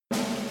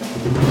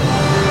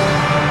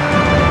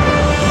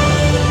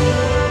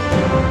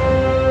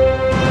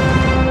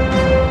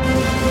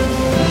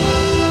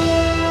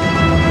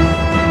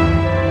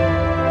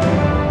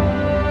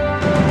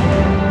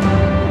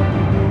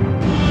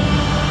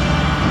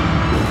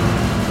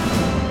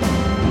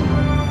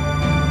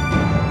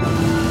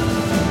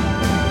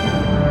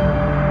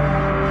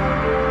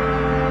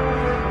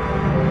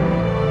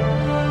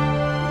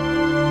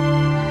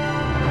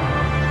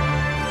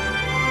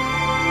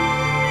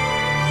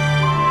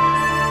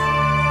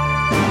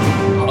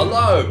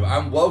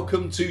and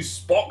welcome to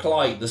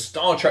Spotlight, the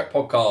Star Trek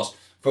podcast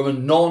from a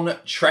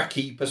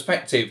non-Trekkie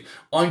perspective.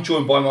 I'm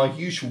joined by my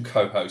usual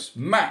co-host,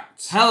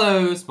 Matt.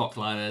 Hello,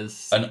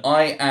 Spotlighters. And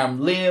I am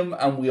Liam,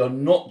 and we are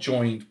not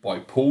joined by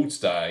Paul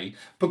today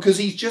because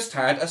he's just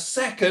had a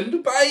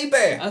second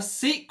baby. A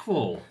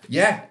sequel.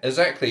 Yeah,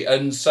 exactly.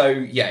 And so,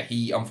 yeah,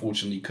 he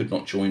unfortunately could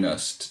not join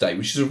us today,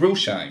 which is a real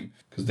shame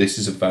because this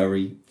is a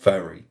very,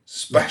 very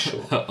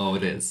special Oh,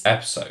 it is.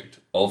 episode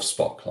of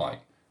Spotlight.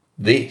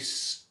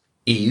 This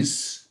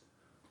is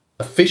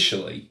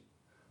officially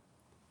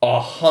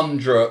our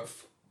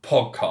 100th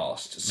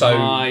podcast. So,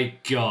 my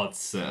God,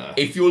 sir.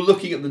 if you're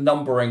looking at the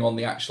numbering on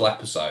the actual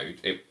episode,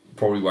 it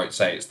probably won't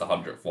say it's the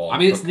 100th one. I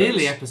mean, it's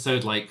nearly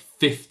episode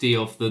 50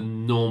 of the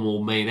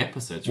normal main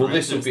episodes, Well, right?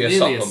 this would be a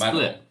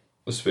supplemental.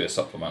 This would be a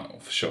supplemental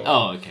for sure.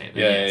 Oh, okay.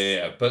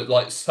 Yeah.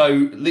 But so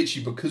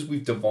literally because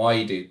we've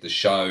divided the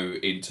show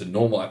into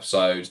normal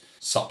episodes,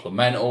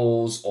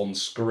 supplementals, on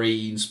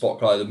screen,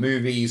 Spotlight the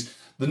movies,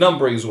 the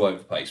numbering is all over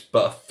the place.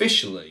 But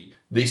officially,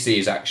 this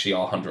is actually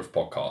our 100th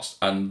podcast.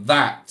 And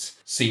that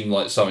seemed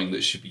like something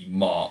that should be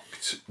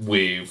marked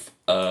with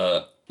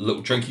a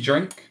little drinky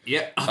drink.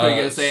 Yeah, I was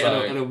going to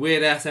say, and a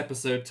weird-ass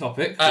episode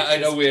topic.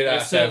 And a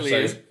weird-ass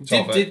episode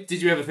topic.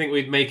 Did you ever think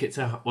we'd make it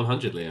to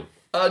 100, Liam?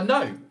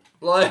 No.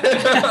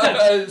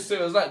 So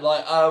it was that,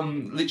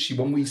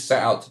 literally when we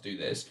set out to do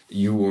this,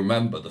 you will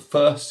remember the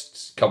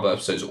first couple of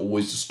episodes are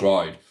always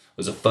described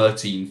as a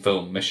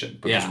 13-film mission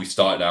because we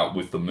started out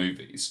with the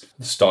movies,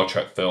 the Star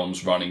Trek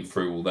films, running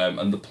through all them,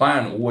 and the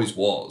plan always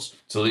was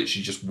to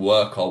literally just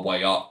work our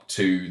way up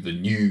to the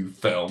new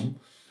film,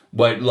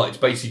 where it's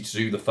basically to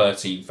do the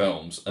 13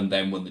 films, and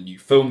then when the new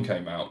film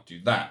came out, do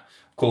that.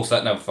 Of course,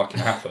 that never fucking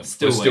happened.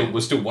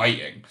 We're still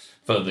waiting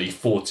for the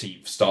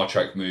 14th Star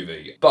Trek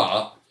movie,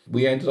 but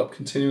we ended up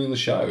continuing the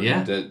show.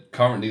 Yeah. And,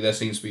 currently, there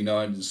seems to be no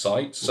end in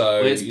sight.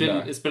 So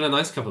It's been a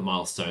nice couple of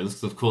milestones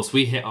because, of course,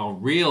 we hit our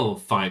real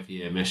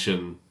 5-year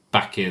mission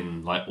back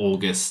in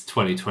August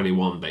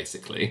 2021,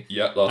 basically.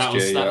 Yeah, last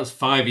year. That was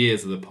 5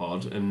 years of the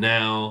pod, and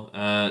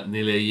now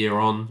nearly a year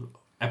on,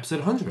 episode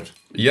 100.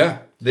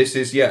 Yeah, this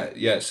is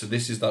So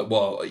this is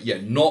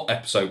not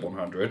episode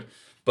 100,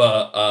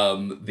 but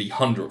the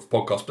 100th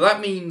podcast. But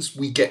that means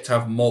we get to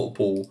have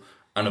multiple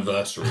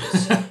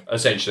anniversaries,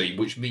 essentially,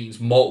 which means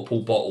multiple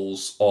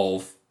bottles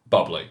of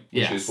bubbly,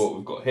 which is what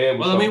we've got here.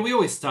 Well, I mean, we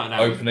always started out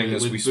opening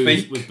as we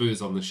speak with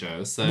booze on the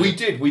show. So we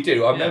did.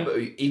 I remember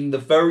in the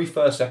very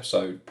first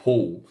episode,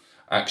 Paul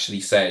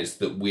actually says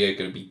that we're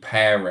going to be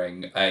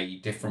pairing a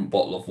different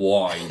bottle of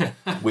wine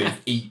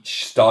with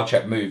each Star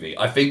Trek movie.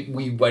 I think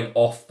we went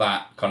off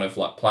that kind of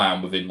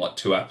plan within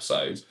 2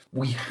 episodes.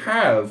 We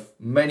have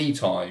many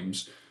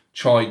times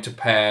tried to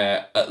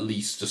pair at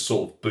least a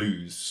sort of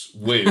booze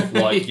with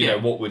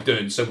what we're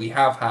doing. So we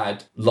have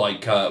had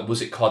was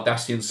it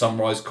Cardassian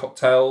Sunrise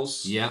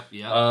cocktails? Yeah.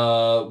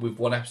 With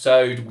one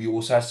episode, we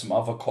also had some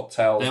other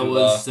cocktails. There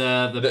was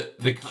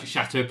the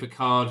Chateau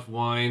Picard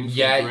wine.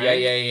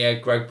 Yeah.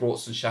 Greg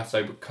brought some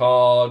Chateau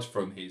Picard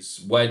from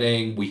his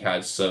wedding. We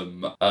had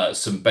some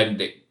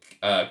Benedict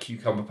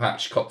cucumber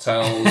patch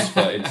cocktails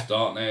for Into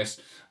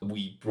Darkness.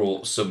 We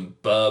brought some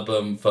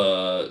bourbon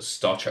for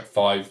Star Trek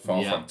V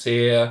Far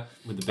Frontier.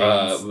 With the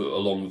beans.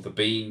 Along with the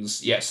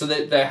beans. Yeah, so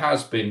there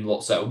has been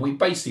lots of...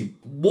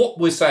 What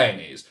we're saying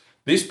is,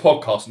 this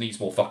podcast needs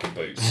more fucking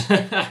booze.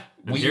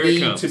 We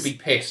need to be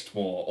pissed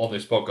more on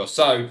this podcast.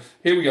 So,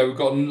 here we go. We've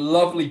got a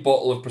lovely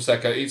bottle of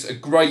Prosecco. It's a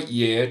great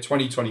year,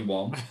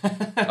 2021.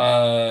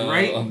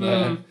 Great. On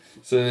there.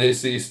 So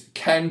this is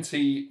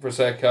Canti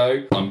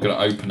Prosecco. I'm going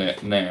to open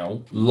it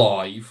now,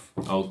 live,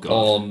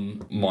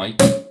 on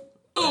mic.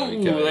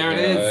 Oh, there it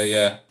is.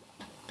 Yeah.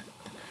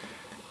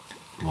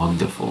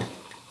 Wonderful.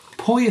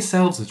 Pour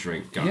yourselves a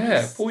drink, guys.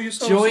 Yeah, pour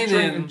yourselves a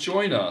drink and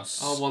join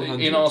us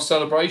in our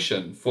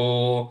celebration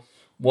for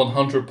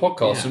 100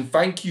 podcasts. Yeah. And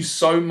thank you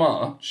so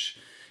much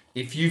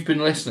if you've been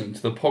listening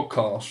to the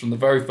podcast from the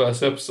very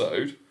first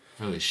episode.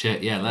 Holy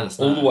shit, yeah, let us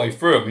know. All the way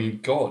through. I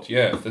mean, God,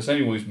 yeah, if there's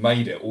anyone who's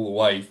made it all the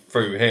way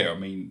through here, I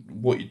mean,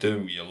 what are you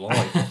doing with your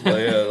life?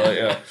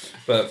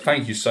 But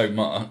thank you so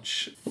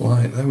much.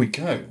 Right, there we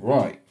go.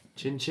 Right.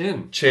 Chin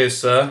chin. Cheers,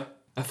 sir.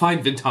 A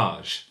fine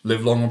vintage.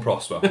 Live long and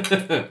prosper.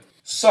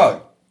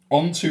 So,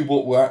 on to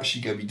what we're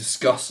actually going to be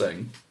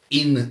discussing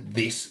in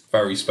this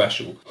very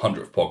special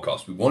 100th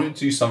podcast. We wanted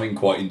to do something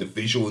quite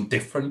individual and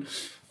different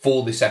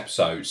for this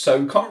episode. So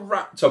we kind of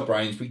wrapped our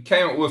brains. We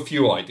came up with a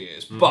few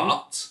ideas,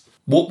 but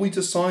What we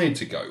decided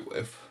to go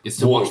with is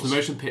to watch the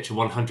motion picture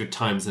 100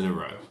 times in a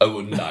row.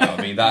 Oh no!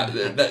 I mean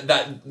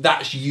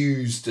that's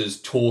used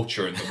as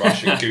torture in the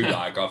Russian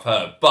Gulag, I've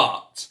heard.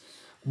 But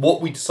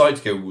what we decided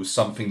to go with was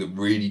something that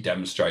really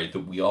demonstrated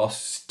that we are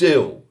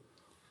still,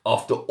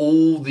 after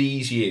all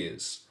these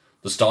years,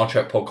 the Star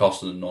Trek podcast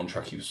from a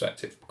non-Trekkie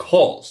perspective.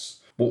 Because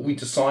what we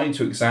decided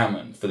to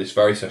examine for this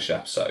very special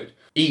episode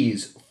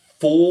is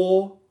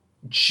 4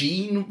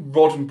 Gene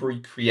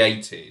Roddenberry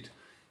created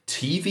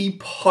TV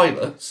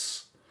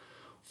pilots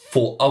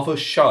for other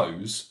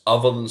shows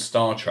other than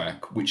Star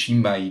Trek, which he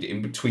made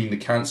in between the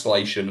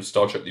cancellation of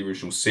Star Trek the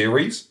original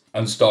series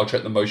and Star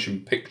Trek the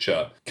motion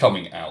picture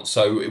coming out.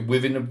 So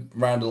within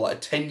around a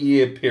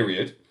 10-year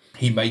period,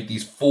 he made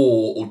these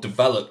 4, or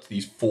developed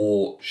these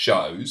 4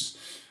 shows,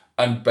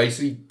 and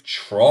basically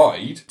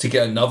tried to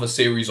get another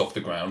series off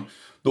the ground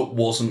that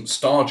wasn't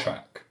Star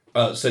Trek.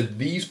 So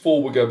these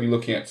 4 we're going to be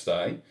looking at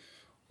today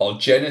are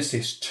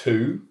Genesis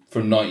 2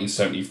 from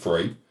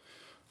 1973,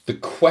 the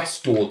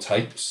Questor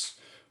tapes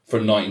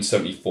from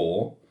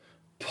 1974,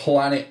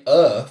 Planet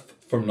Earth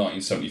from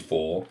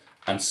 1974,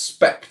 and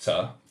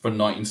Spectre from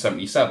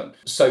 1977.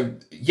 So,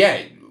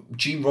 yeah,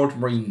 Gene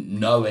Roddenberry,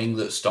 knowing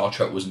that Star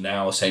Trek was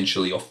now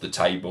essentially off the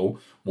table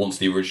once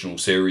the original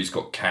series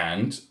got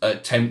canned,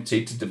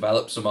 attempted to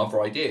develop some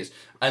other ideas.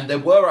 And there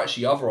were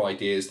actually other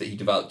ideas that he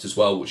developed as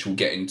well, which we'll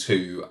get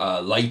into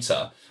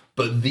later.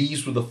 But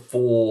these were the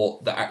 4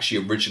 that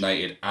actually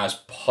originated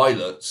as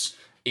pilots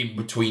in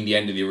between the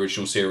end of the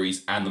original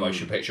series and the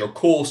motion picture. Of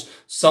course,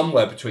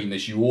 somewhere between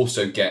this, you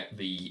also get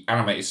the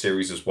animated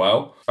series as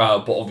well.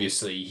 But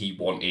obviously, he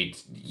wanted,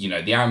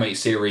 the animated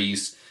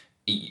series.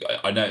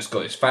 I know it's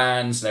got its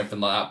fans and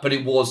everything like that, but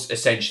it was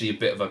essentially a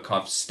bit of a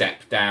kind of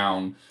step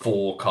down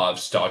for kind of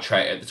Star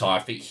Trek at the time.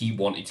 I think he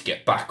wanted to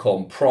get back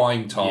on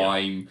prime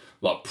time,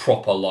 like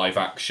proper live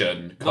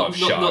action kind of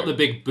show. Not the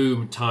big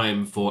boom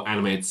time for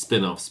animated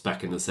spin-offs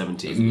back in the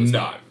 70s.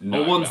 No.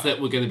 Or ones that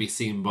were going to be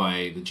seen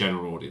by the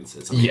general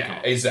audiences.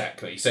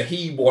 Exactly. So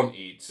he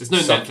wanted There's no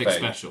something. Netflix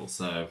special,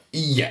 so...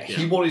 Yeah,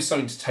 he wanted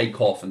something to take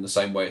off in the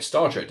same way as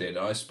Star Trek did.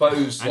 And I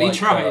suppose... And he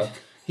tried.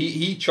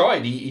 He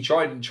tried. He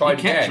tried and tried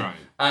He kept again. trying.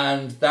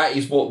 And that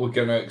is what we're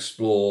going to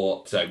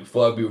explore today. We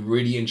thought it would be a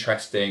really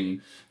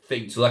interesting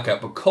thing to look at,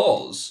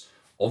 because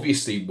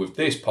obviously with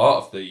this,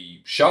 part of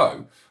the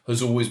show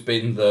has always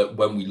been that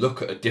when we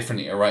look at a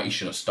different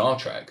iteration of Star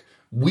Trek,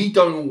 we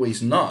don't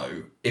always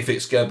know if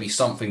it's going to be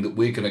something that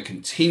we're going to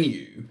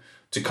continue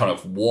to kind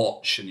of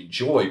watch and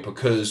enjoy,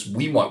 because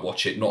we might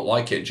watch it, not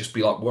like it, and just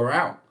be like, we're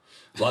out.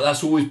 Like,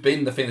 that's always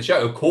been the thing of the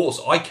show. Of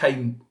course, I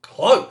came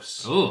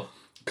close. Ooh.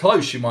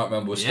 Close, you might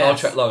remember, was Star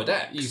Trek Lower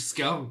Decks. You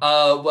scum.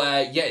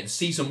 Where, in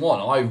season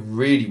 1, I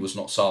really was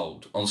not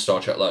sold on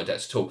Star Trek Lower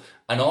Decks at all.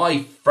 And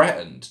I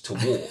threatened to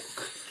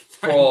walk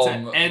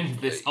to end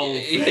this whole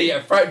thing.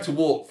 Yeah, threatened to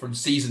walk from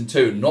season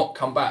 2 and not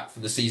come back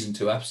for the season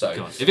 2 episode.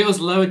 God. If it was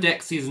Lower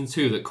Deck season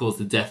 2 that caused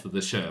the death of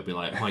the show, I'd be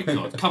like, my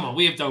God, come on,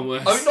 we have done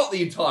worse. I mean, not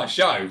the entire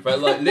show, but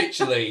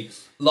literally,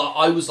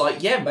 I was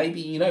like,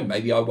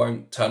 maybe I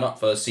won't turn up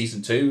for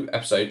season 2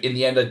 episode. In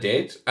the end, I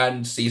did,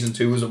 and season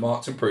 2 was a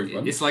marked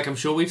improvement. It's like, I'm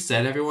sure we've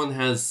said, everyone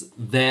has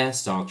their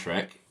Star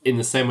Trek, in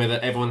the same way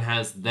that everyone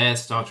has their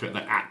Star Trek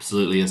that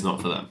absolutely is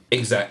not for them.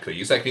 Exactly.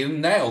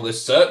 And now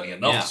there's certainly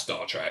enough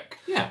Star Trek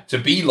to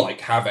be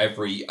have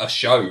a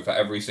show for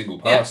every single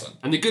person. Yeah.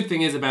 And the good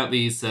thing is about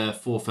these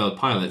 4 failed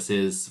pilots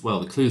is, well,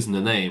 the clue's in the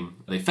name.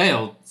 They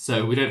failed,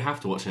 so we don't have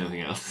to watch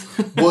anything else.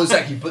 Well,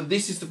 exactly. But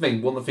this is the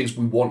thing. One of the things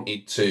we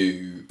wanted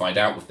to find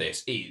out with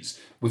this is,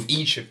 with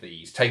each of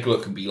these, take a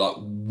look and be like,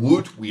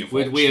 would we have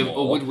watched more?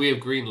 Or would we have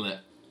greenlit?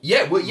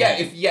 Yeah, well,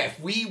 if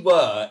we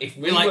were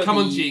come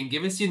on, Gene,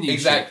 give us your new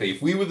exactly. shit.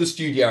 If we were the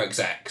studio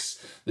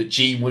execs that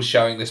Gene was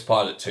showing this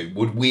pilot to,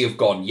 would we have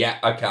gone? Yeah,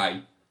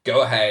 okay,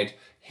 go ahead.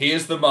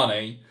 Here's the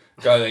money.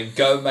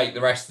 Go make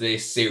the rest of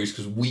this series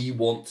because we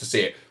want to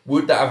see it.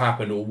 Would that have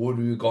happened, or would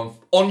we have gone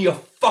on your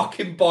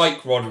fucking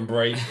bike,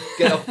 Roddenberry?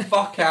 Get the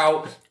fuck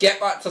out. Get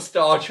back to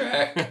Star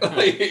Trek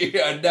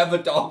and never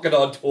darken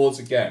our doors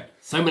again.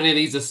 So many of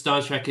these are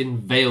Star Trek in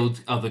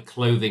veiled other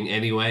clothing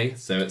anyway,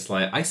 so it's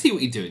like, I see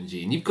what you're doing,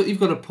 Gene. You've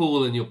got a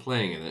pool and you're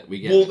playing in it. We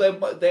get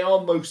Well, they are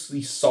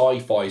mostly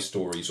sci-fi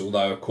stories,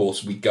 although of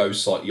course we go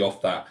slightly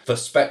off that for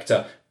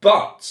Spectre.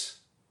 But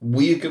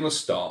we're going to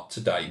start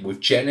today with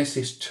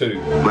Genesis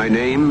 2. My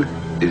name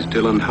is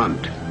Dylan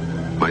Hunt.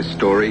 My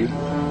story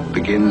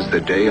begins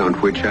the day on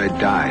which I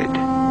died.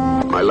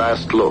 My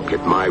last look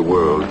at my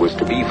world was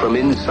to be from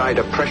inside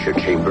a pressure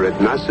chamber at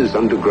NASA's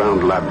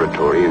underground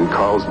laboratory in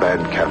Carlsbad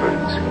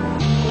Caverns.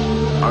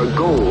 Our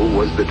goal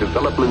was the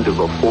development of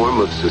a form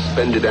of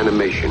suspended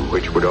animation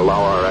which would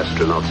allow our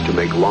astronauts to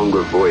make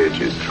longer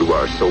voyages through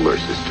our solar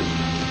system.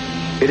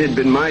 It had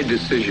been my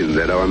decision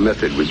that our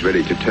method was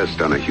ready to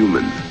test on a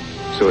human,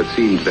 so it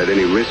seemed that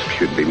any risk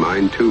should be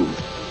mine too.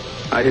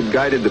 I had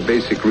guided the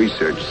basic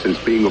research since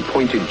being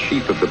appointed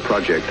chief of the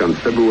project on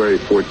February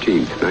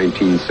 14th,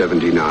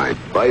 1979.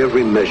 By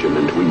every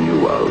measurement we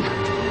knew of,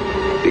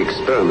 the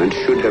experiment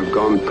should have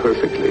gone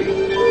perfectly.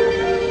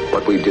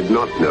 What we did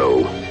not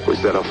know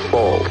was that a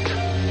fault,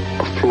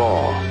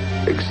 flaw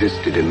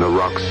existed in the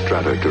rock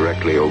strata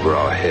directly over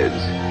our heads,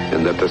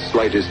 and that the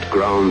slightest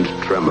ground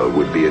tremor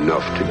would be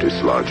enough to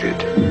dislodge it.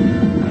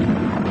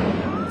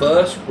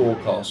 First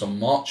broadcast on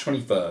March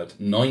 23rd,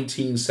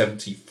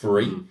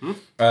 1973.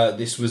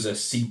 This was a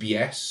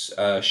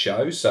CBS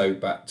show, so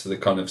back to the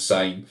kind of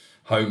same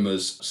home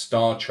as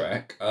Star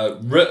Trek.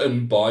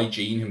 Written by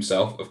Gene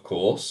himself, of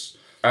course,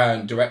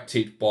 and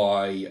directed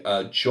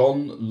by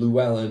John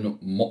Llewellyn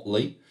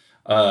Motley,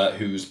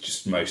 who's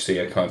just mostly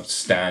a kind of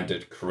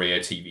standard career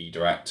TV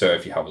director.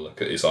 If you have a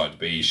look at his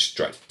IMDb, he's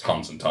directed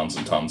tons and tons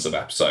and tons of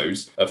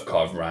episodes of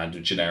kind of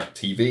random generic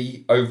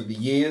TV over the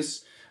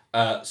years.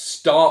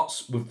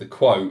 Starts with the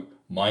quote,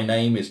 "My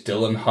name is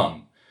Dylan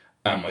Hunt,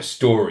 and my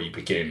story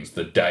begins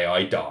the day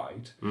I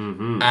died."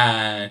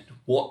 And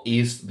what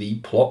is the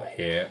plot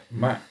here,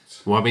 Matt?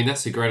 Well, I mean,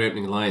 that's a great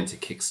opening line to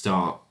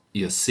kickstart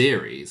your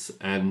series,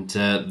 and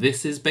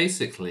this is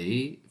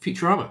basically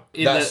Futurama.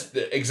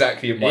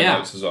 Exactly in my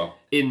notes as well.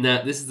 In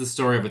that, this is the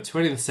story of a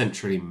 20th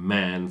century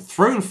man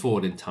thrown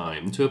forward in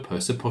time to a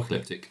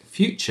post-apocalyptic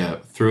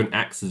future through an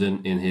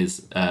accident in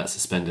his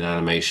suspended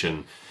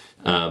animation.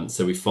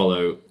 So we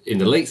follow, in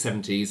the late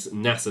 70s,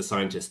 NASA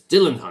scientist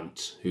Dylan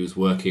Hunt, who's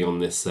working on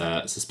this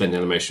suspended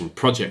animation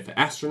project for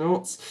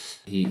astronauts.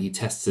 He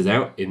tests it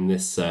out in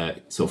this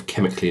sort of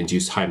chemically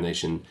induced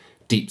hibernation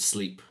deep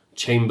sleep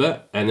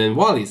chamber, and then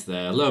while he's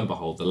there, lo and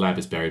behold, the lab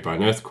is buried by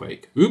an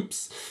earthquake.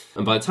 Oops.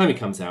 And by the time he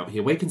comes out, he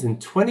awakens in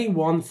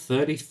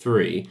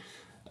 2133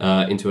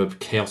 into a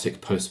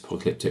chaotic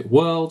post-apocalyptic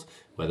world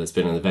where there's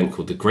been an event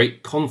called the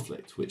Great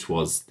Conflict, which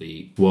was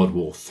the World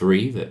War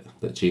III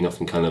that Gene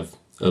often kind of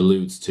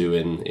alludes to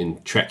in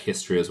Trek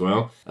history as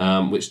well,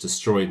 which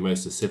destroyed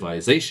most of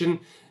civilization,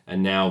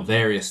 and now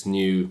various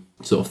new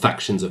sort of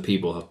factions of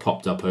people have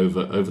popped up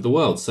over the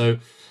world. So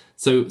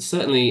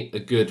certainly a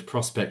good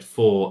prospect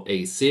for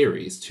a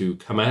series to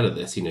come out of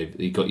this. You know,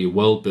 you've got your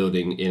world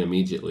building in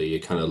immediately, your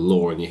kind of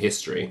lore and your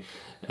history.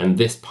 And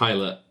this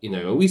pilot, you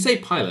know, we say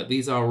pilot,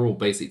 these are all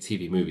basic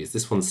TV movies.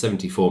 This one's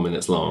 74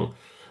 minutes long.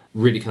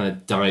 Really kind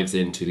of dives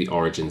into the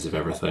origins of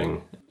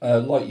everything.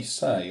 Like you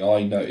say,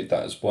 I noted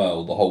that as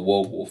well, the whole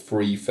World War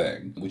III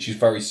thing, which is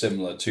very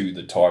similar to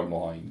the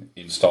timeline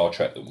in Star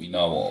Trek that we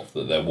know of,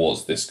 that there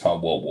was this kind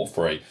of World War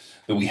III,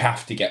 that we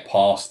have to get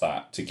past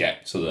that to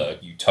get to the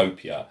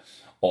utopia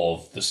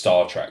of the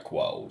Star Trek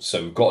world.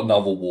 So we've got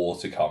another war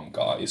to come,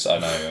 guys. I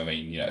know, I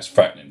mean, you know, it's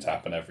threatening to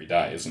happen every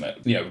day, isn't it?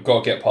 You know, we've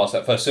got to get past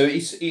that first. So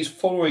it's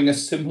following a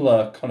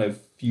similar kind of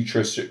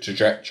futuristic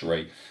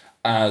trajectory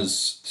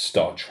as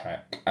Star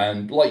Trek.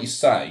 And like you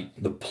say,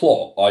 the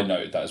plot, I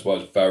noted that as well,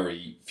 is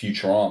very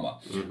Futurama.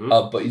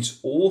 But it's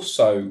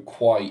also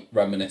quite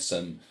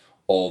reminiscent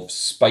of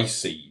Space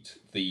Seed,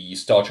 the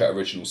Star Trek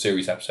original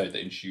series episode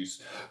that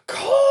introduced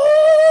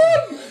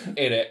Khan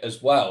in it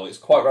as well. It's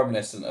quite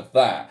reminiscent of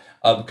that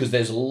because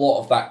there's a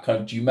lot of that kind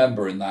of... Do you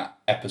remember in that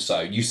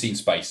episode? You've seen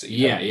Space Seed?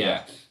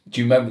 Yeah. Do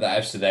you remember that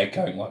episode? They're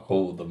going like,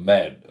 all the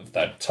men of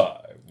that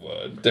time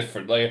were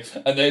differently.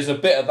 And there's a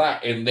bit of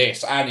that in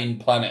this and in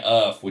Planet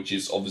Earth, which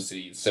is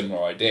obviously a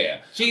similar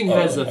idea. Gene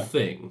has a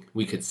thing,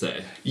 we could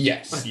say.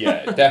 Yes,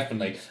 yeah,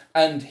 definitely.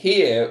 And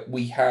here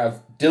we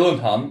have Dylan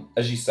Hunt,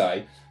 as you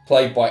say,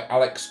 played by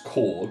Alex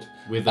Cord.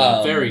 With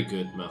a very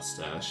good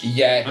moustache.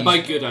 Yeah. And by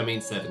good, I mean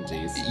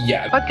 70s.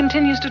 Yeah. What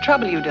continues to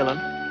trouble you, Dylan?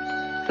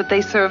 That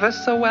they serve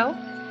us so well?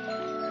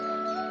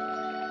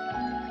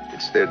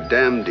 It's their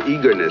damned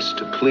eagerness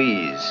to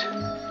please.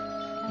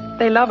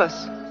 They love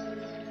us,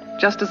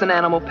 just as an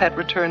animal pet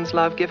returns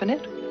love given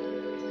it.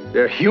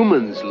 They're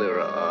humans,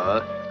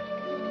 Lyra.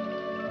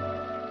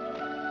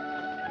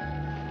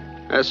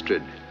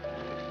 Astrid,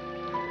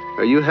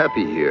 are you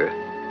happy here?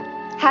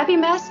 Happy,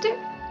 Master?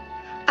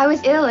 I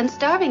was ill and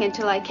starving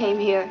until I came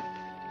here.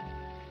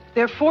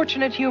 They're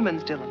fortunate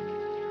humans, Dylan,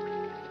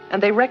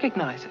 and they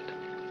recognize it.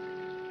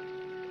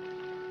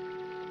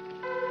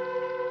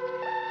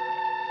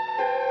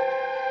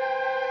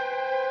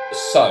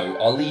 So,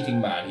 our leading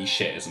man, he's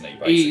shit, isn't he,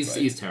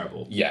 basically? He's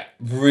terrible. Yeah,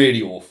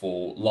 really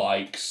awful.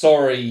 Like,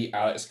 sorry,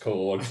 Alex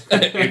Cord,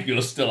 if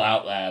you're still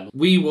out there.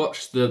 We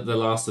watched the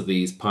last of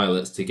these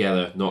pilots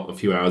together not a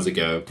few hours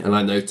ago, and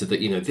I noted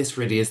that, you know, this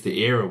really is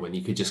the era when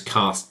you could just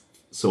cast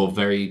sort of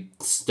very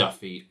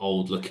stuffy,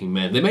 old-looking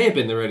men. They may have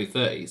been in their early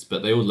 30s,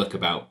 but they all look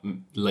about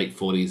late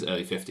 40s,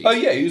 early 50s. Oh,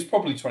 yeah, he was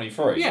probably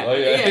 23.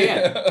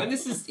 Yeah. And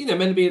this is, you know,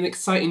 meant to be an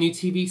exciting new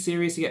TV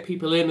series to get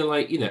people in, and,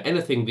 like, you know,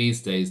 anything these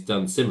days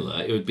done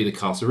similar, it would be the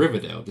cast of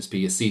Riverdale, just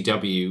be a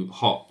CW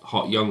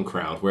hot young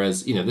crowd,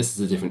 whereas, you know, this is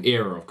a different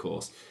era, of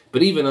course.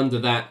 But even under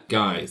that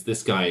guise,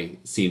 this guy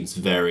seems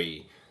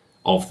very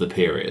of the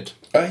period.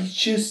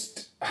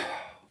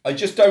 I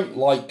just don't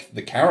like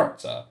the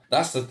character.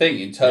 That's the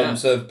thing in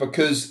terms of...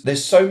 Because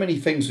there's so many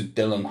things with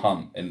Dylan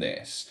Hunt in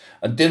this.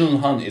 And Dylan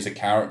Hunt is a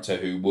character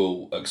who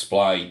will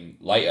explain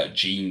later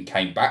Gene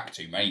came back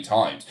to many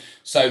times.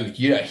 So,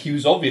 you know, he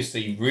was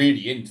obviously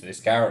really into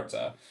this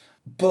character.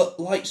 But,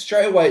 like,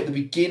 straight away at the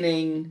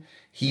beginning,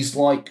 he's,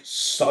 like,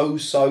 so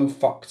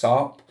fucked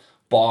up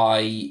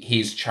by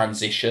his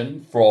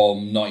transition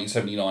from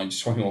 1979 to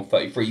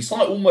 2133. He's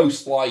like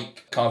almost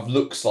like kind of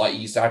looks like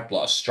he's had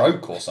like a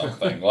stroke or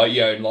something, like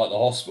in like the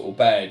hospital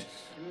bed.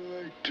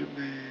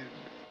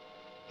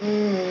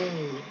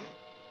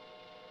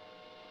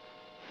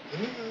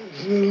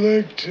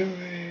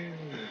 Selectamine.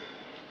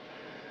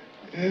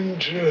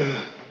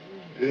 Intravenous.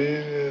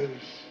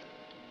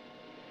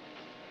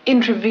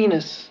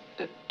 Intravenous.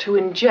 To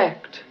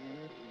inject.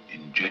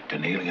 Inject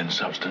an alien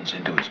substance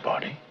into his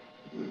body?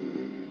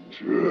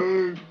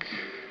 Drug.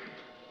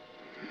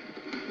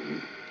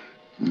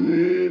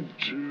 The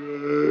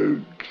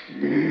drug.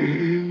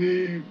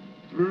 Any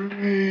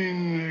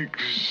brain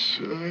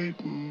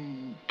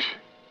excitant.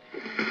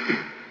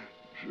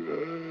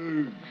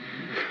 Drug.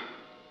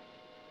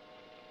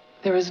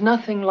 There is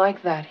nothing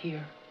like that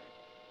here.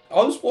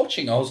 I was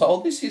watching, I was like,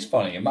 oh, this is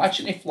funny.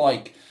 Imagine if,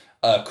 like,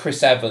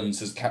 Chris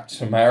Evans as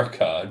Captain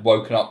America had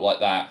woken up like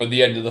that at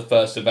the end of the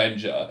first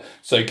Avenger.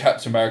 So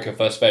Captain America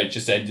First Avenger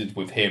just ended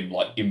with him,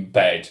 like, in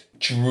bed,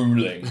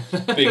 drooling,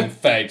 being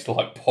fed,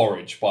 like,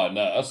 porridge by a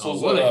nurse. Oh,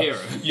 what a hero.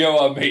 You know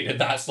what I mean? And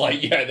that's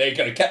like, there you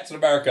go, Captain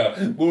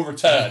America will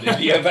return in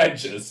the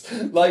Avengers.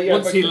 Like,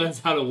 Once he learns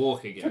how to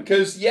walk again.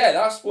 Because,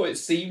 that's what it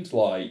seemed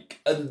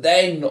like. And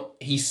then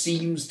he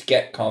seems to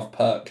get kind of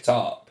perked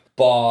up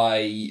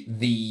by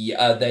the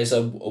there's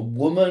a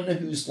woman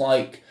who's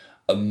like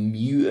a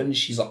mutant.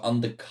 She's like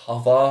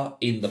undercover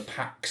in the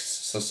Pax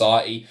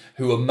Society,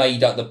 who are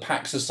made up. The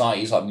Pax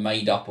Society is like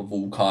made up of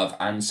all kind of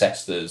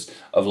ancestors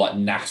of like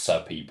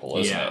NASA people,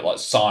 isn't it? Like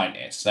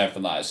scientists and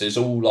everything like that. So it's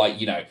all like,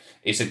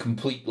 it's a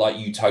complete like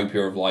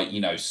utopia of like,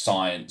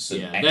 science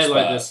and experts. They're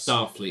like the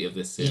Starfleet of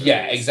this series.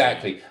 Yeah,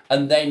 exactly. Yeah.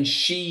 And then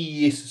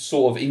she is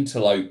sort of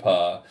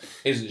interloper,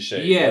 isn't she?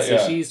 Yeah, so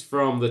she's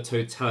from the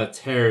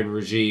totalitarian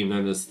regime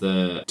known as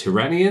the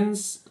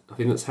Tyrannians. I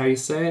think that's how you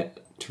say it.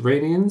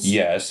 Tyrannians?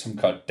 Yeah, some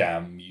kind of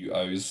damn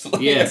mutos.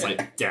 Yeah, it's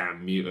like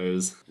damn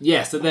mutos.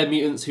 Yeah, so they're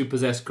mutants who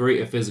possess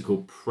greater physical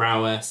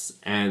prowess,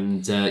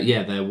 and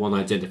their one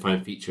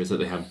identifying feature is that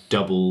they have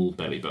double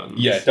belly buttons.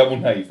 Yeah, double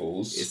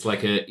navels. It's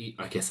like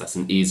I guess that's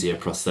an easier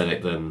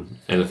prosthetic than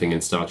anything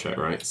in Star Trek,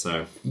 right?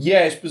 So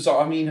yeah, it's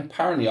bizarre. I mean,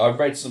 apparently I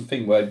read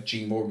something where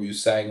Gene Morby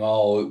was saying,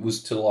 it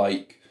was to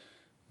like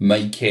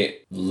make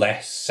it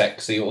less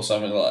sexy or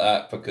something like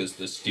that because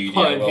the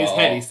studio... in his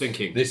head he's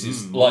thinking, this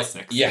is like...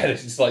 sexy. Yeah,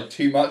 this is like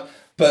too much.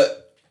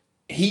 But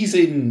he's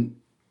in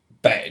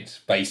bed,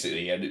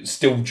 basically, and it's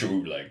still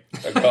drooling.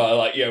 Kind of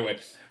like,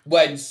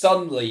 when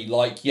suddenly,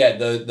 like,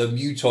 the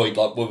mutoid,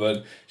 like,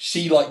 woman,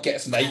 she, like,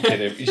 gets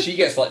naked. She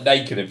gets, like,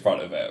 naked in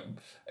front of him.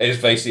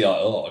 It's basically like,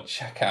 oh,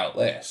 check out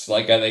this.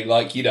 Like, and they,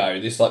 like,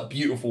 this, like,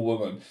 beautiful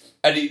woman.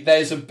 And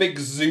there's a big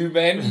zoom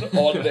in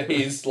on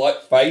his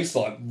like face,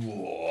 like,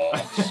 whoa.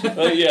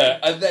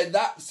 And then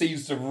that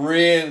seems to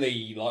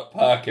really like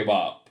perk him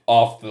up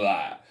after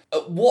that.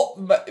 What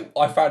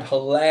I found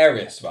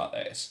hilarious about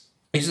this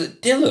is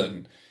that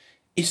Dylan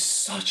is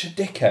such a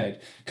dickhead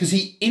because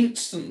he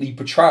instantly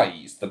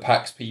betrays the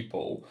Pax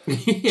people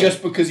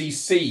just because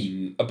he's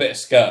seen a bit of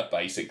skirt,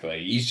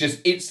 basically. He's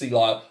just instantly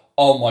like,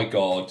 oh my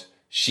God,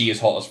 she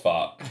is hot as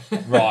fuck.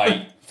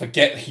 Right,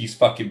 forget these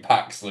fucking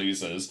Pax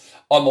losers.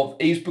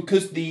 It's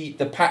because the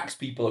Pax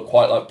people are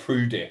quite like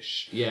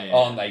prudish,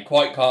 aren't they?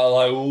 Quite kind of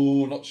like,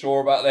 oh, not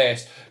sure about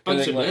this.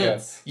 Bunch of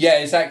nerds. Yeah,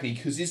 exactly.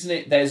 Because isn't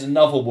it? There's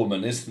another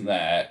woman, isn't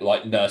there?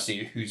 Like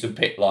nursing, who's a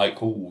bit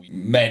like,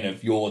 men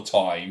of your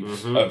time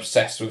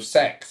obsessed with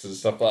sex and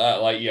stuff like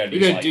that. Like, we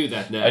don't do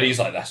that now. And he's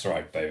like, that's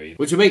right, baby.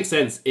 Which would make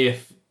sense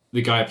if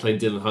the guy playing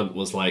Dylan Hunt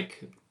was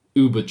like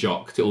uber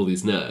jock to all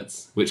these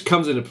nerds, which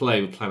comes into play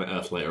with Planet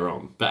Earth later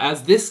on. But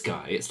as this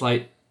guy, it's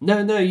like,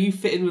 no, you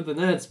fit in with the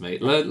nerds,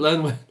 mate.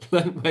 Learn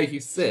where you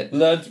sit.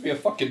 Learn to be a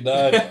fucking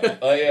nerd,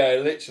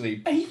 mate.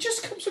 Literally. And he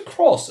just comes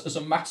across as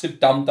a massive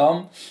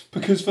dum-dum,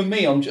 because for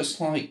me, I'm just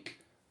like,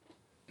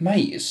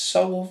 mate, it's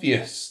so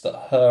obvious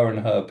that her and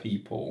her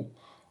people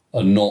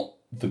are not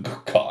the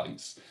good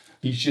guys.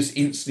 He's just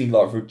instantly,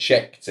 like,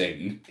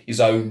 rejecting his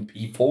own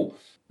people.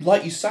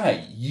 Like you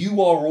say,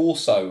 you are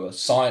also a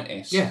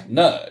scientist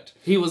nerd.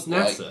 He was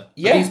NASA.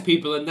 Like, These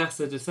people are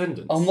NASA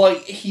descendants. I'm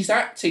like, he's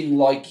acting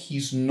like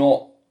he's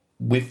not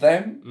with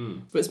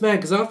them. But it's mad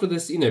because after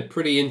this,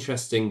 pretty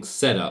interesting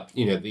setup,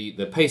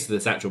 the pace of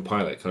this actual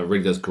pilot kind of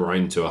really does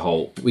grind to a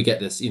halt. We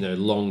get this,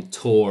 long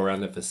tour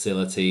around the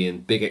facility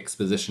and big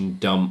exposition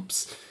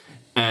dumps.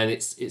 And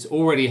it's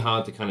already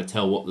hard to kind of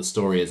tell what the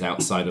story is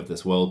outside of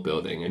this world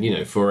building.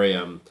 And, for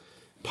a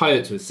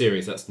pilot to a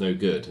series, that's no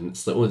good. And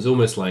it's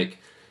almost like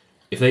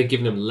if they'd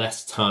given him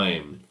less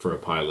time for a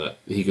pilot,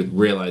 he could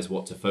realise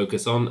what to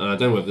focus on. And I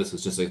don't know if this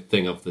was just a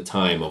thing of the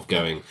time of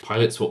going,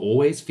 pilots were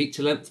always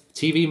feature-length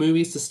TV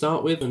movies to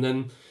start with, and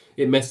then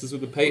it messes with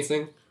the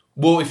pacing.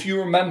 Well, if you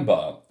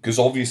remember, because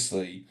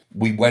obviously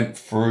we went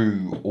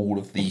through all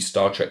of the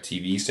Star Trek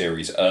TV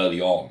series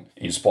early on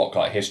in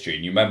Spotlight history,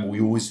 and you remember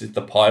we always did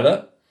the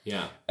pilot?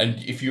 Yeah.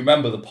 And if you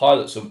remember the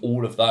pilots of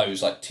all of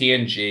those, like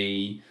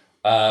TNG...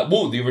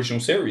 the original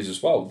series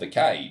as well, The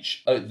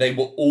Cage. They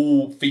were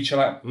all feature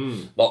length.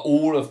 Like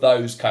all of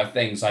those kind of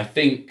things. I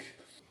think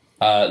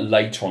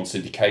later on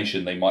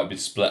syndication, they might have been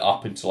split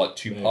up into like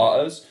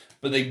two-parters.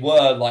 But they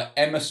were like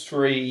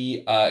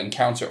MS3,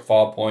 Encounter at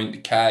Farpoint, The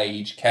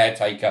Cage,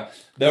 Caretaker.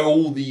 They're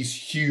all these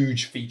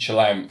huge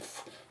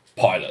feature-length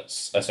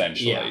pilots,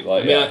 essentially. Yeah.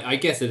 Like, I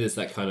guess it is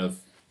that kind of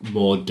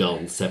more dull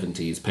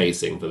 70s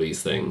pacing for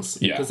these things.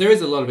 Yeah. Because there is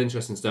a lot of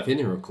interesting stuff in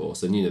here, of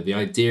course. And, the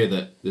idea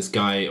that this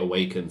guy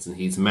awakens and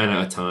he's a man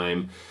at a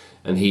time,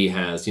 and he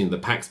has, the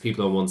Pax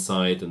people on one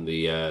side and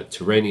the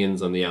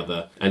Turanians on the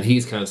other, and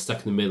he's kind of stuck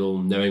in the middle,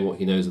 knowing what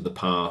he knows of the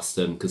past,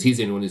 and because he's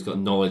the only one who's got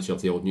knowledge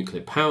of the old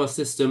nuclear power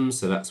systems,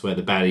 so that's where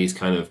the baddies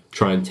kind of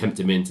try and tempt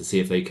him in to see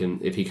if he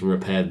can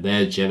repair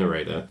their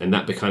generator, and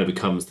that kind of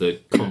becomes the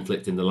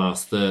conflict in the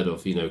last third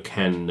of,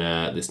 can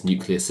this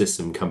nuclear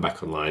system come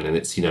back online, and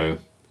it's,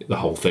 the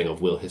whole thing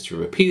of will history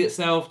repeat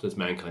itself? Does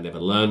mankind ever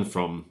learn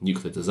from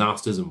nuclear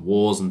disasters and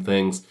wars and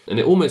things? And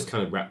it almost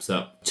kind of wraps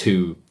up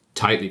too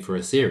tightly for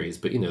a series,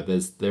 but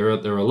there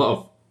are a lot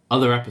of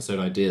other episode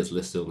ideas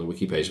listed on the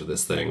wiki page for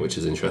this thing, which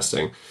is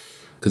interesting.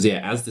 Because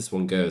as this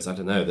one goes, I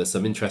don't know, there's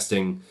some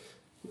interesting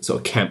sort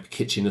of camp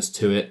kitschiness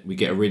to it. We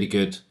get a really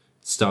good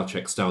Star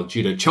Trek style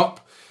judo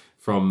chop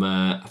from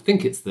I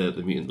think it's the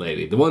mutant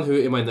lady, the one who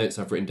in my notes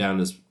I've written down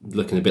as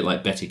looking a bit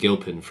like Betty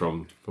Gilpin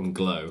from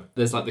Glow.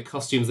 There's like the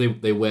costumes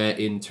they wear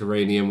in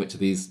Terranium, which are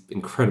these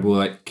incredible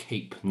like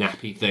cape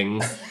nappy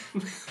things.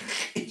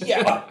 Yeah,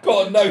 I've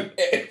got a note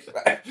here.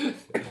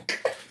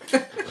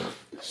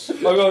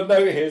 I've got a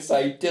note here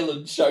saying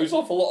Dylan shows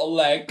off a lot of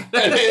leg.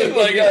 Because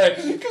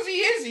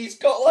he's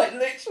got like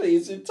literally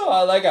his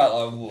entire leg out.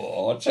 Like,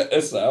 whoa, check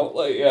this out.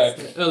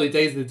 Early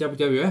days of the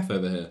WWF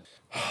over here.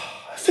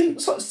 I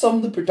think some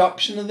of the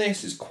production of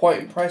this is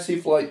quite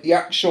impressive. Like the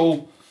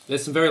actual...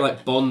 There's some very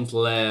like Bond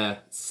lair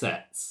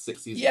sets,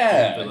 60s.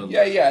 Yeah, and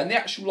the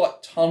actual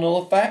like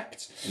tunnel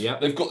effect. Yeah,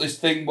 they've got this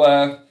thing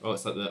where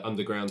it's like the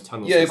underground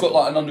tunnel. Yeah, they've got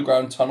like an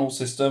underground tunnel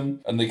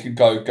system, and they can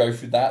go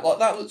through that. Like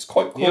that looks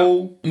quite cool.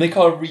 Yeah. And they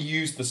kind of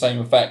reused the same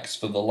effects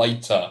for the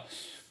later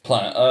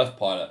Planet Earth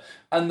pilot.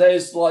 And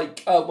there's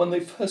like when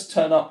they first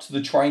turn up to the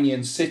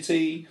Tranian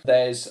city,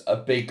 there's a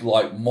big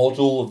like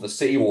model of the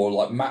city or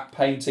like map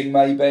painting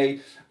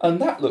maybe. And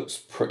that looks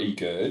pretty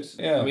good.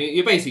 Yeah. I mean,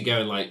 you're basically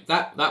going like,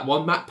 that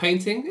one map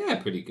painting? Yeah,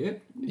 pretty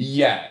good.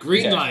 Yeah.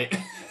 Green light.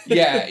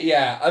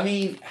 yeah. I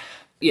mean...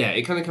 Yeah,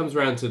 it kind of comes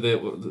around to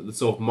the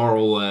sort of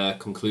moral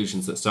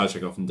conclusions that Star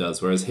Trek often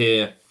does, whereas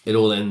here it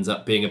all ends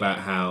up being about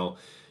how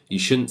you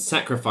shouldn't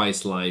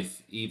sacrifice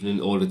life even in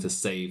order to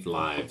save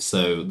lives.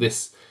 So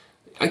this...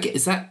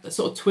 is that a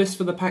sort of twist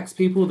for the Pax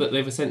people, that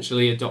they've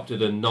essentially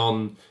adopted a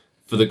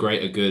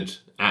non-for-the-greater-good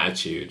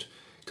attitude?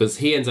 Because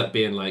he ends up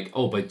being like,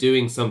 by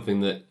doing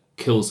something that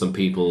kills some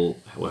people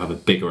will have a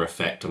bigger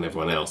effect on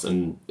everyone else.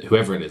 And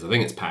whoever it is, I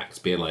think it's Pax,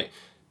 being like,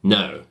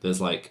 no,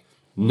 there's like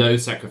no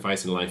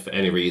sacrificing life for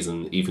any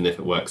reason, even if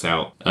it works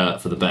out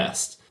for the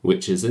best.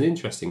 Which is an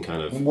interesting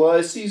kind of... Well,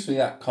 it seems to me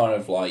that kind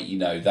of like,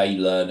 they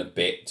learn a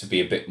bit to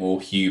be a bit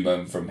more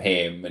human from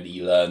him, and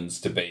he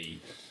learns to be,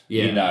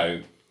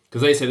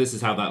 Because they say this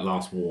is how that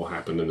last war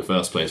happened in the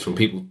first place, from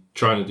people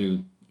trying to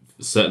do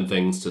certain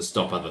things to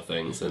stop other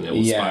things, and it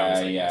all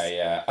spirals.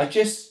 Yeah. I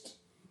just,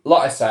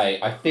 like I say,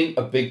 I think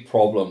a big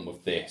problem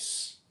with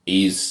this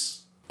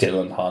is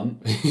Dylan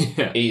Hunt,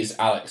 is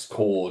Alex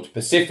Cord,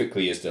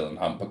 specifically as Dylan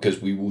Hunt, because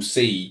we will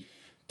see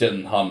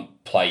Dylan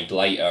Hunt played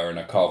later in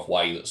a kind of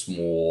way that's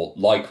more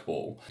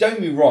likeable. Don't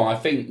get me wrong, I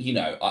think,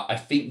 I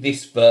think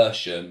this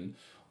version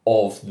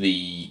of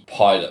the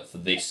pilot for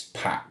this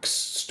Pax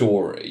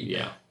story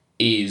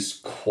is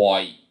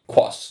quite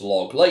a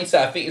slog. Like you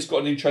said, I think it's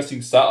got an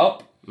interesting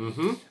setup.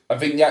 Mm-hmm. I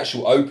think the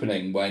actual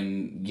opening,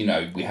 when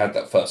we had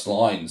that first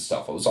line and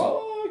stuff, I was like,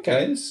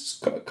 okay, this is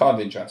kind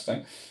of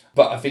interesting.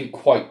 But I think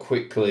quite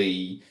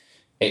quickly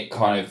it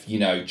kind of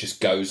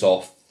just goes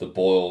off the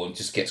boil and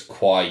just gets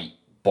quite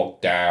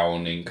bogged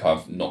down in kind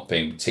of not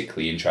being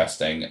particularly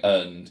interesting,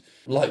 and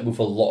like with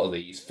a lot of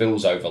these,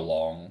 feels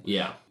overlong.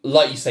 Yeah,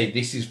 like you say,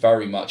 this is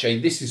very much.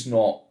 This is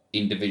not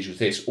individuals.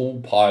 This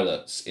all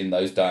pilots in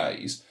those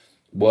days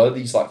were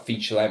these like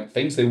feature-length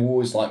things. They were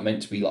always like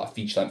meant to be like a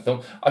feature-length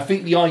film. I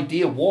think the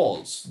idea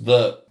was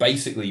that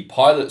basically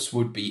pilots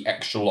would be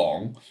extra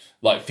long,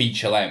 like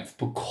feature-length,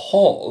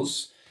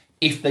 because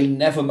if they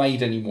never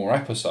made any more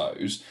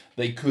episodes,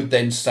 they could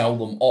then sell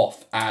them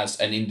off as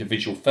an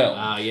individual film.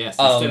 Yes.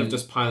 Instead of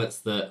just pilots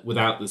that,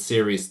 without the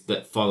series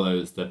that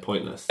follows, they're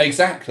pointless.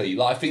 Exactly.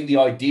 Like I think the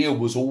idea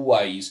was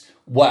always,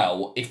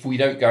 well, if we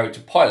don't go to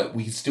pilot,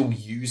 we can still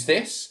use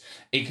this.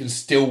 It can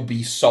still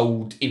be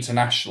sold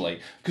internationally.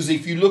 Because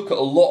if you look at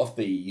a lot of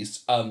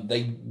these,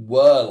 they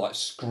were like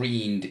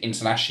screened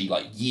internationally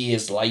like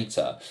years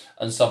later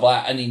and stuff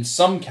like that. And in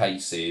some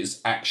cases,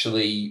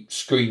 actually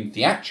screened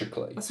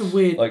theatrically. That's a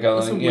weird,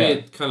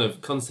 weird kind of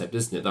concept,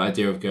 isn't it? The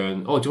idea of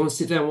going, do you want to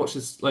sit down and watch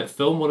this like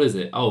film? What is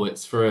it? Oh,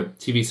 it's for a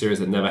TV series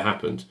that never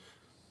happened.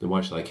 Then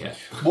why should I care?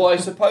 Well, I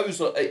suppose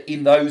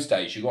in those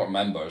days, you've got to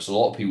remember, a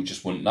lot of people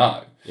just wouldn't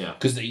know. Yeah.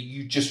 Because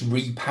you just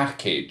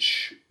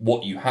repackage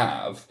what you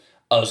have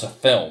as a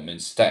film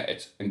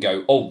instead and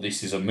go, oh,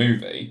 this is a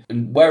movie.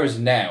 And whereas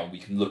now we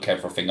can look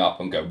everything up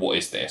and go, what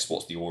is this?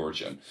 What's the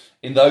origin?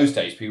 In those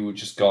days, people would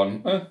just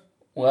gone,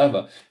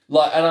 whatever.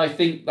 Like, and I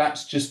think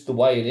that's just the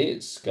way it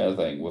is, kind of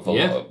thing, with a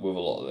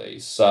lot of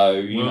these. So,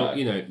 you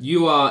know,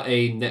 you are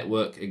a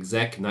network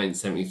exec,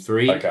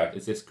 1973. Okay.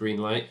 Is this green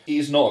light? It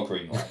is not a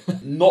green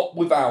light. Not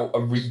without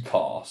a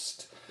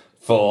recast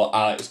for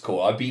Alex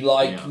Cole. I'd be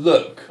like,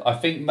 look, I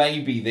think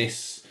maybe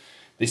this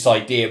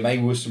idea,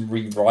 maybe with some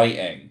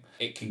rewriting,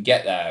 it can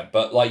get there.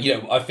 But, like, you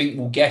know, I think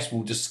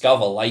we'll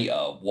discover later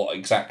what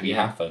exactly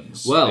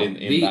happens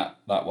in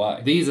that way.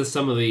 These are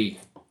some of the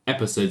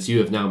episodes you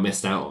have now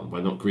missed out on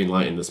by not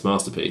greenlighting this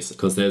masterpiece,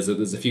 because there's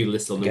a few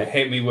lists on the wiki.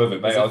 Hit me with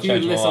it, mate. I'll change my mind. There's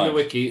a few lists on the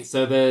wiki.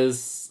 So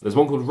there's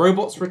one called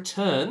Robots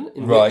Return,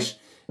 in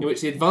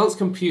which the advanced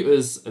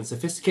computers and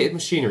sophisticated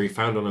machinery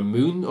found on a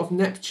moon of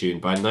Neptune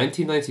by a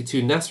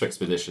 1992 NASA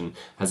expedition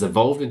has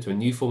evolved into a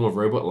new form of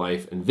robot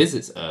life and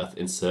visits Earth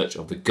in search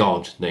of the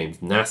god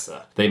named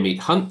NASA. They meet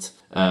Hunt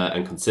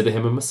and consider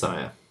him a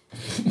messiah.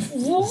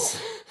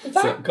 What?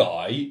 That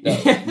guy?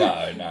 No,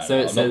 I'm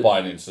not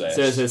buying into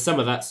this. So some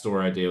of that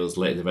story idea was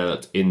later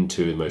developed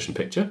into a motion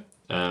picture.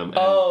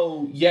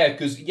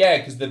 Because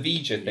the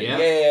Vija thing.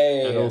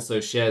 Yeah. And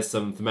also shares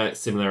some thematic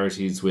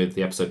similarities with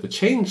the episode The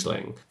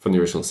Changeling from the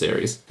original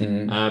series.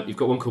 You've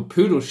got one called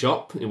Poodle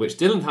Shop, in which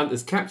Dylan Hunt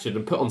is captured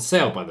and put on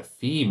sale by the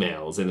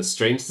females in a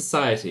strange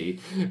society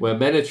where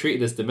men are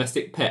treated as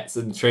domestic pets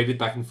and traded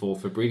back and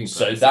forth for breeding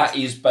purposes. So that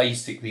is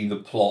basically the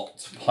plot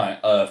to Planet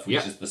Earth,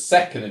 which is the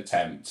second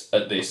attempt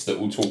at this that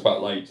we'll talk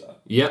about later.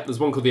 Yep, there's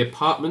one called The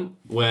Apartment,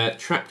 where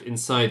trapped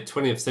inside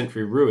 20th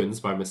century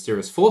ruins by a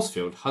mysterious force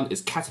field, Hunt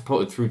is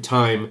catapulted through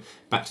time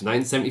back to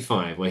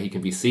 1975, where he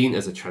can be seen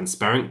as a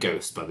transparent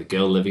ghost by the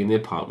girl living in the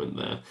apartment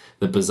there.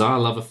 The bizarre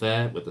love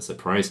affair with a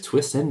surprise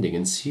twist ending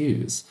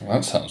ensues. Well,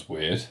 that sounds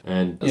weird.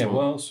 And there's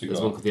one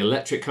called The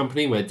Electric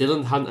Company, where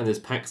Dylan Hunt and his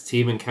PAX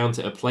team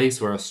encounter a place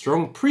where a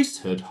strong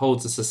priesthood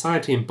holds a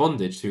society in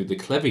bondage through the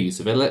clever use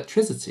of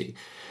electricity.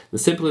 The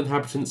simple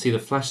inhabitants see the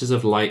flashes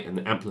of light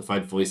and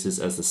amplified voices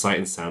as the sight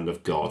and sound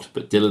of God,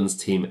 but Dylan's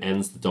team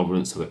ends the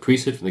dominance of the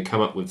priesthood and they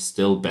come up with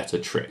still better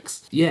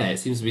tricks. Yeah, it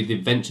seems to be the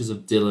adventures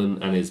of Dylan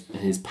and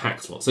his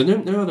pack lot. So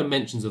no other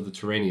mentions of the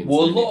Terranians.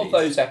 Well, a lot of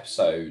those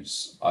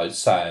episodes, I'd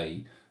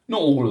say,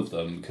 not all of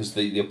them, because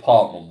the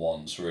apartment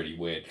one's really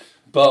weird,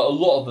 but a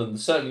lot of them,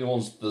 certainly the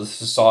ones the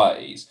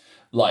societies,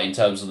 like in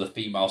terms of the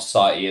female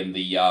society and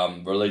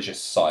the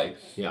religious society,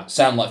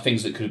 sound like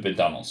things that could have been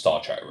done on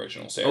Star Trek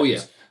original series. Oh,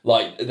 yeah.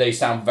 Like, they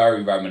sound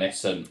very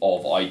reminiscent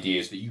of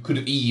ideas that you could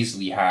have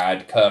easily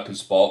had Kirk and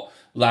Spock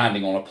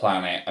landing on a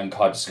planet and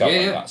kind of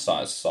discovering that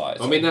side of society.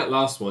 I mean, that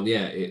last one,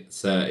 it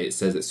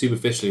says it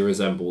superficially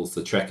resembles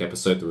the Trek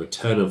episode The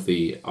Return of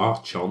the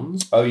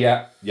Archons. Oh,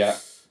 yeah.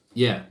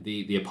 Yeah,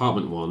 the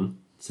apartment one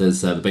says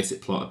the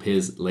basic plot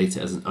appears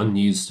later as an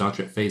unused Star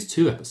Trek Phase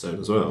 2 episode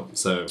as well.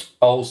 So,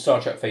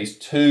 Star Trek Phase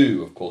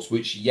 2, of course,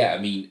 which, I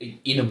mean,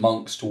 in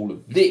amongst all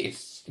of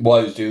this,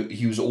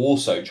 he was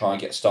also trying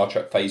to get Star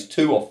Trek Phase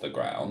 2 off the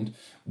ground,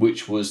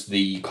 which was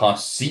the kind of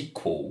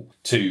sequel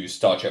to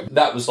Star Trek.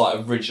 That was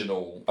like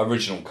original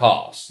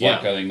cast.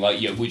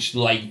 Which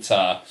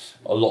later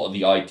a lot of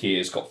the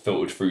ideas got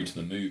filtered through to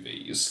the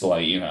movies.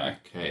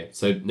 Okay,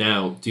 so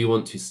now, do you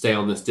want to stay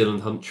on this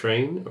Dylan Hunt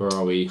train, or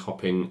are we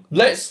hopping?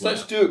 Let's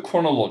do it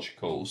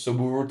chronological. So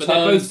we'll return. But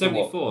they're both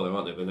 74, though,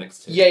 aren't they? The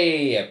next two.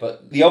 Yeah.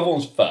 But the other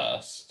one's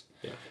first.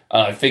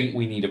 And I think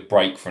we need a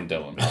break from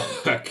Dylan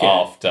Hunt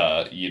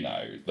after,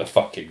 the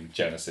fucking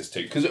Genesis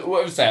 2. Because,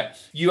 what was that?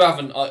 You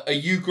haven't... Are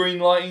you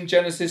greenlighting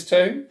Genesis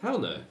 2? Hell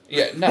no.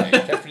 Yeah, no,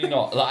 definitely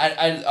not.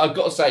 And I've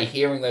got to say,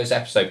 hearing those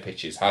episode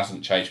pitches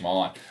hasn't changed my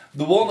mind.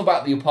 The one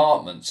about the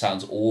apartment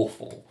sounds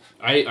awful.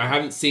 I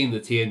haven't seen the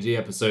TNG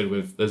episode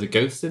with there's a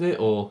ghost in it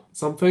or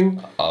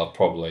something.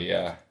 Probably,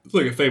 yeah. It's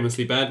like a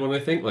famously bad one, I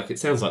think. Like, it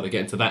sounds like they're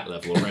getting to that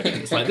level already.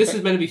 It's like, this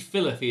is meant to be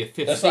filler for your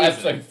fifth season.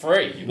 That's like episode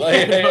 3.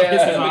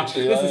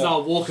 This is our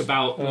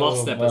walkabout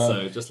Lost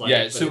episode. Just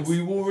like so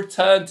we will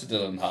return to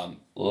Dylan Hunt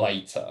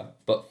later.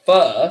 But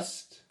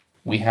first,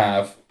 we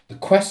have the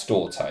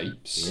Questor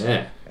tapes.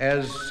 Yeah.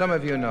 As some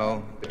of you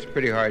know, it's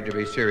pretty hard to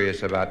be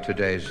serious about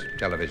today's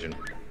television.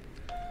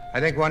 I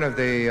think one of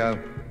the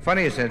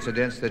funniest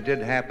incidents that did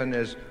happen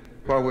is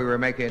while we were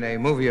making a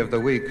movie of the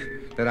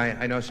week that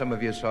I know some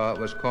of you saw. It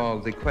was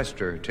called the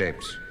Questor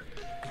tapes.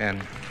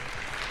 And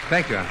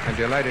thank you. I'm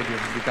delighted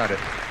you got it.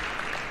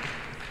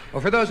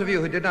 Well, for those of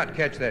you who did not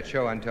catch that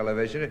show on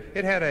television,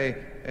 it had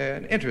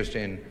an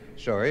interesting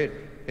story.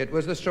 It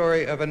was the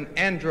story of an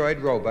android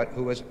robot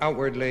who was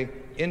outwardly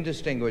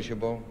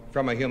indistinguishable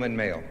from a human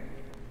male,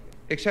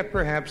 except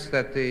perhaps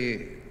that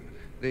the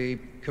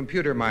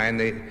computer mind,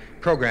 the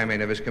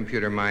programming of his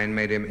computer mind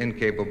made him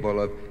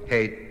incapable of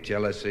hate,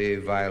 jealousy,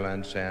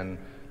 violence, and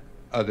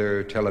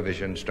other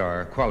television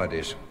star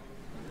qualities.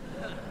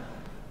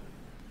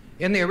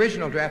 In the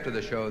original draft of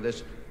the show,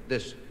 this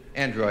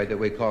android that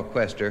we call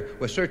Questor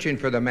was searching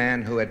for the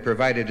man who had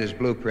provided his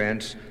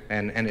blueprints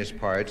and his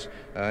parts,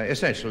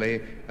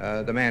 essentially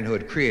the man who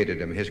had created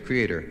him, his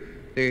creator.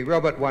 The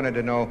robot wanted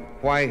to know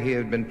why he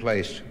had been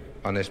placed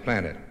on this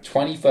planet.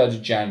 23rd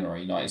of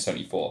January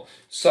 1974.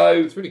 So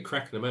It's really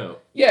cracking him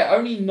out. yeah,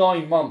 only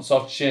 9 months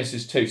after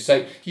Genesis 2.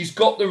 So he's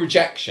got the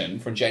rejection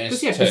from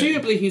Genesis Because 2.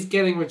 presumably he's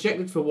getting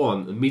rejected for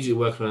one, immediately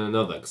working on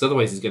another. Because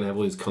otherwise he's going to have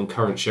all these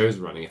concurrent shows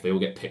running if they all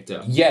get picked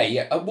up.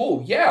 Yeah.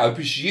 Well, yeah, I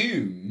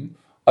presume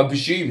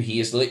he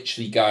is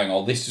literally going,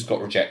 oh, this has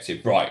got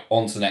rejected. Right,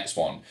 on to the next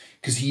one.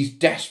 Because he's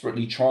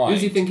desperately trying Who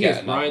does he think to he get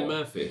is? another Ryan one.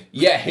 Murphy?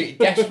 Yeah, he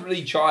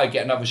desperately try to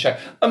get another show.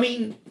 I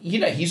mean,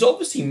 he's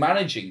obviously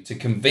managing to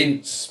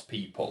convince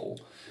people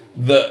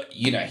that,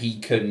 he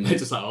can... They're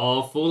just like,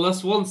 oh, fool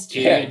us once,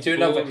 Jim. Yeah, do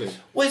another. Fool me.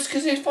 Well, it's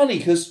because it's funny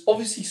because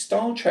obviously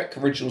Star Trek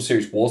original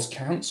series was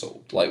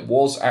cancelled,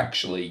 was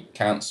actually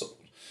cancelled,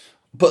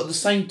 but at the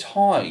same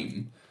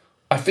time,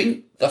 I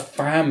think the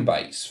fan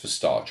base for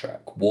Star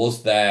Trek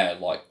was there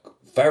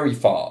very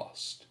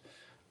fast,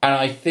 and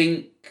I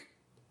think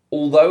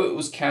although it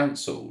was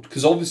cancelled,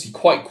 because obviously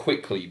quite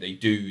quickly they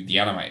do the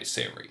animated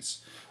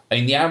series. I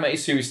mean, the animated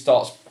series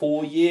starts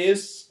 4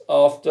 years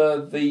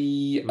after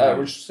the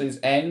original series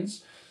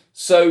ends.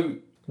 So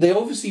they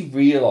obviously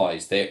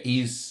realise there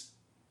is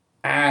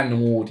an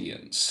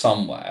audience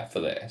somewhere for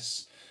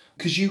this.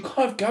 Because you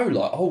kind of go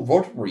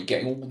Roddenberry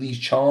getting all these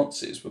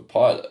chances with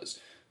pilots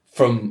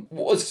from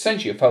what was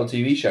essentially a failed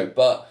TV show.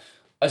 But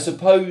I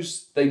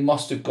suppose they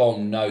must have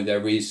gone, no,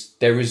 there is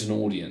an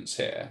audience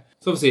here.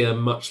 It's obviously a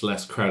much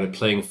less crowded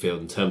playing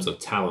field in terms of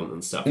talent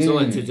and stuff. It's not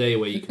like today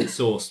where you can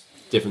source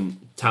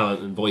different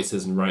talent and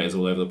voices and writers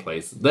all over the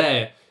place.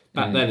 Back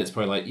then it's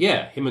probably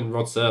him and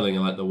Rod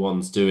Serling are the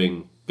ones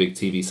doing big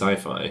TV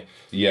sci-fi.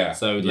 Yeah.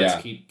 So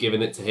let's keep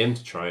giving it to him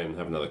to try and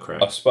have another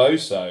crack. I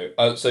suppose so.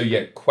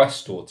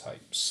 Questor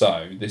tapes.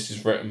 So this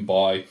is written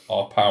by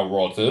our pal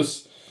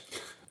Rodders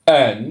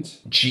and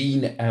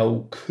Gene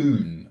L.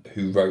 Kuhn,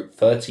 who wrote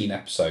 13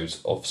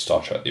 episodes of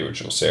Star Trek, the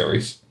original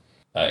series,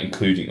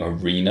 including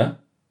Arena,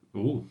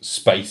 Ooh.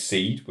 Space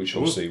Seed, which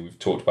obviously we've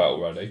talked about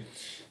already,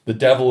 The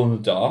Devil in the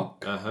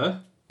Dark,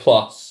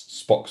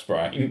 plus Spock's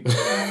Brain,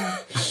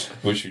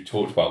 which we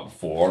talked about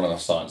before on our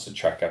Science and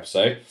Trek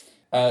episode.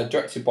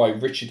 Directed by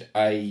Richard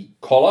A.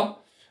 Collar,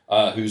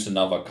 who's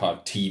another kind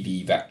of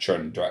TV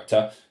veteran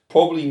director.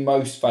 Probably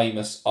most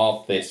famous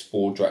after this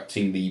for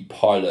directing the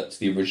pilot to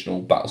the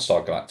original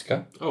Battlestar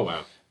Galactica. Oh,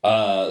 wow.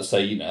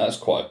 That's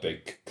quite a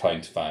big claim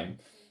to fame.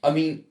 I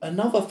mean,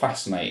 another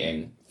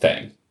fascinating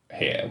thing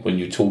here, when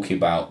you're talking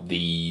about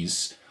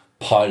these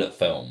pilot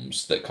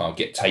films that kind of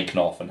get taken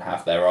off and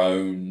have their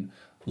own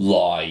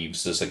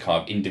lives as a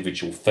kind of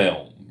individual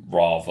film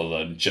rather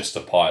than just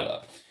a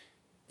pilot.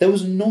 There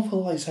was a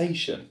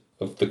novelisation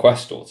of the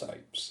Questor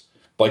tapes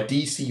by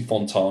D.C.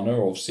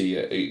 Fontana, obviously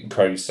an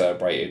incredibly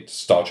celebrated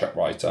Star Trek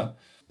writer,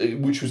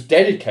 which was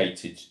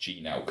dedicated to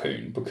Gene L.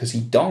 Kuhn because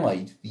he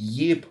died the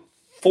year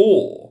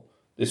before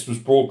this was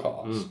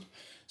broadcast.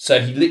 So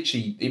he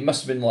literally, it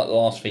must have been the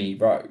last thing he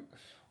wrote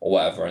or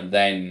whatever, and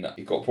then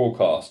it got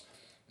broadcast.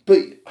 But,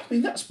 I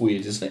mean, that's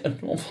weird, isn't it? A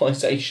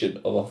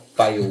novelisation of a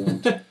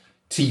failed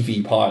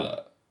TV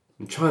pilot.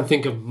 I'm trying to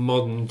think of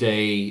modern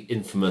day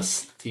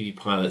infamous TV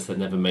pilots that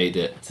never made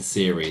it to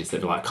series.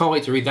 They'd be like, can't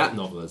wait to read that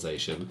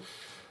novelisation.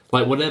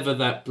 Whatever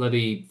that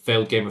bloody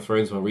failed Game of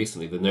Thrones one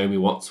recently, the Naomi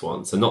Watts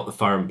one. So not the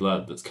Fire and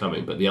Blood that's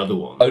coming, but the other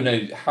one. Oh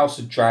no, House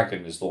of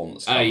Dragon is the one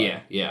that's coming.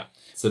 Yeah.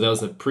 So there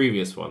was a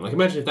previous one.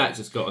 Imagine if that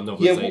just got a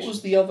novelisation. Yeah, what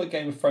was the other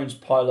Game of Thrones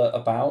pilot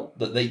about?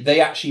 That they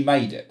actually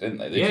made it, didn't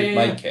they? They did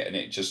make it, and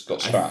it just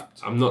got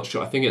scrapped. I'm not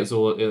sure. I think it was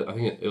all. I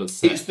think it was.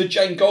 Set. It's the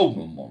Jane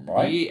Goldman one,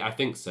 right? Yeah, I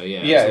think so. Yeah.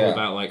 It's all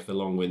about the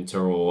long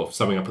winter or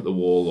something up at the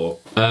wall or.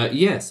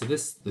 So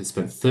they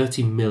spent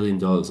 $30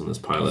 million on this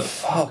pilot.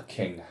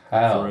 Fucking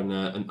hell! For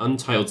an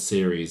untitled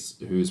series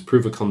whose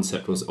proof of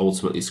concept was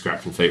ultimately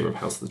scrapped in favour of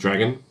House of the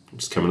Dragon,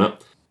 which is coming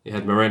up. It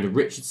had Miranda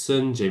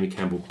Richardson, Jamie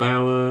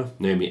Campbell-Bower,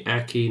 Naomi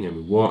Ackie,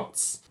 Naomi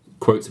Watts.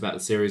 Quotes about the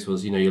series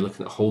was, you're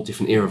looking at a whole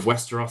different era of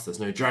Westeros. There's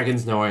no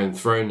dragons, no Iron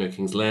Throne, no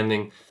King's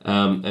Landing.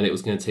 And it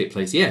was going to take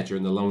place,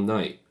 during the Long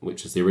Night,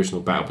 which is the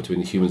original battle between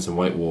the humans and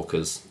White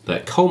Walkers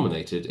that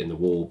culminated in the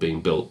wall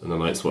being built and the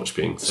Night's Watch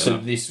being set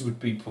up. So this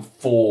would be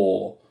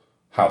before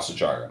House of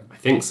Dragon? I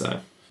think so.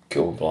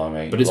 God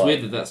blimey. But it's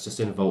weird that that's just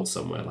in a vault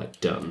somewhere,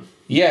 done.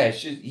 Yeah,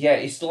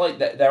 it's like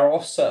that. There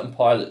are certain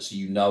pilots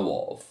you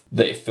know of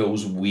that it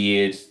feels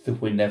weird that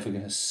we're never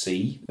going to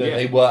see that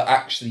they were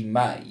actually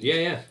made.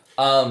 Yeah.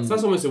 So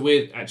that's almost a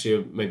weird,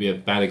 actually, maybe a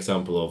bad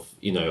example of,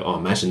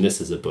 imagine this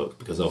as a book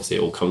because obviously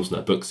it all comes from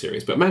that book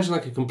series. But imagine a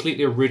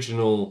completely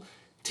original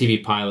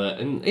TV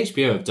pilot, and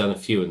HBO have done a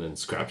few and then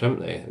scrapped,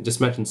 haven't they? And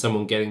just imagine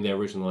someone getting their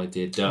original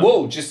idea done.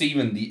 Well, just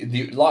even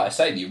the like I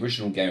say, the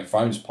original Game of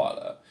Thrones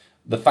pilot.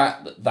 The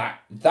fact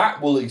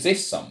that will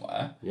exist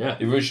somewhere,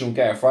 the original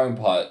Game of Thrones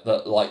pilot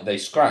that they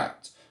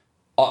scrapped,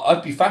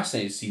 I'd be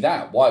fascinated to see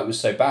that. Why it was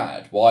so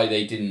bad? Why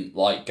they didn't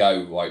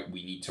go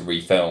we need to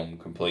refilm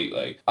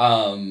completely?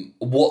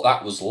 What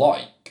that was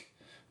like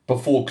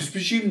before? Because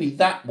presumably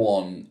that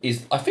one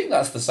is. I think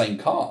that's the same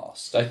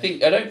cast. I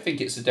don't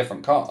think it's a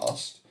different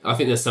cast. I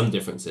think there's some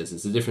differences.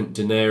 It's a different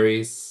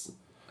Daenerys.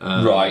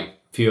 Right.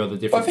 few other I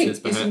differences,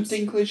 think isn't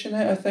Dinklage in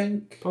it? I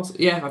think.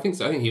 Yeah, I think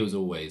so. I think he was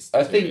always.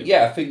 I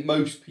think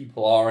most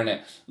people are in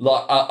it.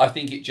 Like I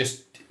think it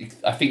just.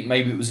 I think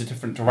maybe it was a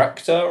different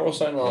director or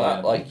something like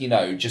that.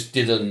 Like just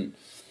didn't.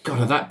 God,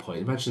 at that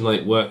point, imagine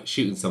like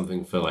shooting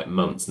something for like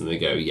months and they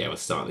go, yeah, we're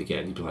starting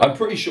again. You'd be like, I'm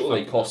pretty sure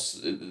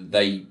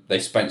they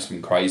spent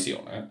something crazy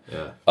on it.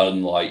 Yeah.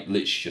 And like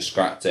literally just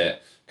scrapped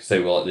it because they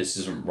were like, this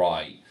isn't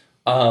right.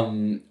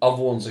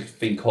 Other ones I can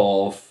think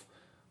of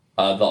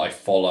that I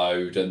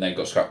followed and then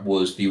got scrapped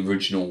was the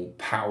original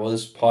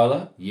Powers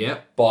pilot.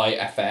 Yep. By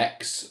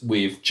FX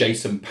with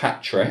Jason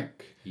Patric.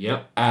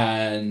 Yep.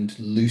 And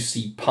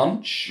Lucy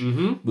Punch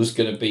was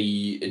going to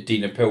be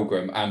Dina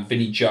Pilgrim, and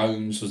Vinnie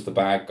Jones was the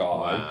bad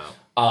guy.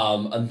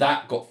 Wow. And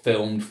that got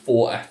filmed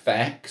for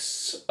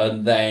FX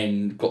and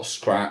then got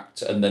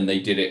scrapped, and then they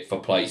did it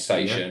for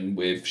PlayStation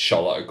with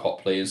Charlotte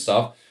Copley and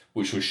stuff,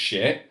 which was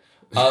shit.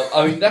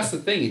 I mean, that's the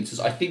thing. It's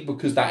just, I think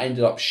because that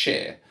ended up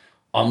shit,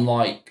 I'm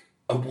like,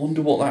 I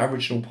wonder what that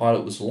original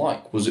pilot was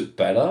like. Was it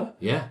better?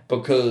 Yeah.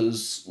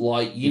 Because,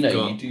 like, you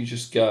do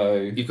just go...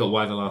 You've got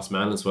Y the Last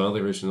Man as well, the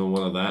original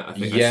one of that. I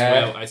think.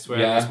 Yeah. I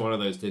swear at least one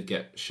of those did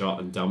get shot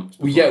and dumped.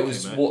 Well, yeah, it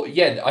was...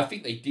 I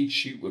think they did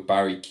shoot with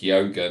Barry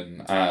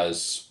Keoghan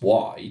as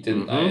Y,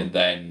 didn't they? And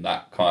then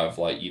that kind of,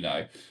 like,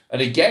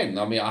 And again,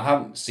 I mean, I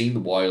haven't seen the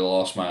Y the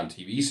Last Man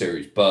TV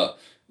series, but,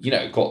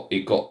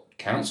 it got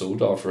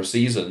cancelled after a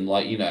season.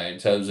 Like, in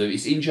terms of...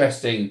 It's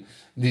interesting...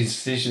 the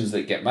decisions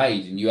that get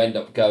made, and you end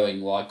up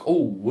going like,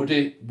 oh, would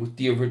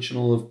the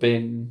original have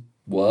been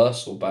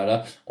worse or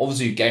better?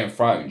 Obviously, with Game of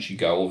Thrones, you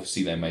go,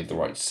 obviously they made the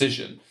right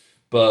decision.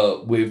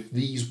 But with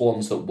these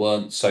ones that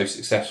weren't so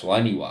successful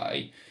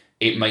anyway,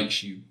 it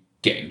makes you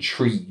get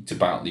intrigued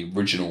about the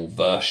original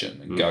version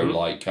and go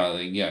like, kind of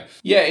thing, yeah,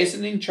 it's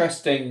an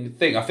interesting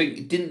thing. I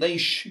think, didn't they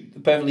shoot the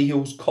Beverly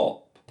Hills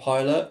Cop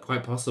pilot?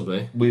 Quite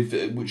possibly. With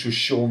which was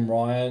Sean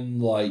Ryan,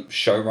 like,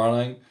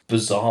 showrunning.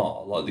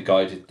 Bizarre. Like, the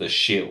guy did The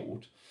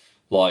Shield,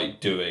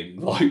 like,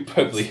 doing, like,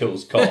 Beverly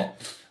Hills Cop.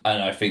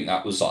 And I think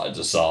that was, like, a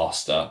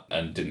disaster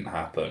and didn't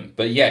happen.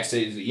 But yes,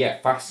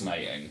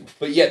 fascinating.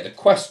 But yeah, the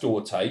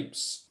Questor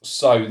tapes.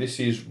 So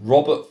this is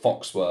Robert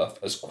Foxworth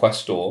as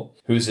Questor,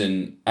 who's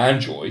an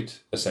android,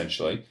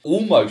 essentially.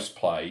 Almost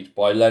played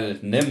by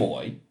Leonard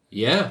Nimoy.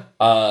 Yeah.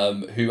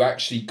 Who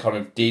actually kind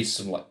of did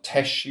some like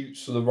test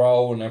shoots for the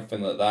role and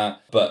everything like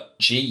that. But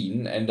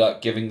Gene ended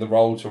up giving the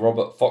role to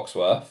Robert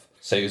Foxworth.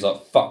 So he was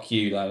like, fuck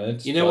you,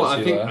 Leonard. You know what?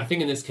 I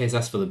think in this case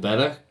that's for the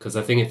better, because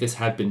I think if this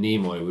had been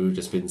Nimoy, we would have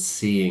just been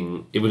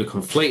seeing... It would have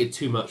conflated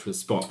too much with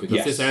Spock,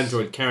 because this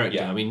android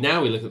character... I mean,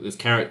 now we look at this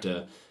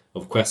character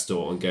of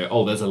Questor and go,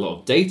 oh, there's a lot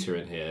of Data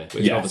in here,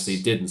 which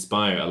obviously did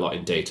inspire a lot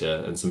in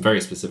Data, and some very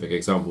specific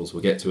examples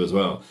we'll get to as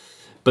well.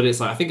 But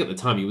it's like, I think at the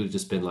time you would have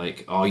just been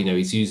like, oh,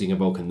 he's using a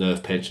Vulcan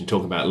nerve pinch and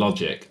talking about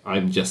logic.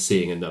 I'm just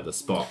seeing another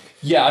Spock.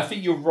 Yeah, I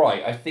think you're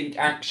right. I think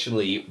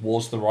actually it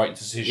was the right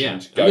decision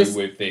to go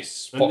with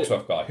this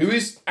Foxworth guy, who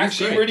is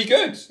actually really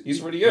good. He's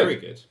really good. Very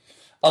good.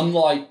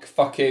 Unlike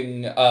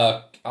fucking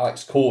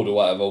Alex Cord or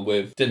whatever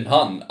with Din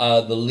Hunt,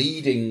 the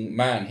leading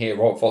man here,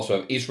 Robert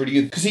Foxworth, is really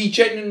good. Because he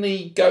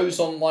genuinely goes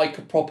on like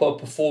a proper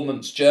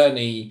performance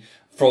journey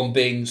from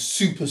being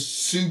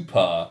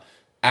super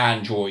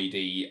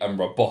androidy and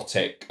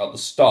robotic at the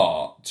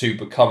start to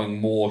becoming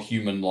more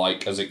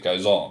human-like as it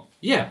goes on.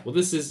 Yeah, well,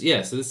 this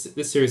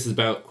series is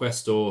about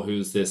Questor,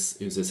 who's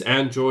this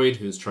android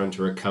who's trying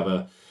to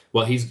recover.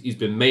 Well, he's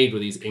been made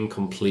with these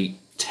incomplete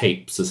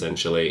tapes,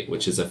 essentially,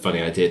 which is a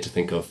funny idea to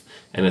think of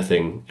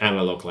anything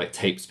analog like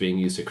tapes being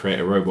used to create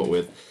a robot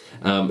with,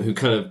 who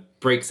kind of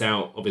breaks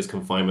out of his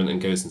confinement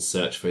and goes in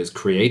search for his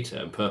creator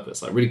and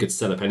purpose. Like, really good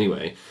setup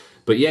anyway.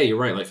 But yeah, you're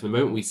right. Like, from the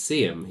moment we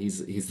see him,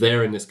 he's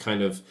there in this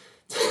kind of...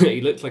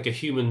 he looked like a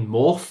human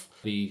morph,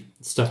 the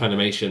stuff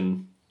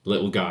animation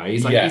little guy.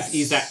 He's like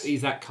he's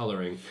that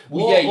colouring.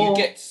 Well, you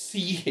get to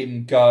see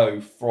him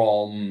go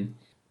from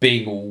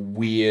being all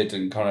weird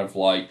and kind of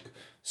like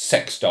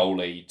sex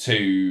dolly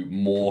to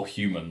more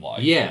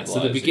human-like. Yeah, so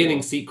the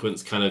beginning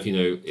sequence kind of,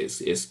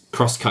 it's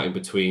cross-cutting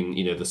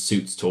between, the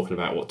suits talking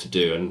about what to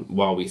do, and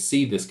while we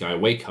see this guy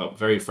wake up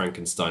very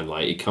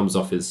Frankenstein-like, he comes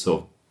off his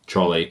sort of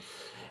trolley,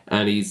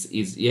 and he's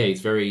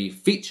very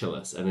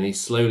featureless, and then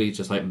he's slowly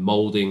just like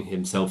moulding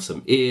himself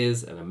some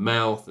ears and a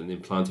mouth and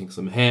implanting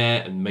some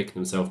hair and making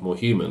himself more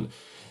human.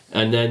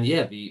 And then,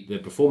 the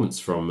performance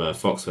from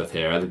Foxworth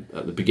here,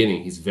 at the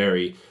beginning, he's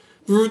very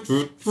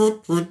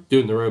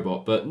doing the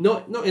robot, but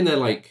not in a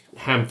like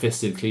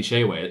ham-fisted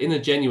cliche way, in a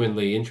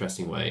genuinely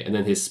interesting way. And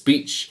then his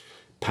speech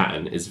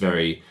pattern is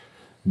very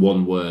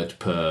one word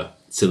per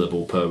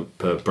syllable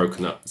per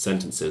broken up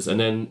sentences, and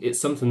then it's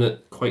something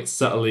that quite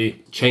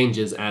subtly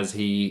changes as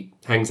he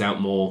hangs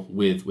out more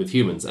with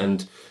humans.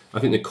 And I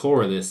think the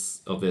core of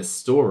this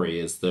story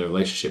is the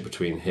relationship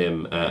between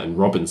him and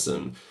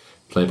Robinson,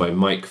 played by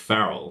Mike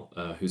Farrell,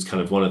 who's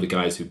kind of one of the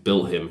guys who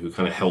built him, who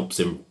kind of helps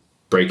him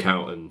break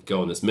out and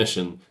go on this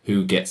mission,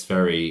 who gets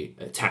very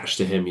attached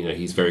to him.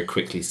 He's very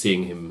quickly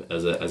seeing him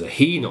as a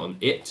he, not an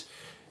it.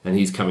 and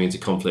he's coming into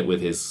conflict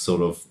with his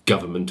sort of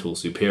governmental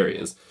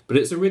superiors. But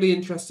it's a really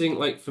interesting,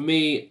 like, for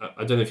me,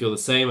 I don't know if you're the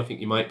same, I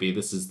think you might be,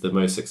 this is the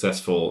most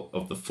successful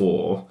of the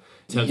four.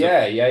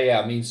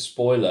 Yeah. I mean,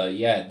 spoiler,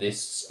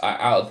 this,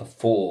 out of the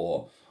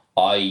four,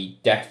 I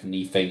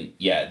definitely think,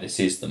 this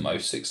is the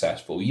most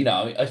successful. You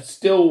know, I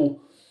still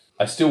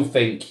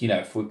think, you know,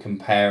 if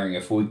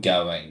we're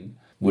going,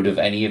 would have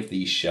any of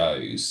these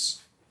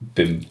shows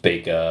been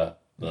bigger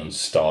than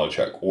Star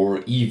Trek,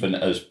 or even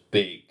as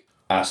big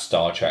as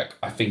Star Trek?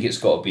 I think it's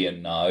got to be a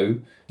no.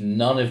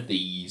 None of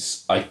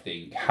these, I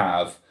think,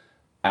 have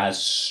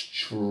as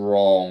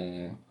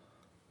strong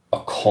a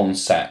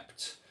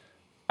concept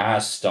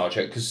as Star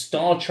Trek, because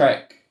Star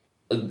Trek,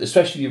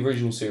 especially the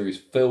original series,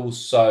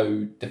 feels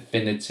so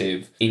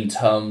definitive in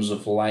terms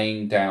of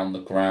laying down the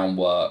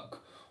groundwork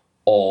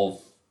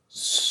of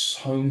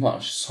so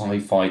much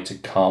sci-fi to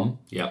come.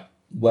 Yeah.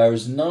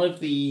 Whereas none of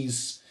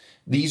these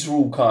are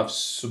all kind of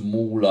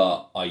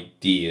smaller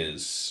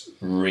ideas,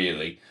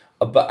 really.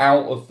 But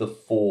out of the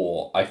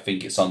four, I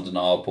think it's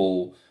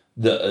undeniable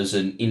that as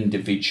an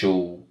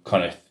individual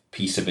kind of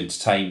piece of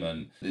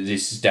entertainment,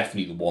 this is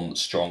definitely the one that's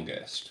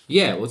strongest.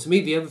 Yeah, well, to me,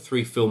 the other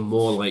three feel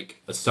more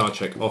like a Star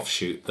Trek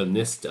offshoot than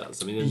this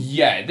does. I mean,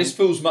 this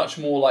feels much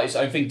more like its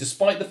own thing,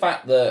 despite the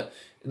fact that,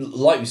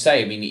 like we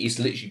say, I mean, it's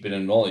literally been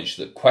acknowledged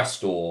that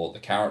Questor, the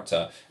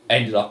character,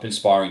 ended up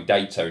inspiring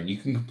Data, and you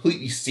can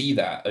completely see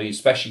that. I mean,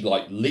 especially,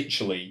 like,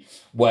 literally,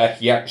 where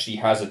he actually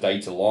has a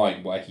Data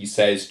line where he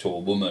says to a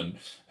woman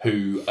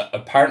who,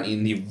 apparently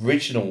in the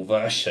original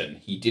version,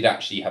 he did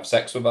actually have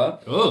sex with her,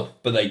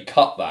 but they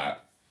cut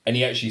that, and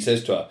he actually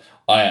says to her,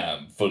 "I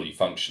am fully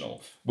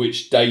functional,"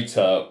 which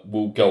Data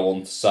will go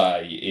on to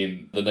say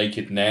in The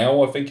Naked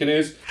Now, I think it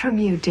is. From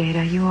you,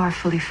 Data, you are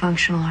fully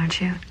functional, aren't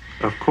you?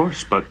 Of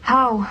course, but...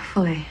 How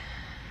fully?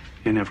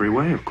 In every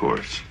way, of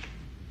course.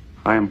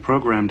 I am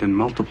programmed in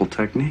multiple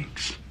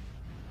techniques.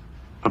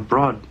 A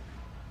broad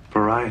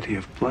variety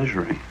of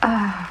pleasuring.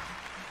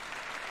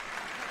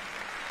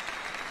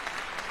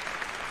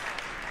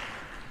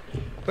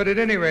 But at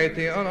any rate,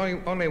 the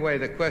only way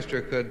that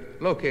Questor could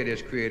locate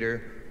his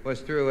creator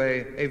was through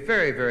a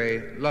very,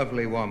 very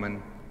lovely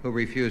woman who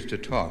refused to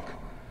talk.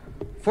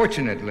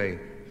 Fortunately,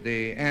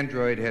 the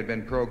android had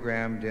been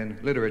programmed in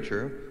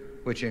literature,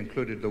 which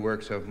included the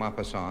works of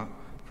Maupassant,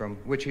 from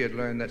which he had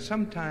learned that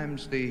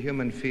sometimes the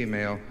human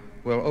female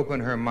will open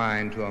her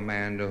mind to a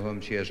man to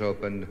whom she has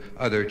opened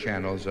other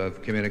channels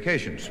of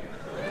communications.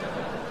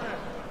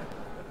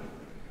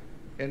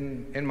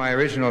 In my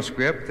original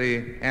script,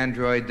 the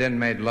android then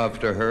made love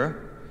to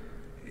her.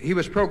 He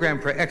was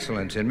programmed for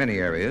excellence in many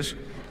areas.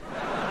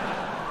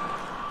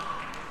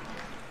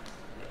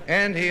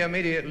 And he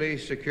immediately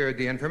secured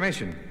the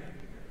information.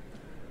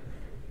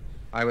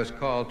 I was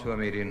called to a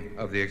meeting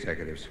of the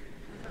executives.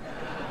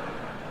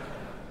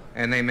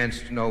 And they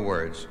minced no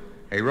words.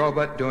 A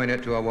robot doing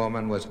it to a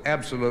woman was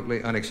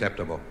absolutely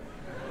unacceptable.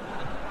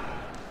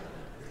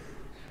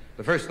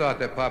 The first thought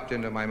that popped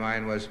into my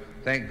mind was,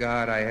 thank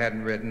God I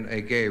hadn't written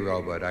a gay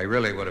robot. I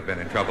really would have been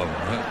in trouble.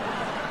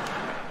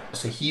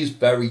 So he is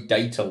very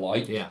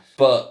Data-like. Yeah.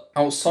 But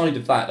outside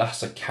of that,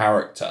 that's a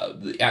character.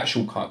 The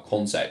actual kind of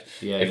concept,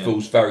 it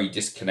feels very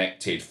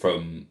disconnected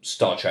from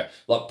Star Trek.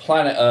 Like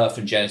Planet Earth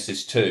and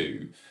Genesis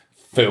 2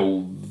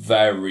 feel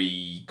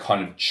very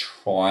kind of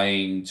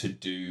trying to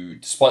do,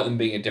 despite them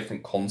being a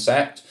different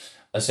concept,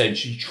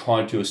 essentially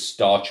trying to do a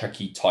Star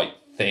Trek-y type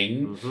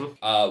thing.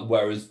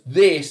 Whereas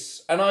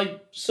this, and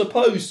I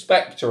suppose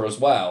Spectre as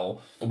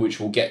well, which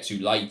we'll get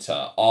to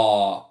later,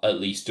 are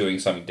at least doing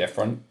something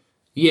different.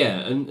 Yeah,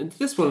 and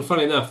this one,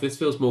 funny enough, this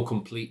feels more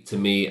complete to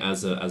me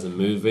as a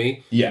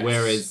movie. Yes.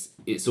 Whereas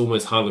it's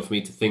almost harder for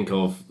me to think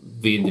of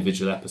the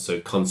individual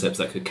episode concepts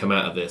that could come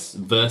out of this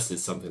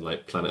versus something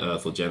like Planet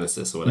Earth or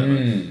Genesis or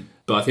whatever.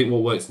 But I think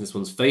what works in this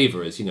one's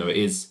favour is, you know, it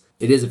is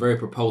a very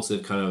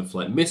propulsive kind of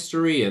like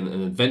mystery and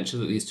an adventure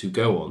that these two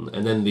go on.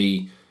 And then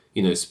the,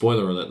 you know,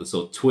 spoiler alert, the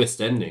sort of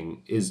twist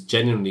ending is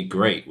genuinely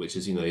great, which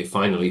is, you know, they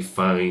finally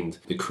find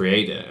the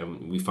creator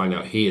and we find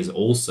out he is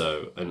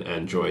also an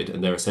android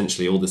and they're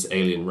essentially all this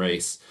alien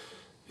race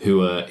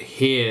who are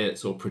here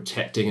sort of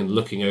protecting and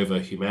looking over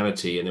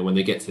humanity, and then when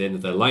they get to the end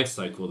of their life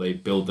cycle, they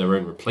build their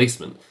own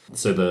replacement.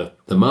 So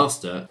the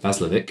master,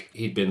 Vaslovic,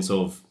 he'd been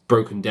sort of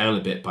broken down a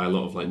bit by a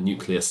lot of like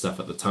nuclear stuff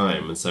at the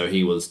time, and so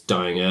he was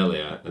dying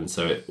earlier, and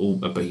so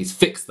but he's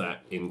fixed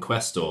that in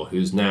Questor,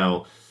 who's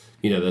now,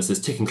 you know, there's this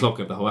ticking clock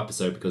of the whole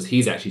episode because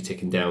he's actually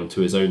ticking down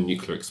to his own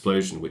nuclear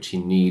explosion, which he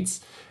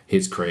needs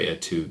his creator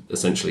to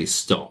essentially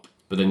stop.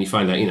 But then you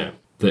find out, you know,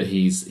 that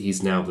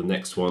he's now the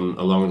next one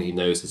along and he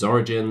knows his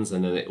origins,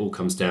 and then it all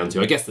comes down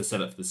to, I guess the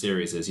setup for the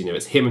series is, you know,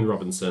 it's him and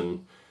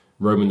Robinson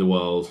roaming the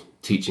world,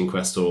 teaching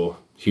Questor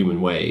human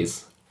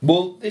ways.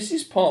 Well, this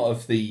is part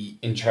of the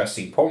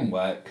interesting problem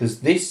where,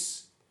 because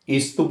this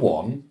is the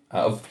one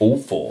out of all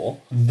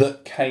four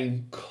that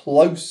came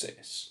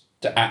closest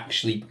to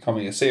actually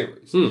becoming a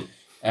series. It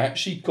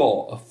actually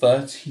got a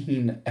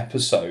 13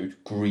 episode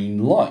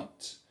green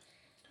light.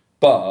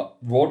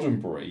 But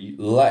Roddenberry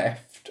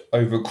left left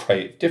over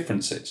creative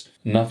differences.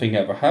 Nothing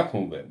ever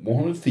happened with it.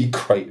 One of the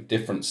creative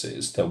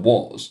differences there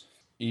was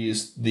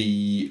is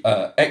the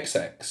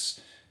XX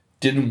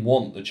didn't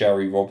want the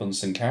Jerry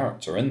Robinson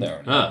character in there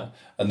anymore.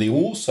 And they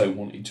also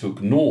wanted to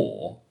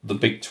ignore the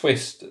big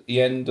twist at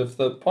the end of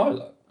the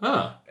pilot.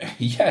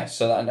 Yeah,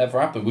 so that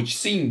never happened, which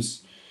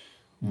seems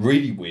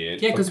really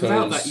weird. Yeah, because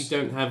without that you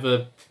don't have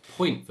a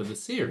point for the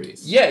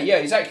series. Yeah,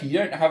 exactly. You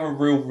don't have a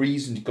real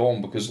reason to go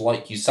on because,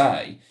 like you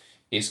say,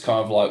 it's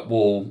kind of like,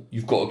 well,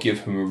 you've got to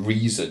give him a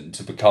reason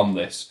to become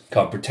this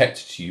kind of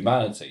protector to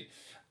humanity.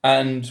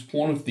 And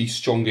one of the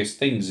strongest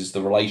things is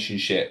the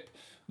relationship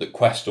that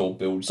Questor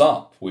builds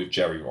up with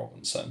Jerry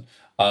Robinson,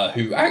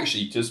 who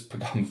actually does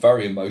become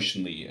very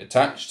emotionally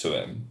attached to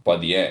him by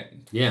the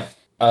end. Yeah.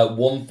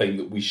 One thing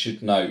that we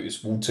should know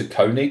is Walter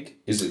Koenig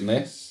is in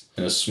this,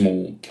 in a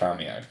small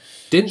cameo.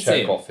 Didn't see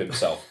him. Chekhov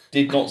himself.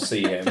 Did not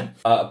see him.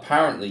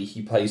 Apparently,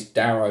 he plays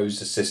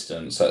Darrow's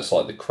assistant, so it's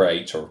like the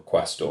creator of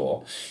Questor.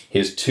 He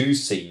has 2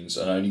 scenes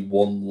and only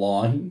 1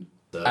 line,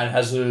 and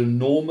has an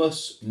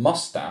enormous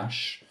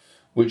mustache,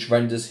 which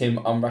renders him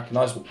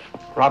unrecognisable.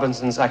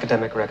 Robinson's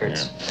academic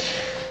records.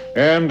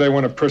 Yeah. And they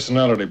want a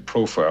personality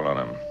profile on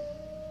him.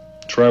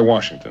 Try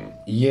Washington.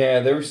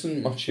 Yeah, there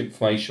isn't much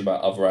information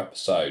about other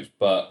episodes,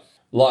 but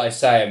like I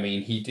say, I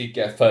mean, he did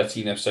get a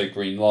 13-episode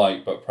green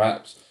light, but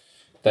perhaps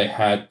they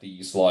had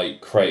these,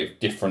 like, creative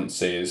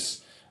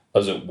differences,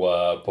 as it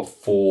were,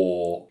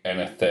 before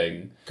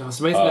anything. God, it's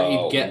amazing that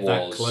he'd get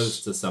that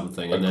close to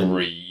something. And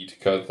agreed,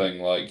 kind of thing,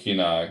 like, you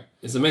know.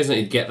 It's amazing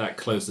that he'd get that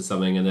close to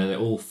something and then it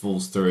all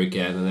falls through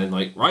again and then,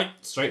 like, right,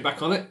 straight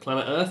back on it,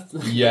 planet Earth.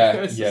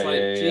 Yeah,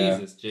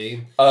 Jesus,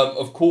 Gene.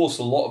 Of course,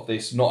 a lot of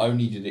this, not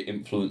only did it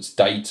influence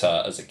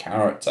Data as a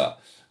character,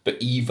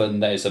 but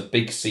even there's a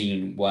big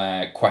scene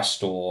where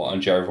Questor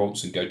and Jerry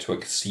Robinson go to a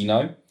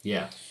casino.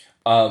 Yeah.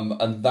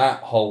 And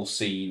that whole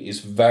scene is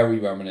very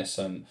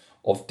reminiscent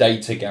of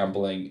Data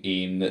gambling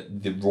in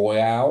The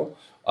Royale,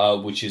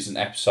 which is an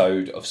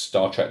episode of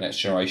Star Trek Next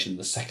Generation,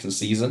 the 2nd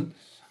season,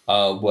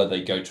 where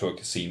they go to a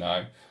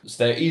casino.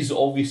 So there is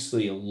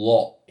obviously a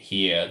lot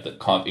here that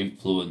kind of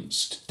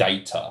influenced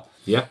Data.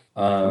 Yeah.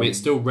 I mean, it's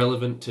still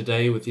relevant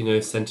today with, you know,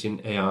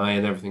 sentient AI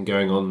and everything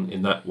going on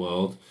in that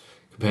world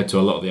compared to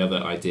a lot of the other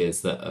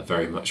ideas that are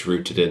very much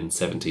rooted in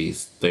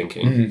 70s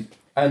thinking. Mm-hmm.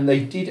 And they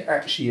did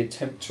actually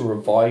attempt to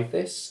revive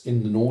this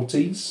in the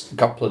noughties a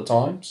couple of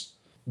times.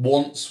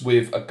 Once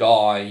with a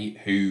guy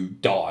who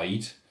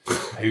died,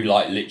 who,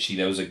 like, literally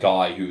there was a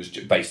guy who was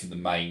basically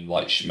the main,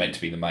 like, meant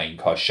to be the main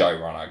kind of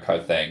showrunner kind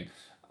of thing,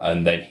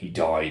 and then he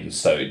died, and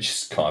so it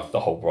just kind of, the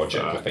whole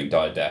project, I think,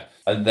 died there.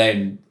 And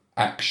then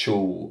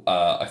actual,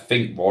 I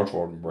think Rod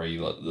Roddenberry,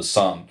 like, the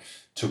son,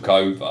 took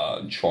over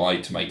and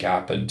tried to make it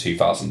happen in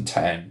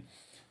 2010.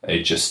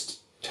 It just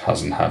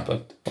hasn't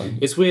happened.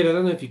 It's weird. I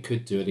don't know if you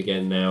could do it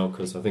again now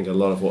because I think a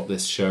lot of what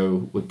this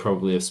show would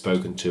probably have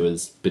spoken to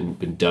has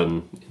been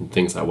done in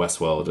things like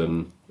Westworld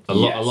and a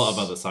lot of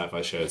other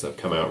sci-fi shows that have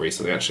come out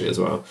recently actually as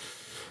well.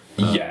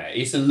 Yeah,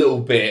 it's a little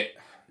bit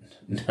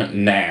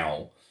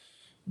now.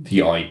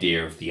 The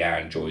idea of the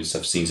androids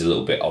stuff seems a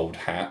little bit old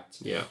hat.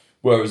 Yeah.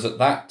 Whereas at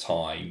that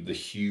time, the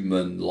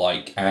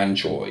human-like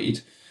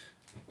android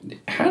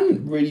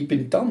hadn't really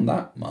been done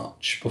that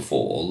much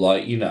before.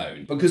 Like, you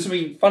know, because, I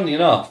mean, funnily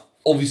enough,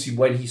 obviously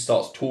when he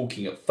starts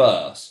talking at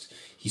first,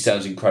 he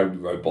sounds incredibly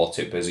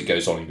robotic, but as it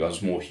goes on, he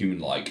becomes more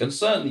human-like. And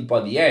certainly by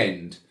the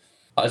end,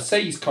 I'd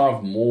say he's kind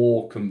of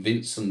more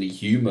convincingly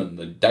human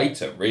than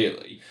Data,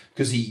 really,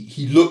 because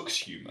he looks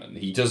human.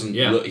 He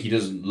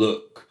doesn't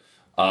look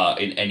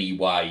in any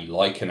way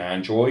like an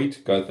android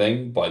kind of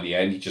thing. By the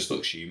end, he just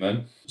looks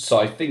human. So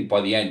I think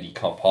by the end, he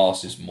kind of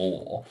passes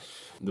more.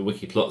 The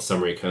wiki plot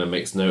summary kind of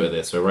makes note of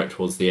this. So right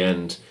towards the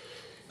end,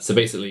 so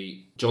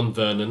basically John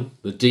Vernon,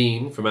 the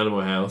dean from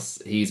Animal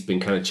House, he's been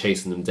kind of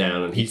chasing them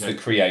down, and he's the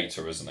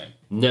creator, isn't he?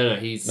 No,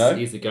 he's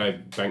the guy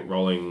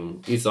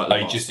bankrolling. He's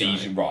like he's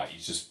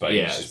just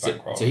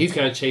bankrolling. So he's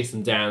kind of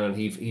chasing them down, and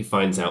he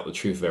finds out the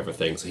truth of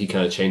everything. So he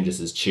kind of changes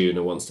his tune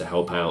and wants to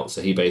help out.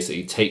 So he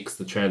basically takes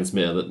the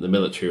transmitter that the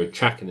military were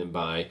tracking him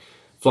by,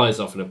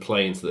 flies off in a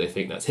plane so they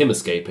think that's him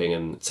escaping,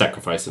 and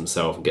sacrifices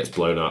himself and gets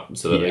blown up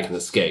so that they can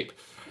escape.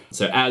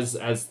 So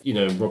as you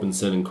know,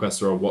 Robinson and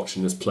Questor are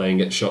watching this plane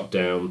get shot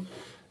down,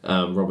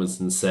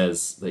 Robinson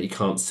says that he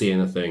can't see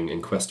anything,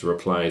 and Questor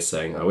replies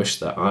saying, "I wish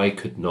that I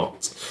could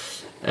not."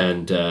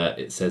 And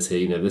it says here,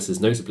 you know, this is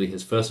notably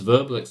his first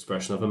verbal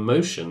expression of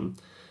emotion,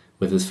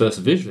 with his first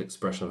visual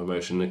expression of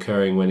emotion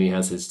occurring when he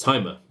has his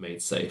timer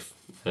made safe.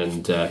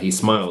 And he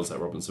smiles at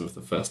Robinson for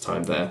the first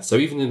time there. So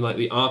even in like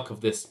the arc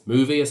of this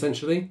movie,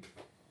 essentially,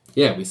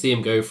 yeah, we see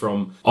him go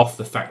from off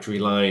the factory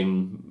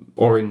line,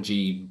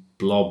 orangey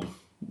blob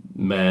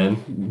man,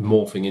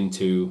 morphing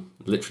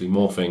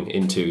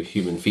into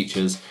human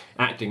features,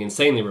 acting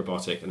insanely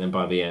robotic, and then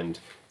by the end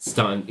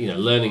starting,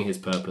 learning his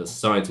purpose,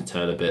 starting to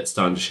turn a bit,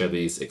 starting to show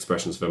these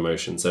expressions of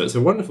emotion. So it's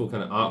a wonderful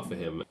kind of arc for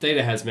him.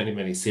 Data has many,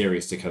 many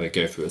series to kind of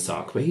go through this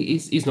arc, but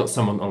he's not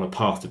someone on a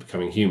path to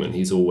becoming human.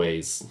 He's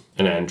always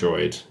an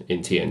android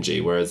in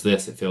TNG, whereas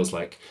this, it feels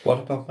like... What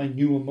about my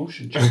new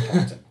emotion chip,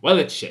 Captain? Well,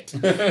 it's shit.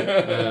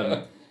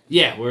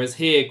 Yeah, whereas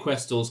here,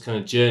 Questor's kind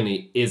of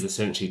journey is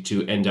essentially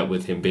to end up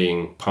with him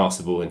being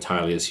passable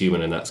entirely as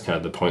human, and that's kind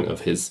of the point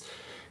of his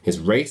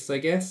race, I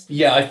guess.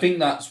 Yeah, I think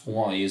that's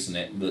why, isn't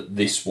it, that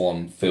this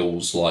one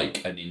feels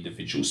like an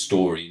individual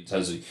story in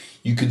terms of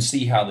you can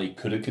see how they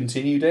could have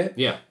continued it.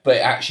 Yeah. But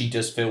it actually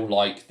does feel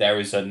like there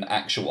is an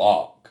actual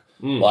arc.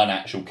 Like an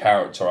actual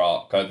character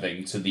arc, I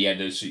think, to the end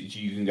of so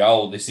you can go,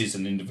 oh, this is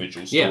an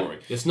individual story.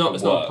 Yeah, it's not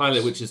a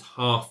pilot which is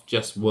half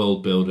just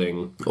world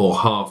building or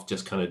half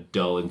just kind of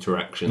dull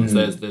interactions.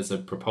 There's a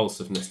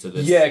propulsiveness to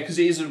this. Yeah, because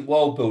it isn't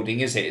world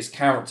building, is it? It's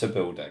character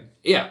building.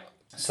 Yeah.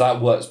 So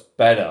that works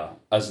better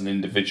as an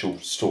individual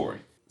story.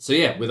 So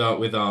yeah, with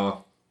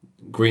our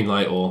green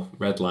light or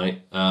red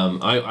light,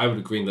 I would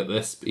agree that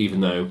this,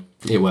 even though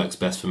it works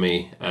best for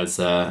me as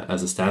a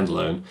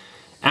standalone,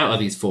 out of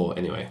these four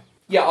anyway.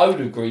 Yeah, I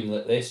would agree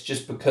with this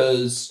just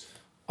because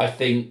I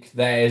think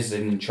there's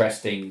an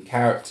interesting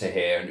character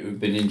here and it would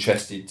have been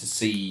interesting to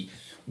see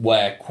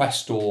where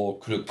Questor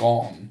could have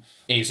gone.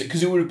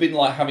 Because it would have been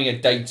like having a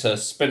Data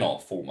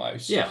spin-off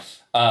almost. Yeah.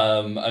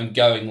 And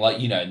going like,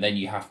 and then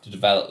you have to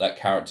develop that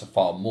character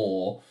far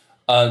more.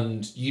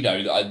 And,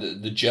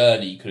 the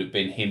journey could have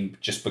been him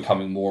just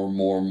becoming more and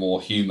more and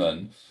more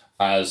human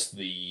as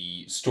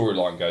the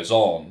storyline goes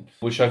on,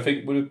 which I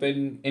think would have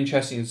been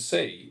interesting to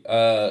see.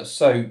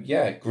 So,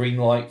 yeah, green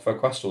light for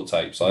Questor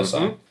tapes, I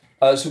say.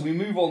 So we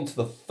move on to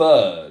the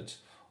third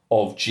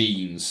of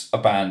Gene's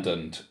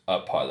abandoned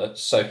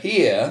pilots. So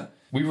here,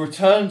 we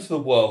return to the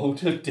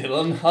world of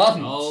Dylan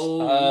Hunt.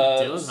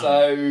 Dylan Hunt.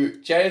 So,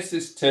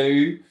 Genesis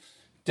 2,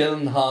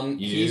 Dylan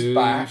Hunt, he's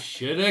back. You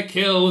should have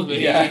killed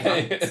me.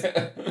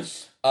 Yeah.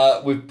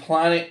 With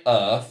Planet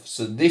Earth,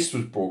 so this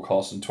was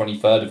broadcast on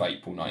 23rd of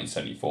April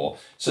 1974.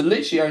 So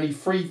literally only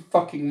 3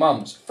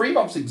 months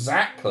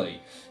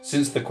exactly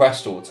since the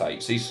Questor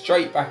tape. So he's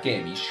straight back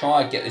in. He's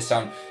trying to get this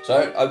done.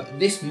 So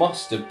this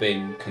must have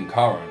been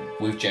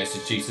concurrent with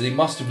Genesis 2. So they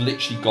must have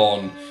literally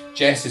gone,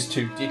 Genesis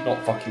 2 did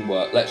not fucking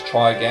work. Let's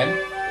try again.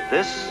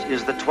 This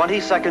is the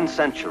 22nd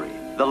century.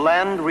 The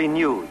land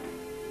renewed.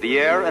 The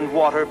air and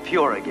water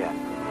pure again.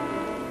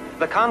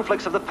 The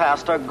conflicts of the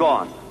past are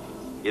gone.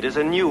 It is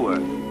a new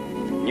earth,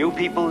 new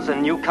peoples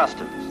and new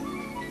customs.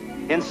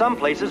 In some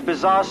places,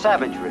 bizarre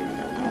savagery.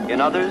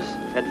 In others,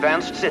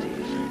 advanced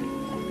cities.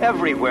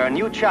 Everywhere,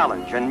 new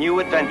challenge and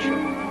new adventure.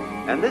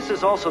 And this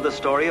is also the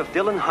story of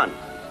Dylan Hunt,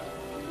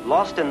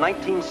 lost in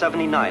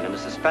 1979 in a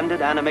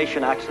suspended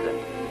animation accident.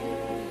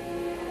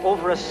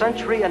 Over a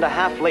century and a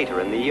half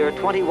later, in the year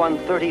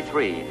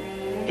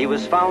 2133, he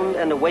was found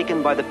and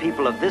awakened by the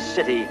people of this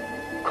city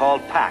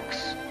called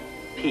Pax,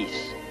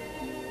 peace.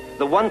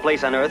 The one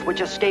place on Earth which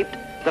escaped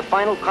the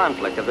final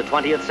conflict of the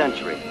 20th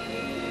century.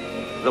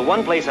 The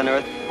one place on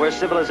Earth where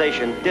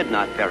civilization did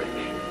not perish.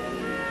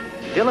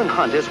 Dylan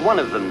Hunt is one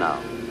of them now,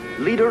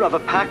 leader of a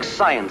Pax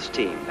science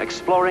team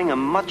exploring a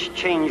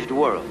much-changed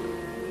world.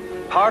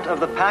 Part of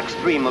the Pax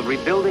dream of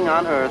rebuilding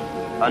on Earth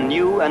a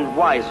new and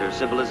wiser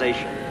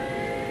civilization.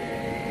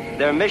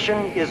 Their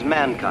mission is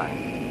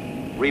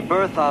mankind,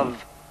 rebirth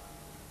of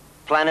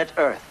planet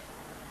Earth.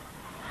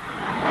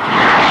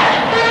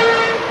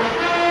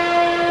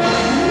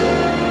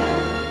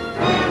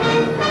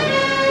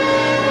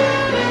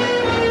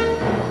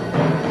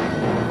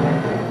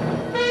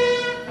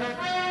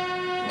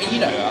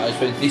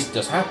 I suppose this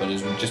does happen,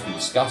 as we've just been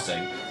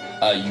discussing.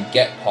 You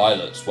get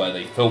pilots where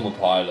they film a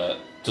pilot,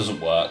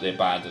 doesn't work, they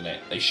abandon it,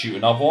 they shoot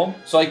another one.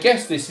 So I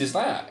guess this is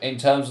that, in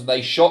terms of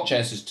they shot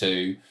Genesis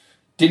 2,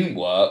 didn't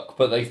work,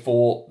 but they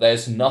thought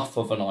there's enough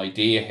of an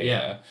idea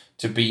here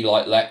to be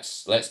like,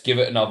 let's give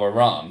it another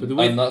run,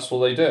 and that's what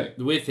they do.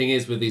 The weird thing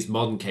is with these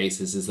modern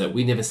cases is that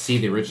we never see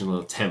the original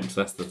attempt,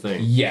 that's the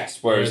thing. Yes,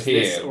 whereas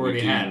here, this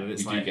already had, and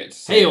it's like, get to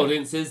see hey it.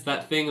 Audiences,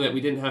 that thing that we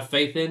didn't have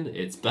faith in,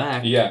 it's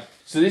back. Yeah.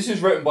 So this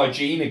is written by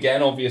Gene,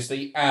 again,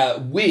 obviously,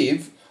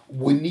 with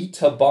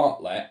Juanita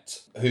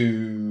Bartlett,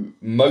 who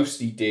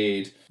mostly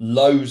did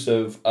loads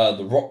of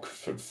the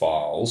Rockford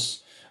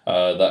Files.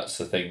 That's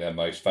the thing they're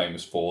most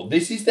famous for.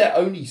 This is their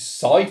only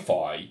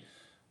sci-fi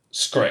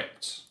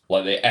script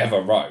like they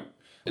ever wrote.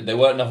 There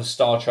weren't another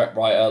Star Trek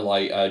writer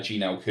like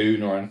Gene L.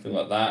 Coon or anything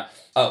like that.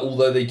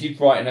 Although they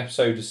did write an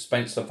episode of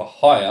Spencer for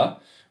Hire,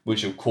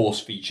 which of course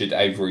featured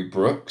Avery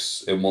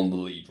Brooks in one of the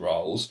lead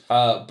roles.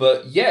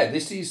 But yeah,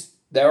 this is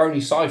their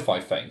only sci-fi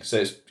thing,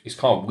 so it's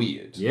kind of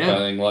weird. Yeah.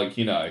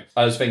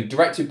 I was thinking,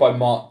 directed by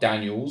Mark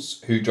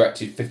Daniels, who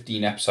directed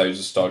 15 episodes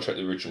of Star Trek,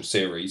 the original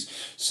series,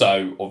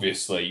 so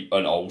obviously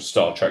an old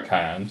Star Trek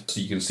hand,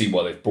 so you can see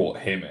why they've brought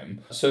him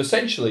in. So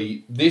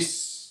essentially,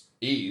 this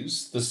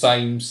is the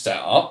same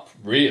setup,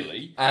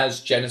 really,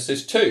 as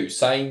Genesis 2.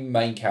 Same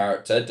main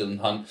character, Dylan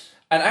Hunt.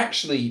 And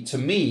actually, to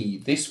me,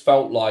 this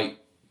felt like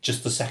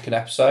just the second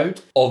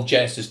episode of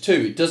Genesis 2.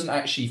 It doesn't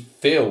actually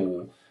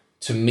feel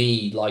to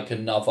me like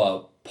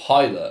another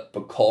pilot,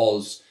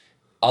 because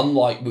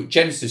unlike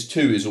Genesis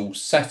 2 is all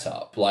set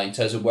up, like in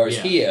terms of, whereas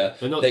here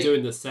they're not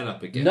doing the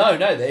setup again. No,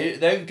 they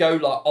don't go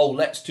like, oh,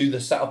 let's do the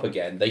setup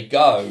again. They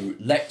go,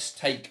 let's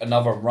take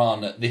another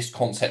run at this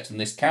concept and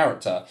this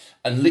character,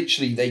 and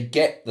literally they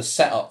get the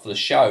setup for the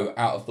show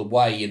out of the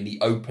way in the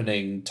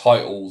opening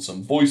titles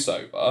and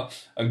voiceover,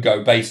 and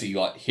go basically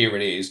like, here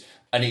it is.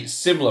 And it's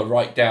similar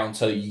right down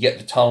to, you get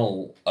the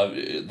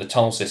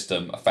tunnel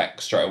system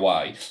effect straight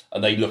away,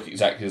 and they look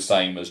exactly the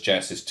same as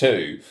Genesis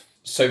 2.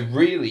 So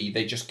really,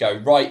 they just go,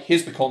 right,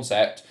 here's the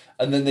concept,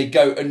 and then they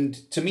go, and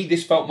to me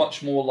this felt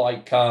much more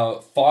like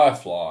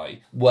Firefly,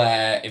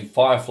 where in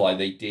Firefly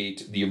they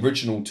did the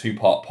original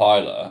 2-part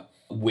pilot,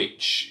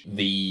 which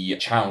the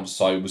channel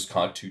decided was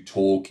kind of too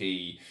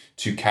talky,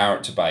 too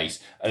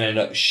character-based, and ended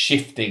up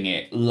shifting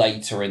it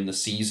later in the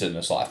season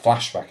as like a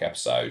flashback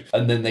episode.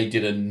 And then they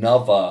did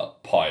another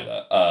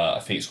pilot, I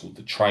think it's called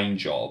The Train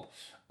Job,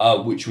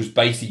 which was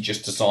basically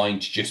just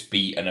designed to just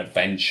be an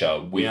adventure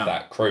with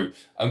that crew,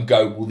 and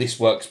go, well, this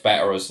works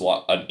better as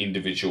like an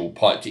individual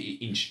pilot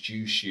to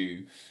introduce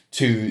you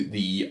to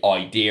the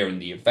idea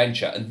and the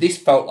adventure. And this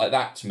felt like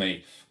that to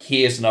me.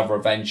 Here's another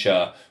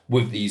adventure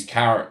with these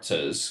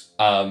characters,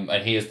 and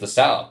here's the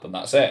setup, and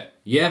that's it.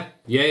 Yeah.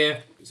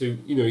 So,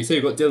 you say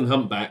you've got Dylan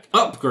Hunt back,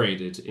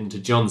 upgraded into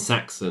John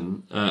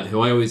Saxon,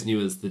 who I always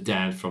knew as the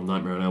dad from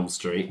Nightmare on Elm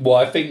Street. Well,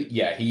 I think,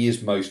 he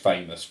is most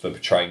famous for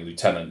portraying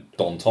Lieutenant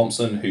Don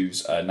Thompson,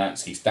 who's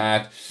Nancy's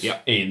dad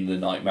in the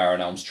Nightmare on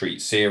Elm Street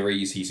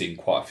series. He's in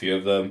quite a few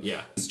of them.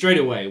 Yeah. Straight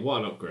away, what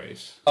an upgrade.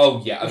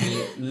 Oh, yeah. I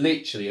mean,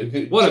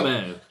 literally. What a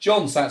man.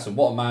 John Saxon,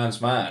 what a man's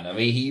man. I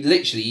mean, he's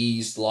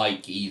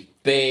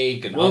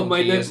big and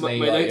my notes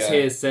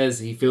here says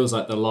he feels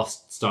like the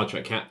lost Star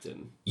Trek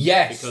captain.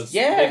 Yes, because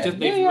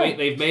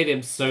they've made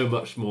him so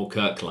much more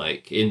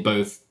Kirk-like in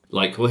both.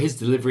 Like, well, his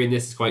delivery in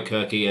this is quite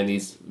Kirky, and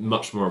he's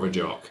much more of a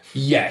jock.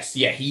 Yes,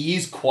 he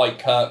is quite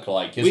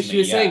Kirk-like, isn't he? Which you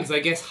were saying, because I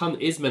guess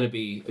Hunt is meant to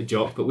be a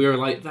jock, but we were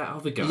like, that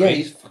other guy. Yeah,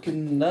 he's a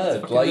fucking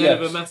nerd.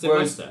 Nerd of a massive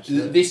mustache.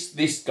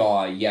 This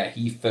guy,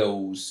 he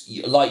feels,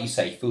 like you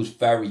say, he feels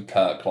very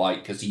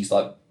Kirk-like, because he's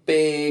like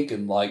big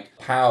and like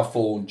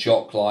powerful and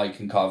jock-like,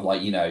 and kind of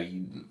like, he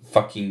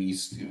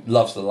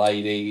loves the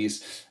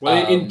ladies.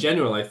 Well, in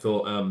general, I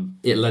thought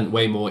it lent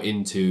way more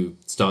into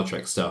Star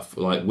Trek stuff,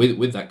 like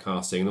with that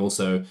casting, and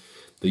also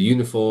the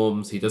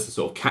uniforms. He does the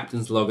sort of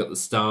captain's log at the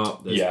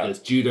start. There's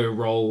judo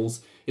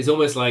rolls. It's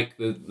almost like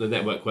the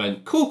network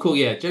went, cool,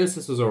 yeah,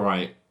 Genesis was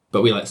alright,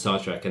 but we like Star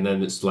Trek. And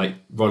then it's like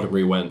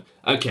Roddenberry went,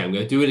 okay, I'm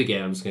going to do it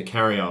again. I'm just going to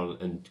carry on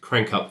and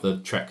crank up the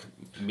Trek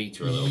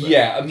meter a little bit.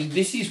 Yeah, I mean,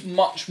 this is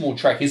much more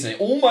Trek, isn't it?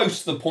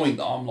 Almost to the point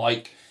that I'm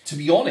like, to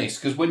be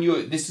honest, because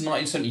this is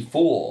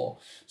 1974,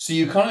 so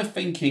you're kind of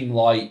thinking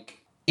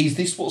like, is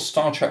this what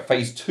Star Trek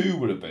Phase 2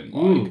 would have been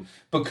like?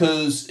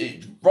 Because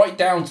right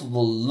down to the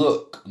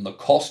look and the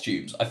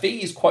costumes, I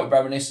think it's quite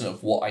reminiscent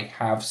of what I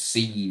have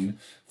seen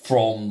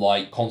from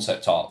like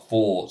concept art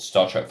for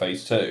Star Trek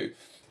Phase 2.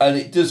 And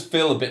it does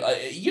feel a bit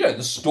like,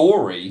 the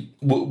story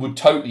would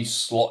totally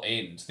slot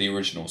into the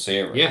original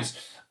series,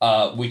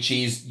 which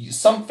is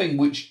something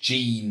which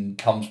Gene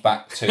comes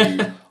back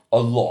to a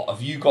lot.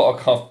 Have you got a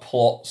kind of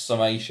plot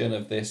summation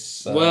of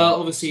this? Well,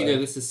 obviously,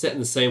 this is set in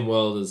the same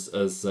world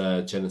as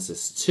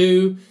Genesis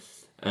 2.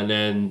 And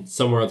then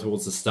somewhere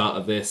towards the start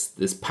of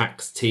this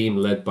PAX team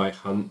led by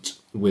Hunt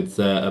with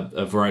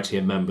a variety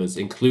of members,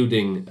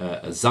 including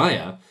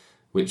Isaiah,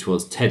 which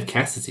was Ted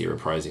Cassidy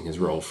reprising his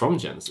role from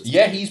Genesis.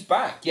 Yeah, he's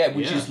back. Yeah,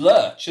 which is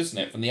Lurch, isn't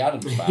it, from the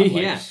Addams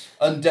Family? Yeah.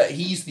 And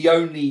he's the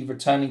only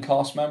returning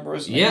cast member,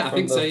 isn't he? Yeah, I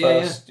think so,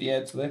 first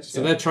year to this.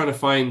 So they're trying to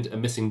find a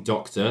missing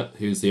doctor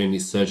who's the only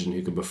surgeon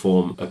who can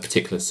perform a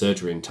particular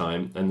surgery in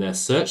time, and their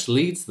search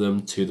leads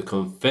them to the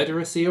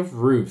Confederacy of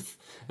Ruth,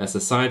 a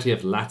society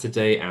of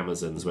latter-day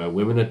Amazons where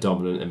women are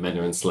dominant and men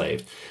are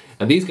enslaved.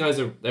 And these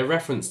guys they're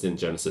referenced in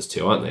Genesis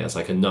 2, aren't they? As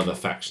like another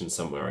faction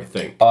somewhere, I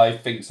think. I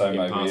think so,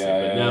 maybe. Passing.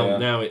 But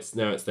now it's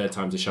their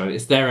time to shine.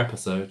 It's their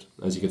episode,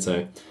 as you could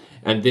say.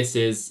 And this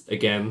is,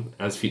 again,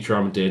 as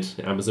Futurama did,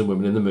 Amazon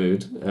Women in the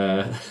Mood.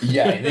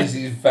 This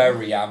is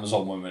very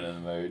Amazon Women in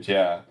the Mood,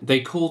 yeah.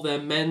 They call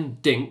their men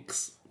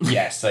dinks.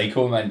 Yes, they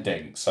call men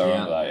dinks. I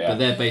remember that,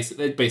 But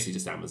they're basically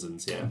just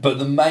Amazons, yeah. But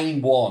the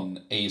main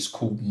one is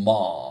called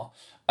Ma,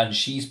 and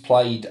she's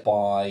played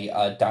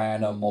by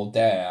Diana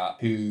Muldaur,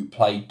 who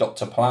played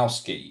Dr.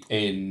 Pulowski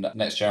in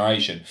Next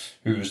Generation,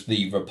 who was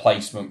the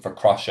replacement for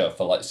Crusher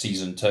for like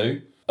season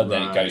 2. And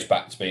then it goes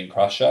back to being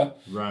Crusher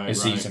in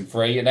season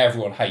 3, and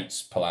everyone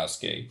hates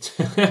Pulowski.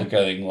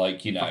 Going like,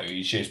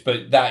 he's just.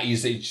 But that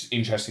is an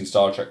interesting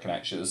Star Trek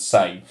connection. The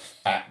same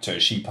actor,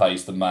 she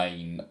plays the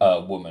main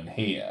woman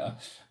here.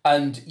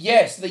 And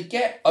yes, they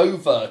get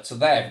over to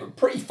there, but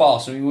pretty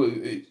fast. I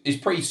mean,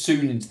 it's pretty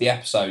soon into the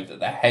episode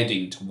that they're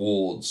heading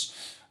towards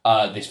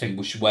this thing,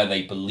 which is where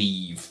they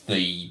believe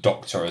the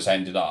Doctor has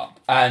ended up.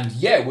 And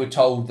we're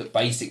told that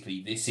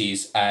basically this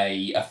is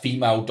a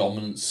female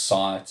dominant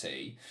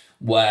society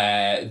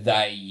where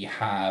they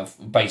have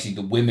basically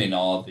the women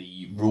are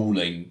the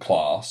ruling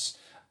class,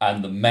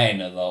 and the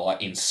men are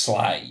like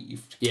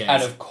enslaved. Yes.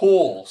 And of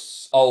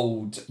course,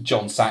 old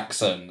John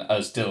Saxon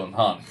as Dylan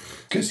Hunt,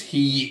 because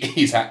he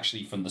is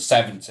actually from the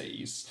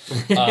 70s,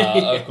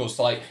 of course,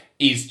 like,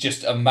 is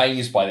just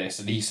amazed by this,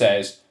 and he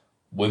says,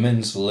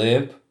 "Women's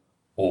lib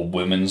or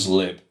women's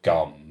lib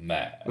gone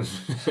mad."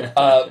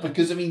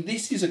 Because, I mean,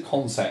 this is a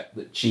concept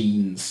that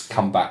Gene's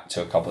come back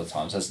to a couple of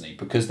times, hasn't he?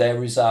 Because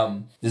there's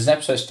an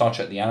episode of Star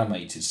Trek, the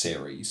animated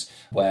series,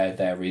 where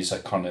there is a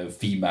kind of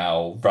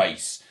female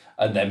race,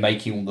 and they're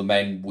making all the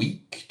men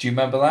weak. Do you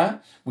remember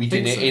that? We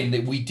did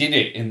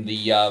it in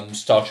the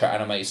Star Trek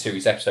animated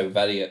series episode with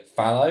Elliot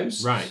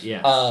Fallows. Right,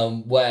 yeah.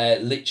 Where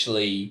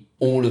literally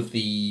all of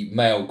the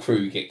male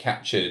crew get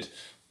captured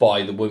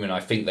by the women.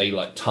 I think they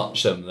like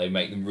touch them, they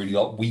make them really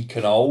like weak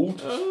and old,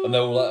 and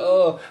they're all like,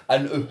 oh,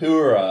 and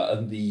Uhura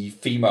and the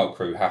female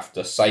crew have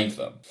to save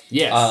them.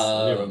 Yes,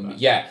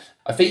 yeah.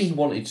 I think he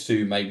wanted to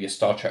do maybe a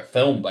Star Trek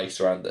film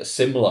based around a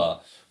similar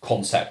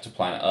concept to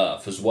Planet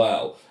Earth as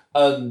well.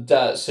 And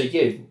so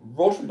yeah,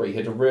 Roddenberry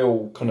had a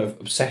real kind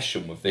of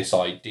obsession with this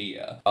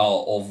idea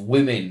of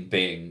women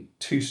being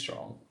too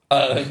strong.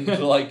 And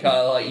like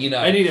you know,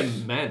 I need a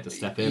man to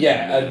step in.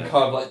 Yeah, and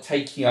kind of like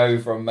taking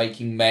over and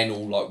making men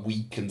all like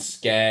weak and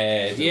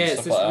scared. Yeah, and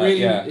it's stuff this like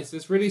really, that. Yeah. it's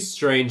this really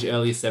strange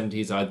early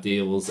 70s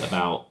ideals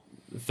about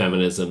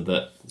feminism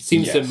that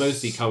seems to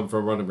mostly come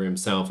from Roddenberry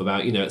himself.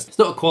 About, you know, it's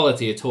not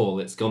equality at all.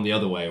 It's gone the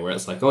other way, where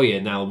it's like, oh yeah,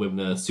 now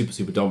women are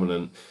super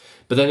dominant,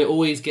 but then it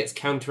always gets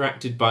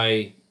counteracted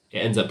by. It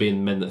ends up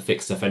being men that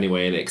fix stuff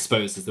anyway, and it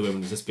exposes the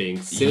women as just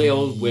being silly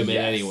old women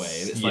anyway.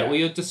 And it's like, well,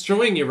 you're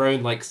destroying your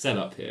own like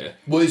setup here.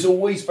 Well, it's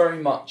always very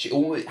much.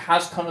 It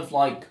has kind of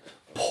like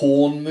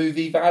porn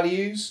movie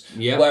values,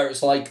 where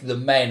it's like the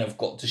men have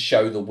got to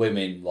show the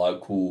women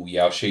like, oh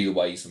yeah, I'll show you the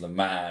ways of the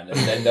man, and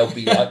then they'll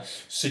be like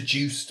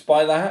seduced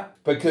by that.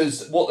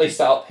 Because what they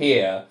set up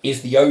here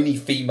is the only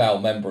female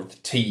member of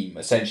the team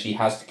essentially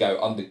has to go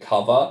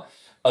undercover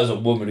as a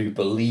woman who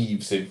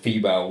believes in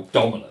female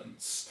dominance.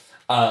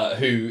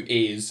 Who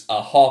is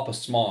Harper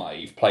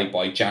Smythe, played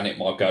by Janet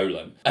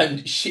Margolin. And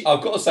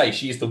I've got to say,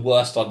 she is the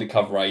worst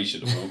undercover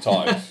agent of all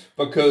time,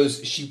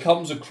 because she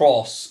comes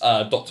across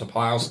Dr.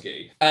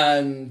 Pawlowski,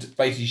 and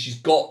basically she's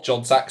got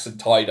John Saxon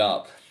tied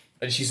up,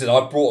 and she said,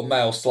 "I brought a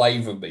male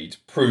slave with me to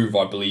prove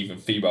I believe in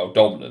female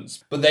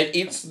dominance," but then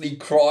instantly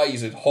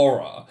cries in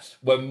horror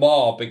when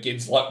Ma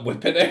begins like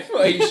whipping him.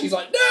 She's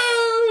like,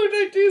 "No,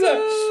 don't do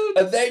that."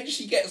 And then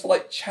she gets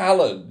like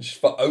challenged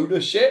for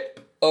ownership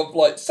of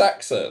like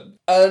Saxon,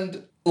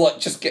 and like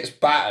just gets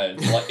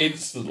battered like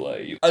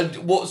instantly. And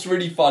what's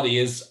really funny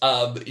is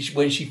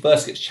when she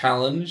first gets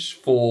challenged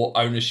for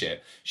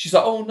ownership, she's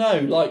like, "Oh no,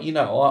 like, you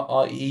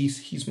know,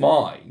 he's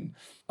mine.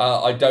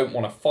 I don't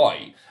want to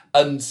fight."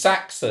 And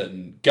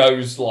Saxon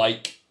goes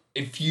like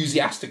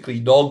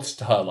enthusiastically nods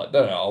to her like,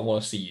 no, I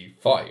want to see you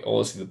fight. I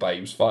want to see the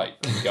babes fight.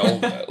 Go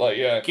on there. Like,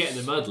 yeah. Get in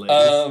the mud,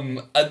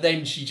 ladies. And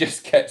then she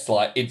just gets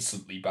like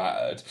instantly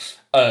battered,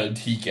 and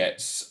he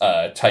gets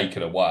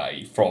taken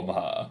away from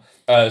her.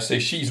 So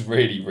she's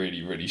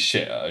really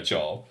shit at her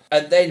job.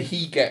 And then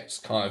he gets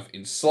kind of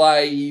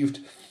enslaved.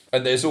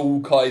 And there's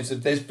all kinds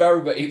of,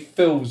 it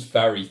feels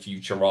very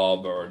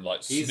Futurama and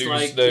like he's snoo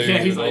like, snoo. yeah,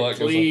 he's like,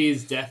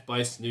 please, death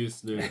by snoo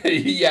snoo.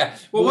 Yeah.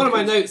 Well, one of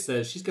my notes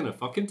says she's gonna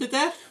fuck him to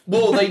death.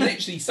 Well, they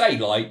literally say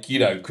like, you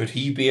know, could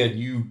he be a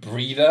new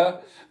breeder?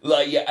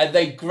 Like, yeah,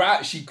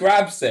 and she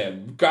grabs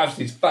him, grabs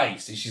his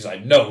face, and she's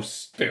like, "No,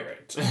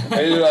 spirit,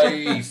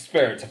 like,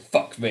 spirit to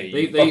fuck me,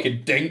 you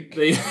fucking dink."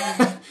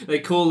 They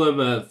call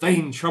them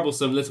vain,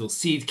 troublesome little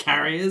seed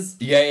carriers.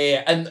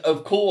 Yeah, and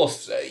of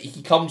course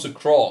he comes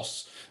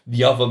across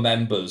the other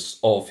members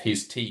of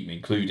his team,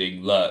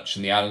 including Lurch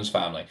and the Addams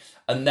family.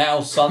 And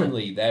now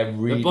suddenly they're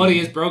really... The body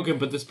is broken,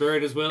 but the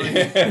spirit is willing.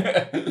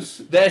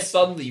 They're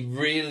suddenly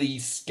really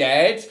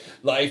scared.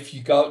 Like, if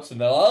you go up to them,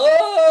 they're like,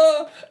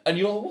 "Ah!" And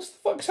you're like, what's the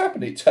fuck's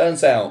happening? It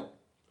turns out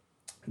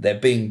they're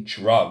being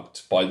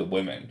drugged by the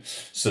women.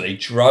 So they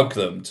drug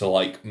them to,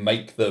 like,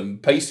 make them...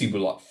 Basically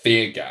with, like,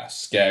 fear gas,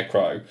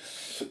 scarecrow.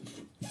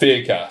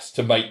 Fear gas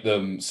to make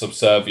them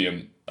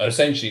subservient.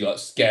 Essentially, like,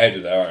 scared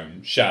of their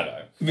own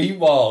shadow.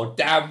 Meanwhile,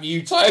 damn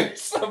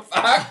mutos are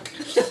back.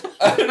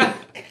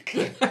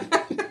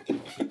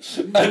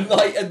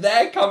 and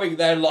they're coming,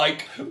 they're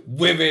like,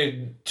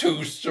 "Women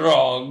too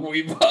strong,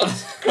 we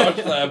must crush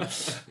them."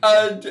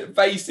 And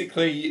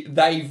basically,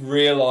 they've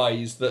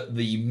realised that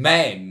the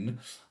men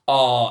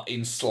are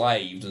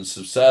enslaved and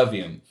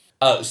subservient.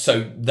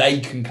 So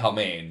they can come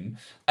in.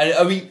 And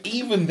I mean,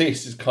 even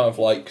this is kind of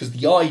like, because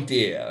the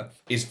idea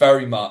is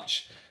very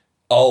much,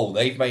 oh,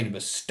 they've made a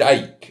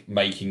mistake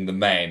making the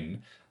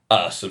men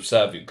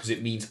subservient, because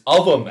it means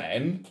other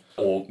men,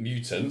 or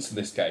mutants in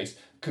this case,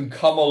 can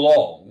come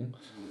along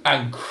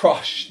and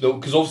crush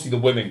because obviously the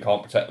women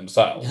can't protect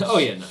themselves. Oh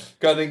yeah, no.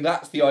 I think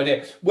that's the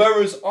idea.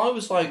 Whereas I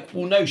was like,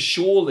 well, no,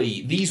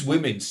 surely these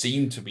women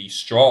seem to be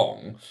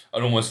strong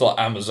and almost like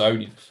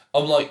Amazonian.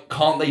 I'm like,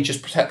 can't they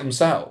just protect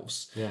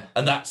themselves? Yeah.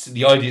 And that's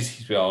the idea.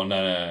 Is, oh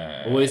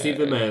no. Always need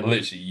the men.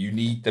 Literally, you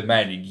need the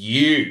men, and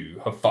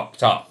you have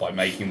fucked up by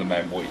making the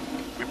men weak.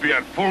 We'd be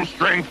at full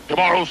strength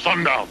tomorrow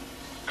sundown.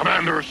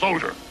 Commander,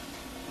 soldier.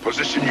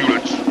 Position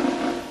units.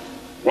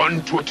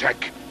 1 to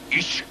attack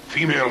each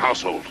female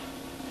household.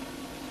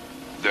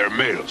 They're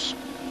males.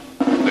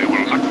 They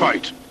will not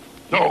fight.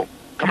 No,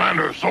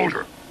 commander,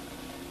 soldier.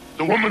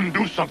 The women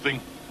do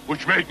something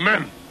which make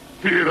men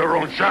fear their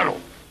own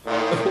shadow.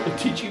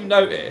 Did you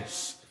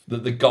notice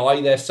that the guy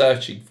they're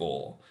searching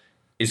for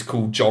is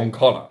called John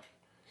Connor?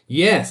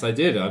 Yes, I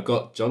did. I've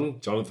got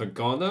Jonathan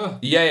Connor.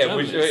 Yeah,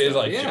 which is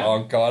like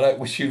John Connor,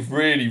 which is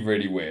really,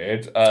 really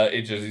weird.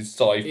 It just is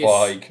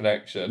sci-fi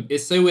connection.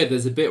 It's so weird.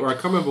 There's a bit where I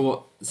can't remember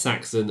what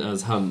Saxon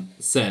as Hunt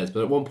says,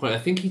 but at one point I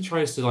think he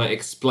tries to like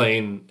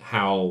explain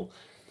how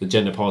the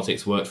gender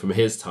politics worked from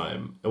his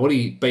time. And what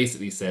he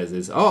basically says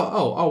is,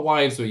 our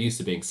wives were used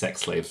to being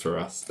sex slaves for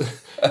us.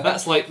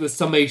 That's like the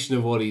summation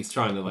of what he's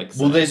trying to like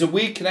say. Well, there's a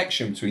weird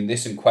connection between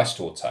this and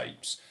Questor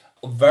tapes.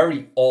 A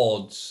very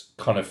odd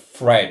kind of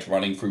thread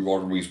running through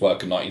Roddenberry's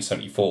work in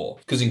 1974.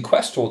 Because in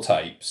Questor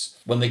tapes,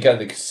 when they go to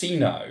the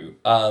casino,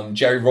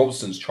 Jerry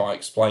Robertson's trying to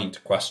explain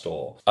to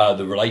Questor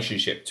the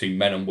relationship between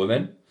men and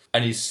women.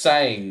 And he's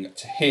saying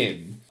to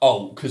him,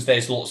 because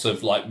there's lots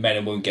of like men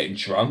and women getting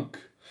drunk.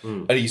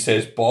 And he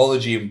says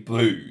biology and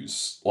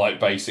booze, like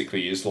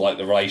basically is like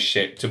the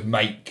relationship to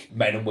make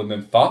men and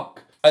women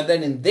fuck. And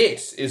then in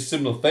this is a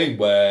similar thing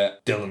where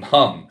Dylan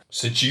Hunt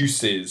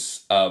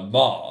seduces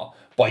Ma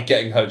by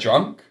getting her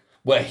drunk,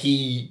 where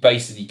he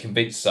basically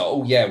convinces her,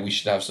 we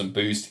should have some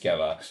booze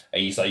together.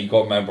 And he's like, you got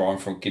to remember I'm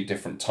from a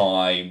different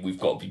time. We've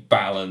got to be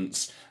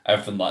balanced.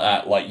 Everything like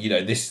that. Like,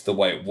 this is the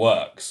way it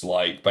works.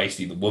 Like,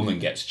 basically the woman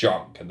gets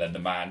drunk and then the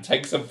man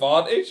takes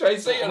advantage. I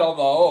see, and I'm like,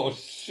 oh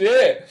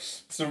shit.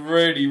 Some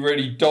really,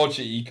 really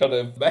dodgy kind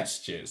of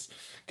messages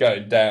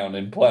going down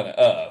in Planet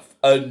Earth.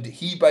 And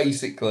he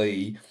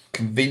basically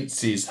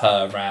convinces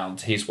her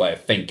around his way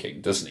of thinking,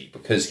 doesn't he?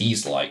 Because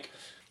he's like,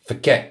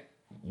 forget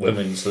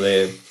women's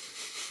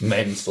live,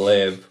 men's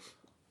live.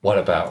 What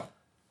about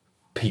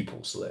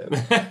people's live?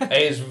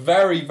 It's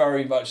very,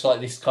 very much like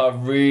this kind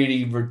of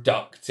really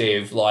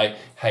reductive, like,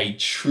 hey,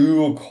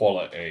 true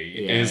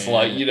equality is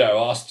like,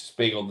 us just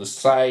being on the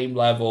same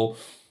level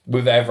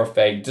with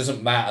everything.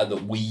 Doesn't matter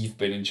that we've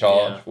been in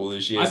charge for all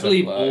these years. I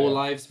believe all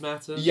lives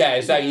matter. Yeah,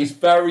 exactly. It's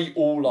very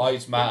all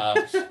lives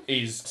matter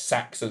is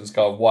Saxon's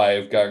kind of way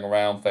of going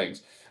around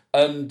things.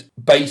 And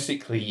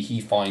basically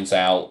he finds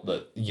out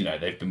that,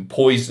 they've been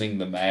poisoning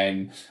the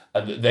men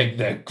and that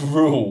they're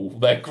gruel.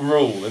 They've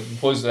been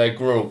poisoning their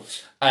gruel.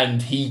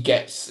 And he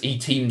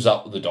teams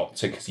up with the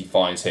doctor because he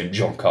finds him,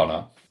 John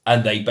Connor.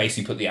 And they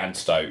basically put the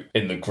antidote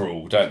in the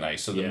gruel, don't they?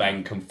 So the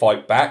men can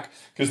fight back.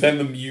 Because then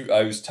the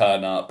mutos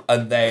turn up.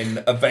 And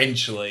then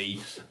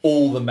eventually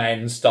all the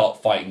men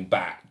start fighting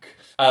back.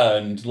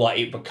 And like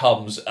it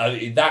becomes,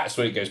 that's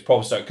when it goes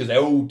proper stuff, because they're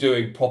all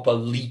doing proper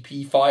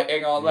leapy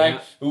fighting, aren't they?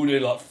 They're all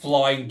doing like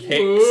flying kicks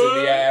in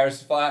the air and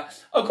stuff like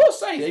that. I've got to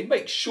say, they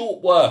make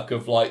short work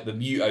of like the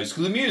mutos,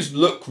 because the mutos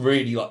look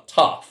really like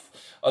tough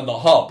and not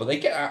hard, but they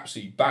get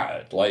absolutely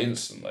battered like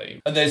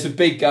instantly. And there's a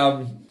big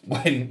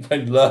when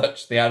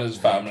Lurch, the Addams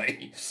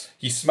family,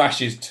 he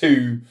smashes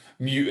 2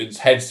 mutants'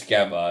 heads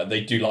together, and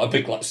they do like a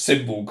big like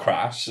cymbal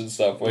crash and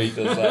stuff where he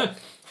does that.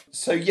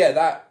 So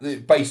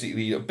that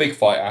basically a big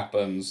fight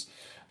happens,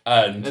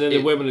 and then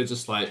the women are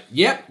just like,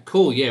 "Yep,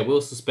 cool, we'll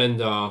suspend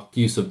our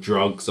use of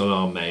drugs on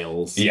our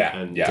males,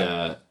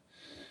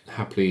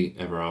 happily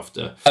ever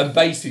after." And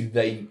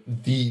basically,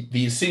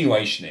 the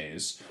insinuation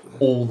is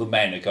all the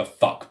men are gonna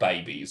fuck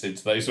babies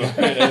into those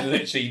women, and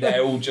literally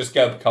they're all just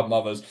gonna become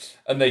mothers,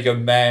 and they go,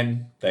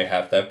 "Men, they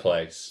have their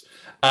place."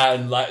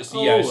 And like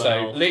so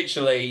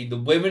literally the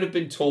women have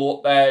been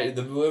taught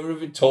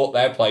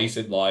their place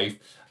in life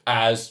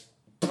as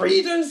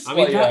breeders. I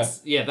mean, that's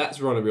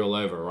Roddenberry all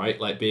over,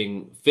 right? Like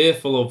being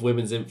fearful of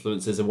women's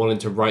influences and wanting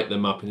to write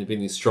them up into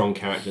being these strong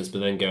characters, but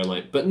then going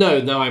like, but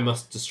no, now I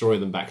must destroy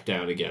them back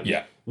down again.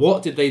 Yeah.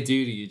 What did they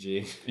do to you,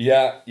 G?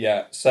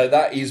 Yeah. So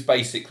that is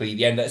basically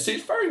the end. So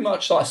it's very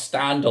much like a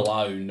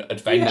standalone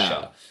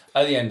adventure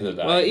at the end of the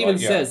day. Well, it even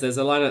says, there's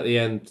a line at the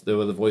end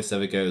where the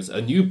voiceover goes,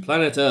 "A new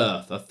planet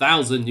Earth,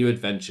 1,000 new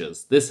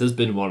adventures. This has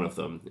been one of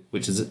them,"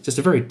 which is just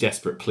a very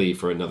desperate plea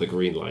for another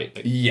green light.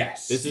 Like,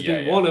 yes. This has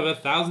been one of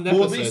 1,000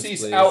 episodes, Well, this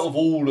is, out of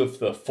all of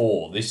the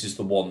 4, this is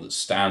the one that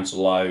stands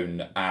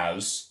alone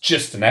as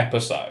just an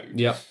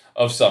episode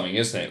of something,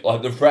 isn't it?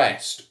 Like the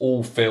rest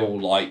all feel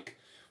like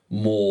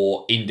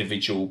more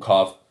individual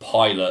kind of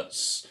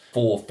pilots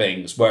for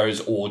things,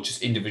 or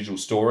just individual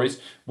stories.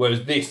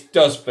 Whereas this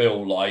does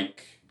feel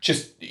like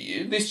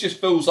this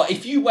just feels like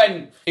if you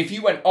went,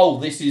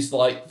 this is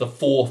like the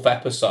 4th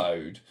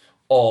episode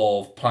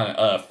of Planet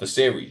Earth, the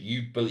series,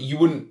 you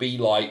wouldn't be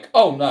like,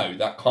 oh no,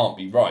 that can't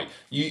be right.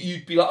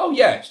 You'd be like, oh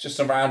yeah, it's just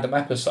a random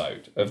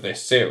episode of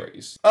this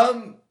series.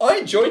 I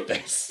enjoyed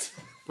this.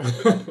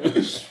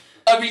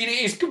 I mean,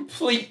 it is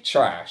complete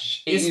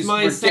trash. It's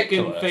my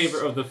second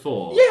favourite of the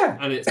 4. Yeah.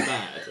 And it's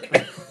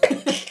bad.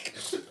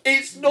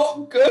 It's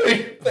not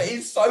good, but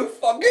it's so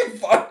fucking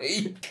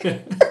funny.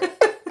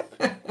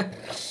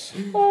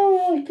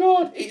 Oh my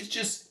god.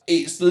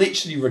 It's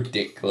literally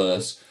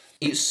ridiculous.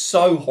 It's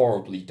so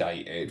horribly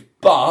dated,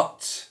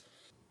 but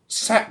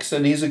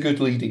Saxon is a good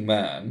leading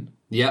man.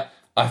 Yeah.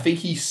 I think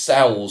he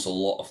sells a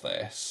lot of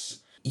this.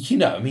 You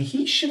know, I mean,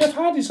 he should have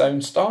had his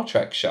own Star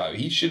Trek show.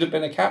 He should have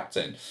been a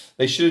captain.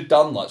 They should have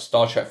done like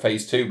Star Trek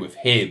Phase 2 with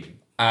him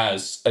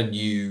as a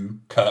new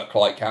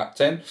Kirk-like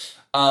captain.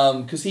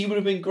 Because he would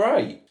have been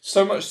great.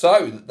 So much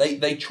so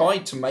that they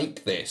tried to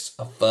make this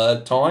a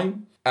third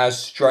time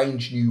as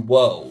Strange New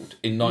World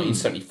in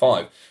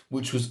 1975,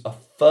 which was a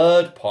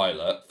third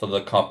pilot for the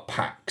kind of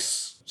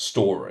Pax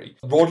story.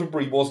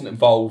 Roddenberry wasn't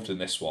involved in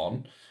this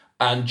one,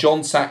 and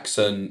John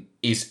Saxon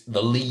is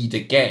the lead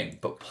again,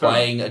 but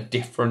playing a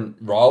different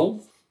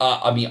role.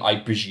 I mean, I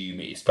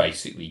presume it's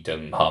basically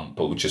Dylan Hunt,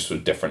 but just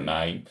with a different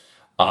name.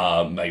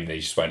 Maybe they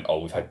just went,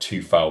 we've had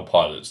 2 failed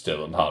pilots,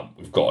 Dylan Hunt,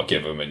 we've got to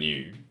give him a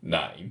new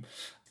name.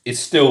 It's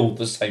still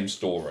the same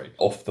story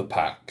off the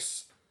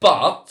Pax.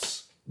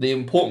 But the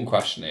important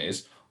question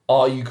is,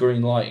 are you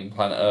greenlighting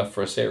Planet Earth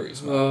for a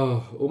series?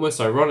 Oh,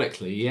 almost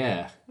ironically,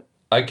 yeah.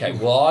 Okay,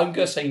 well, I'm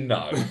going to say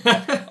no.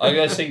 I'm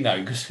going to say no,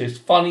 because as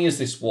funny as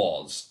this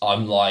was,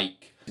 I'm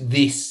like,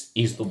 this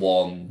is the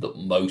one that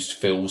most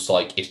feels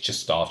like it's just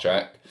Star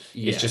Trek.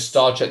 Yes. It's just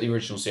Star Trek, the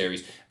original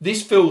series.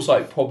 This feels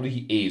like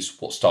probably is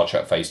what Star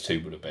Trek Phase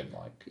 2 would have been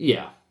like.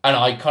 Yeah. And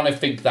I kind of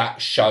think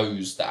that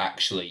shows that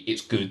actually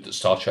it's good that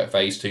Star Trek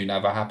Phase 2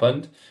 never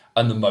happened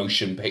and the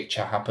motion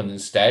picture happened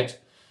instead.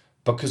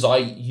 Because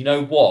you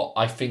know what?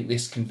 I think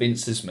this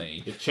convinces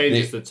me. It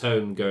changes the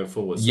tone going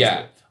forward.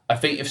 Yeah. I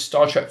think if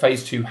Star Trek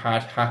Phase 2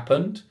 had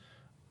happened,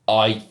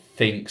 I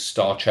think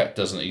Star Trek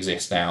doesn't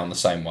exist now in the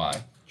same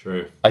way.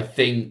 True. I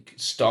think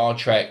Star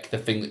Trek, the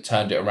thing that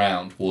turned it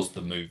around was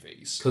the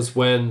movies. Because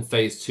when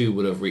Phase 2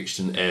 would have reached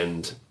an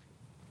end,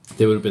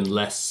 there would have been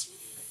less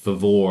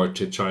fervor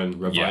to try and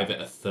revive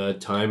it a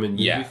third time in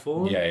movie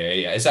form. Yeah,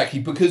 exactly.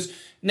 Because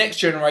Next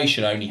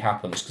Generation only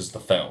happens because of the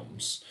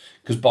films.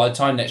 Because by the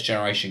time Next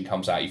Generation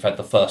comes out, you've had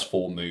the first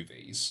 4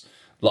 movies.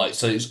 Like,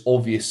 so it's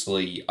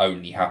obviously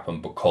only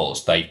happened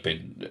because they've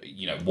been,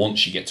 you know,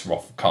 once you get to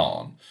Wrath of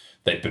Khan,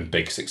 they've been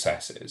big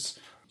successes.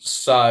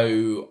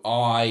 So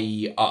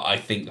I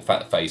think the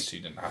fact that Phase 2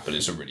 didn't happen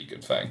is a really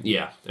good thing.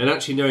 Yeah, and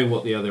actually knowing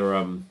what the other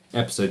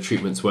episode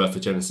treatments were for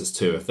Genesis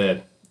 2, if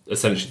they're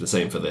essentially the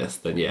same for this,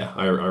 then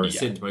I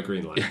rescind my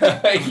green light.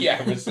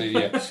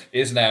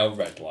 It's now a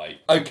red light.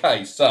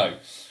 Okay, so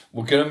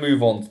we're going to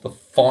move on to the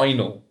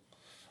final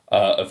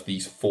of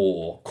these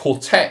 4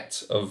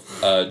 quartet of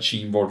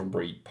Gene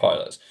Roddenberry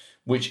pilots,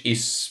 which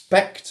is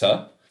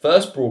Spectre.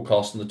 First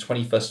broadcast on the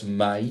 21st of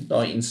May,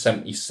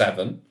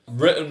 1977.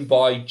 Written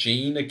by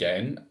Gene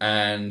again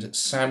and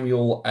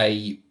Samuel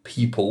A.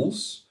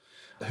 Peoples,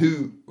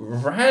 who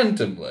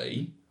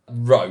randomly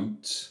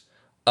wrote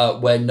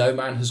Where No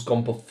Man Has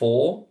Gone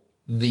Before,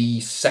 the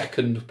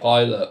second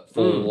pilot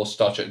for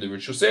Star Trek, the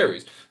original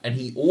series. And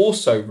he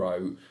also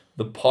wrote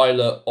the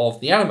pilot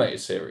of the animated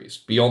series,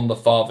 Beyond the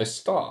Farthest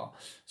Star.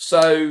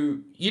 So,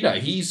 you know,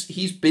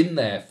 he's been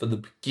there for the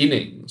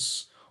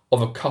beginnings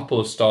of a couple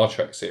of Star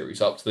Trek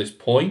series up to this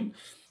point.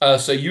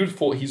 So you'd have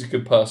thought he's a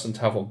good person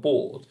to have on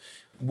board.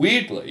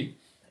 Weirdly,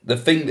 the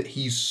thing that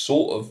he's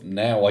sort of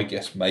now, I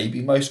guess,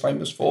 maybe most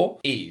famous for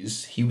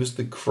is he was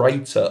the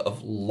creator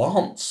of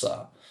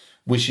Lancer,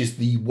 which is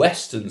the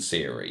Western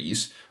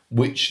series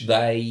which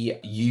they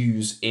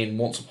use in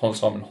Once Upon a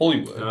Time in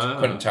Hollywood,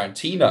 Quentin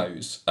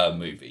Tarantino's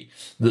movie,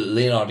 that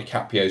Leonardo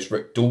DiCaprio's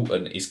Rick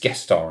Dalton is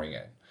guest starring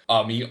in.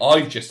 I mean,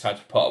 I've just had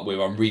to put up with,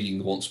 I'm reading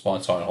the Once Upon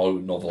a Time in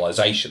Hollywood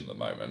novelisation at the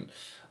moment,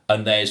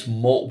 and there's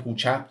multiple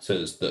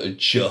chapters that are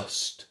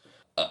just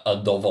a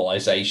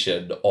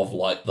novelisation of,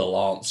 like, the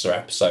Lancer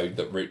episode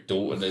that Rick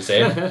Dalton is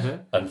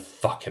in, and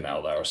fucking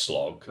hell, they're a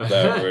slog.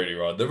 They're really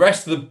right. The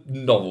rest of the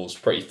novel's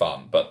pretty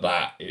fun, but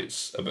that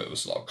is a bit of a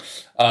slog.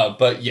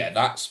 But yeah,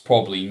 that's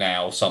probably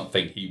now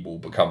something he will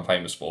become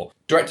famous for.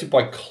 Directed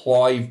by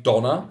Clive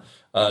Donner,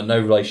 no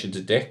relation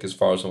to Dick, as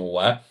far as I'm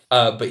aware.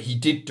 But he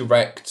did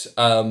direct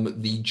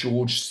the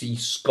George C.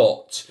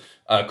 Scott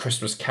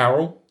Christmas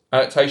Carol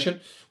adaptation,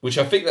 which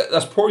I think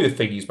that's probably the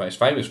thing he's most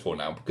famous for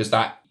now, because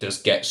that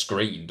does get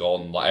screened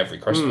on like every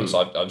Christmas.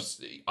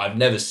 I've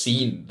never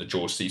seen the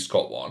George C.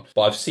 Scott one,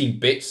 but I've seen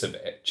bits of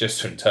it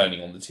just from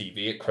turning on the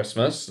TV at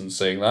Christmas and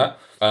seeing that.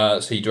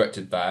 So he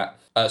directed that.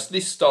 So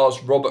this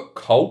stars Robert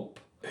Culp,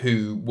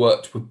 who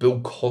worked with Bill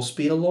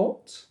Cosby a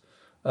lot.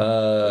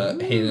 So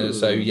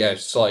yeah,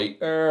 it's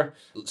like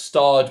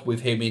starred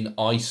with him in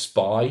I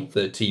Spy,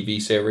 the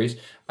TV series,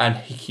 and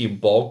Hickey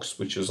and Boggs,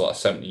 which was like a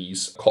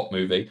 70s cop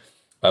movie,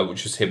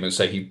 which was him, and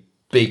so he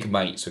big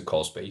mates with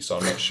Cosby, so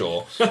I'm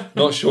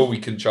not sure we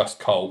can trust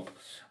Culp.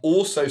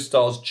 Also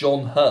stars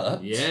John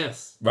Hurt.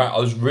 Yes. Right, I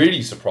was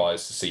really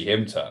surprised to see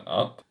him turn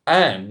up.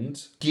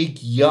 And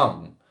Gig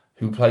Young,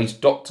 who plays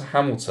Dr.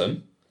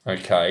 Hamilton.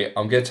 Okay,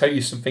 I'm going to tell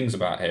you some things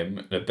about him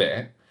in a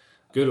bit.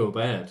 Good or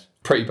bad?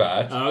 Pretty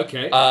bad. Oh,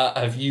 okay.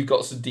 Have you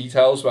got some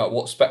details about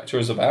what Spectre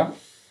is about?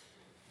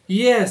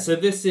 Yeah, so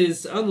this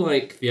is,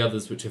 unlike the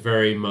others, which are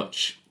very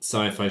much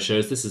sci-fi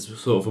shows, this is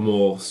sort of a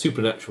more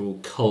supernatural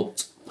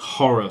cult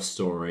horror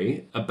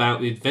story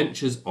about the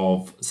adventures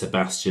of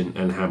Sebastian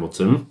and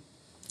Hamilton,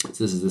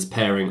 So this is this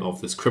pairing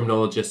of this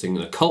criminologist and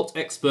an occult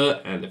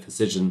expert and a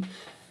physician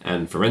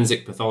and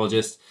forensic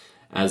pathologist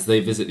as they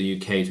visit the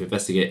UK to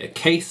investigate a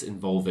case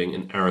involving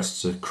an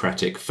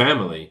aristocratic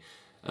family,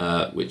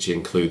 which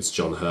includes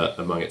John Hurt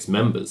among its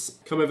members.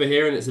 Come over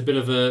here and it's a bit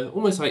of a,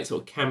 almost like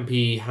sort of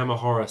campy Hammer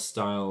horror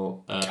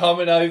style.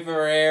 Coming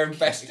over here,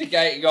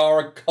 investigating our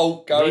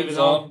occult goes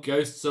on.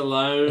 Ghosts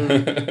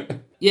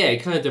alone. Yeah,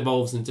 it kind of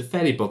devolves into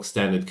fairly bog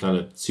standard kind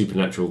of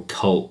supernatural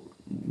cult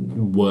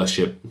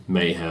worship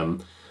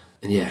mayhem.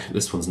 And yeah,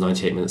 this one's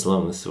 98 minutes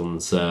long. This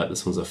one's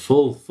a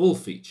full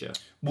feature.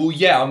 Well,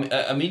 yeah,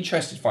 I'm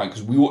interested to find,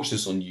 because we watched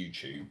this on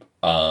YouTube.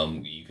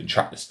 You can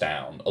track this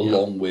down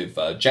along with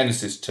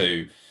Genesis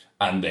 2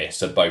 and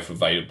this are both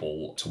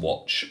available to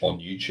watch on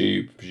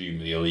YouTube,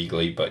 presumably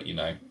illegally, but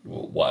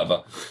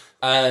whatever.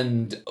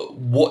 And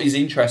what is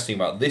interesting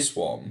about this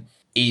one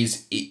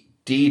is it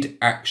did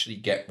actually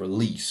get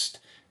released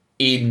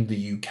in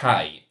the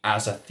UK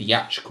as a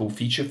theatrical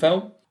feature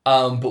film.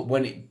 But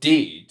when it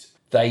did,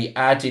 they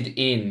added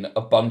in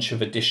a bunch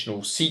of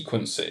additional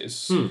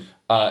sequences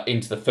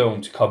into the film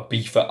to kind of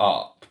beef it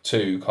up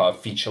to kind of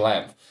feature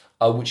length,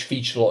 which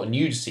featured a lot of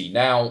nudity.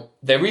 Now,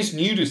 there is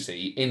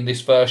nudity in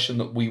this version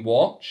that we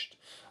watched,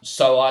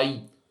 so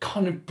I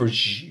kind of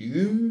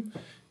presume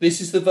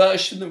this is the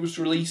version that was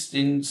released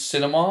in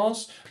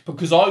cinemas,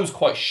 because I was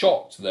quite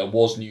shocked there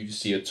was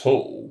nudity at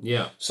all.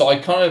 Yeah. So I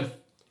kind of,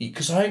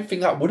 because I don't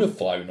think that would have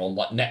flown on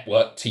like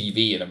network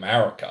TV in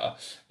America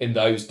in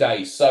those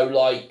days. So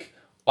like,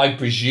 I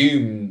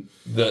presume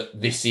that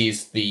this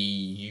is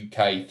the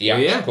UK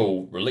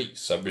theatrical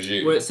release, I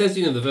presume. Well, it says,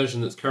 the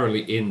version that's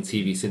currently in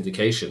TV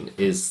syndication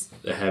is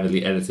a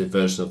heavily edited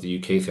version of the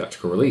UK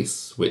theatrical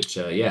release, which,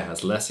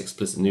 has less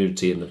explicit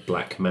nudity in the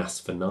Black Mass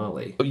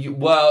finale.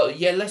 Well,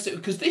 yeah, less,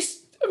 because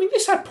this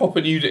had proper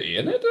nudity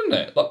in it, didn't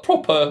it? Like,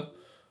 proper?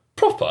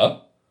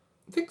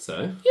 I think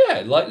so.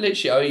 Yeah, like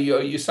literally,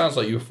 you sounds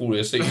like you were falling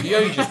asleep. You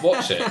only just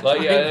watch it.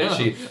 Like, yeah,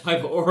 literally.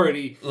 I've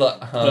already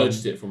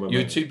purged it from my mind.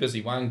 You were too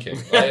busy wanking.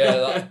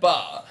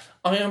 But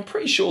I'm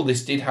pretty sure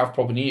this did have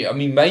proper nudity. I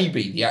mean,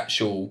 maybe the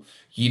actual,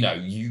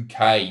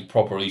 UK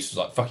proper release was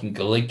like fucking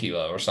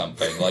Caligula or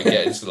something. Like,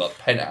 yeah, it's like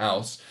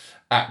penthouse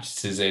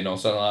actresses in or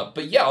something like that.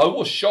 But yeah, I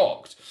was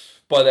shocked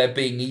by there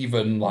being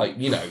even like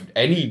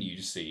any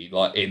nudity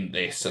like in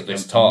this at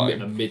this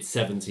time. A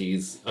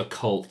mid-70s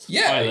occult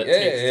pilot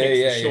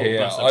takes a short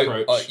bus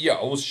approach.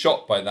 I was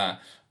shocked by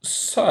that.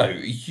 So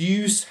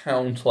you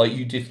sound like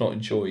you did not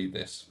enjoy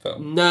this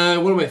film. No,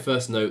 one of my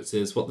first notes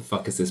is, what the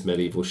fuck is this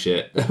medieval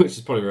shit? Which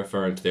is probably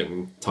referring to the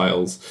opening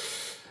titles.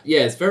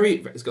 Yeah,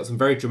 it's got some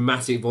very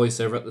dramatic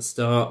voiceover at the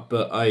start,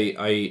 but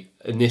I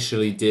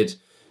initially did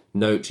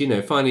note,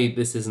 finally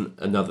this isn't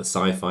another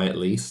sci-fi, at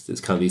least.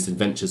 It's kind of these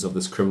adventures of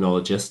this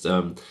criminologist,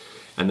 and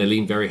they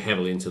lean very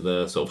heavily into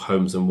the sort of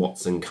Holmes and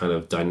Watson kind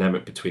of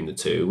dynamic between the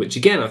two, which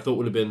again I thought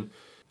would have been,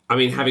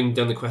 having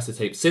done the Questa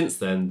tape since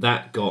then,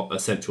 that got a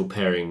central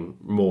pairing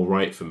more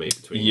right for me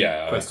between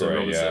Questa and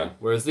Robinson. Yeah.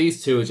 Whereas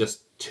these two are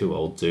just two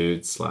old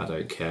dudes, I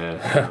don't care.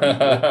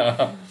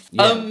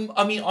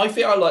 I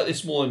think I like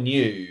this more than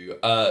you,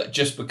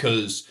 just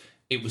because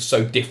it was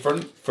so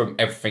different from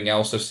everything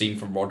else I've seen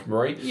from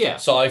Roddenberry. Yeah.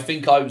 So I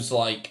think I was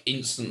like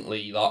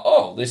instantly like,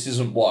 oh, this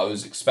isn't what I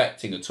was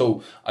expecting at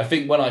all. I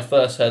think when I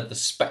first heard the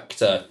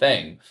Spectre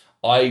thing,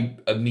 I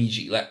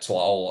immediately leapt to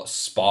like,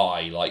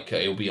 spy, like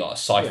it'll be like a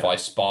sci-fi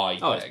spy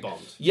thing. Oh, it's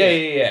Bond.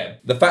 Yeah.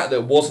 The fact that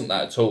it wasn't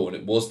that at all, and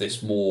it was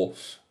this more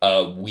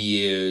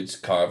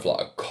weird kind of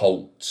like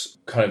occult,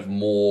 kind of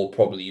more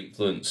probably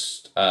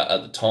influenced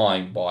at the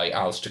time by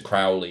Aleister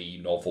Crowley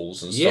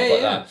novels and stuff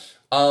like that.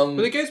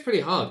 But it goes pretty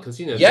hard because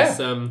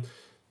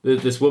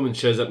this woman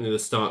shows up near the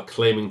start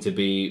claiming to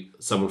be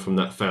someone from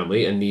that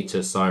family, Anita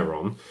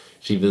Cyron.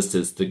 She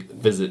visits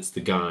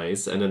the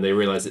guys, and then they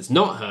realise it's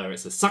not her;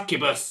 it's a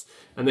succubus.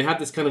 And they had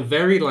this kind of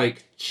very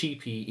like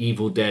cheapy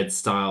Evil Dead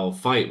style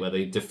fight where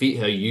they defeat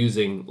her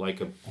using like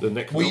the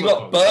Necronomicon. Well, he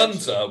like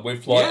burns her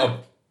with like a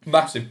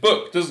massive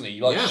book, doesn't he?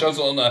 Like shoves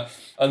it on her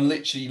and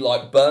literally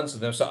like burns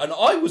them. And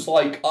I was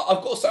like,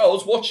 I've got to say, I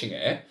was watching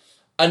it.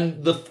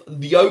 And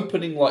the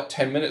opening,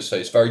 10 minutes or so,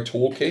 is very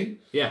talky.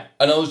 Yeah.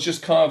 And I was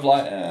just kind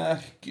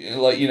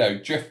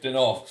of drifting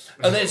off.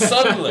 And then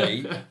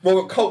suddenly,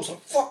 Robert Culp's like,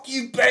 fuck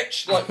you,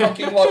 bitch!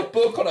 Fucking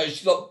book on her.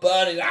 She's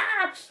burning.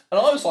 Ah! And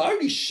I was like,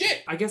 holy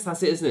shit! I guess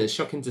that's it, isn't it? It's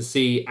shocking to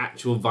see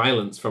actual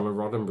violence from a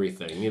Roddenberry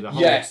thing. The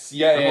whole,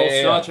 the whole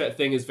Star Trek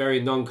thing is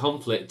very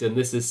non-conflict, and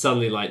this is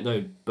suddenly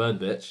no, burn,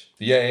 bitch.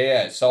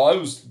 Yeah. So I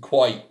was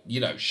quite,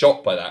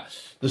 shocked by that.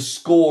 The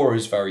score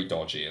is very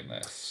dodgy in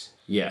this.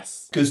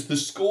 Yes. Because the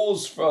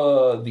scores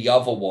for the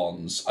other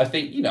ones, I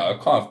think, are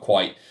kind of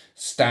quite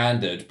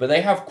standard, but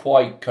they have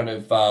quite kind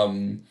of,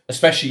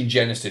 especially in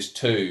Genesis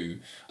 2,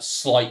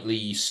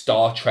 slightly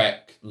Star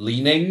Trek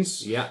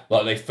leanings. Yeah.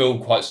 They feel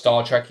quite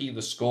Star Trek-y,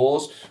 the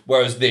scores,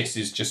 whereas this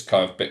is just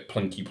kind of a bit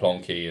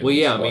plonky-plonky. Well,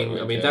 yeah,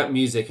 I mean that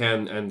music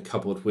and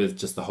coupled with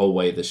just the whole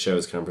way the show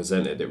is kind of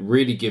presented, it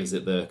really gives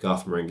it the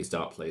Garth Marenghi's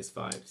Dark Place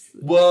vibes.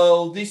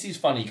 Well, this is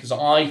funny, because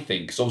I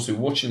think, because obviously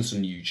we're watching this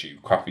on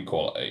YouTube, crappy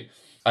quality,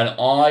 And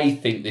I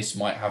think this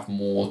might have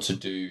more to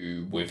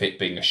do with it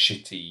being a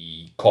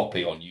shitty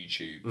copy on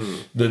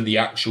YouTube than the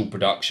actual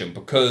production,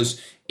 because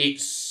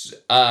it's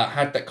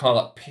had that kind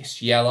of like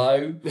piss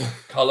yellow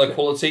colour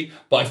quality.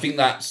 But I think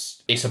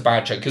it's a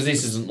bad check, because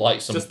this isn't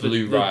like some Just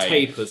Blu-ray the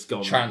tape has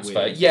gone transfer.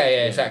 weird. Yeah,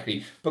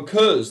 exactly.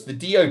 Because the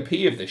DOP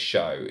of this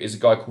show is a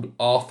guy called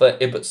Arthur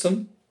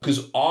Ibbotson.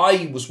 Because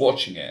I was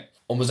watching it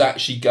and was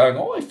actually going,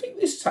 I think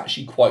this is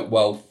actually quite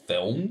well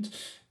filmed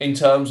in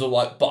terms of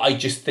like, but I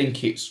just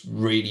think it's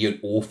really an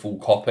awful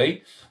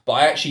copy. But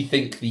I actually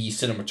think the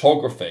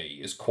cinematography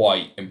is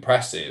quite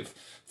impressive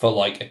for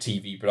like a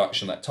TV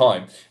production at that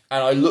time.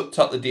 And I looked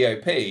up the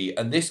DOP,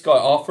 and this guy,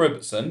 Arthur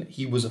Ibbotson,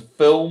 he was a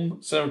film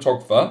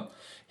cinematographer.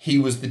 He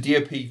was the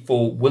DOP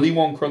for Willy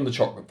Wonka and the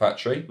Chocolate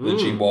Factory, the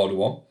Gene Wilder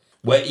one.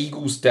 Where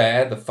Eagles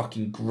Dare, the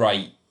fucking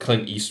great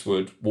Clint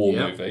Eastwood war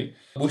movie.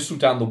 Whistle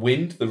Down the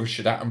Wind, the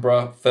Richard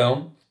Attenborough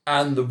film.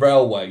 And The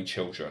Railway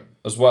Children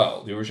as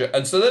well.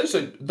 And so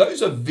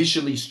those are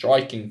visually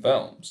striking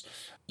films.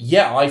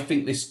 Yeah, I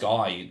think this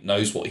guy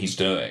knows what he's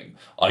doing.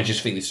 I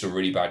just think this is a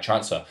really bad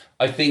transfer.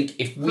 I think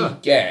if we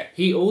get...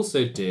 He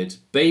also did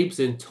Babes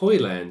in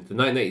Toyland, the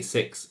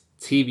 1986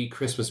 TV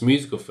Christmas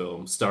musical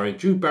film starring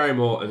Drew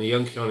Barrymore and the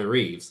young Keanu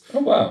Reeves. Oh,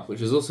 wow.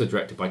 Which was also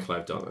directed by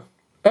Clive Donner.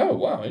 Oh,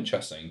 wow,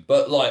 interesting.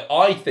 But, like,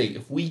 I think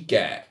if we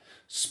get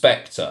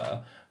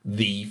Spectre,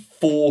 the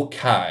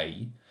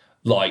 4K,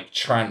 like,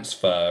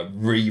 transfer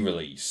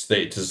re-release that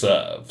it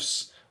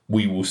deserves,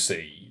 we will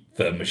see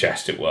the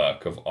majestic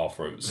work of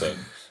Arthur Ibbotson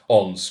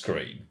on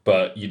screen.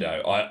 But, you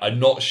know, I'm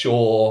not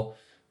sure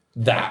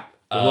that...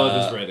 The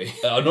world is ready.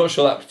 I'm not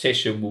sure that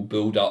petition will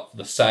build up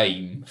the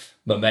same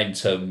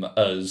momentum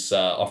as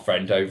our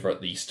friend over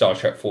at the Star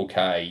Trek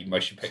 4K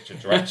Motion Picture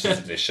Director's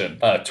Edition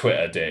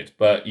Twitter did.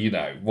 But, you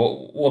know,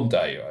 one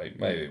day, right?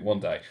 Maybe one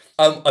day.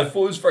 I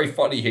thought it was very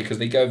funny here because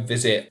they go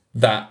visit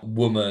that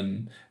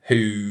woman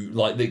who,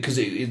 like, because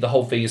the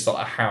whole thing is like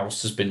a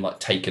house has been, like,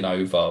 taken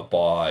over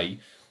by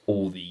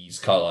all these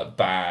kind of, like,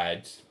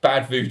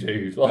 bad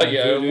voodoo. Like,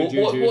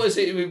 what is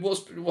it?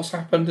 What's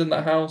happened in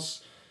that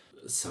house?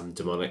 Some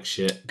demonic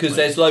shit. Because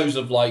there's loads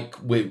of like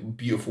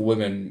beautiful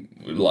women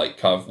like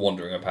kind of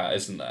wandering about,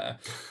 isn't there?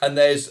 And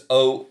there's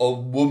a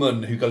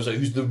woman who goes,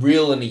 who's the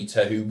real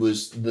Anita, who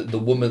was the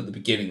woman at the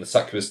beginning, the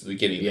succubus at the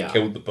beginning that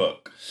killed the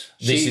book.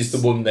 This is the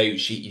woman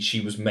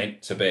she was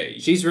meant to be.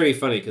 She's really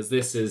funny because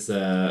this is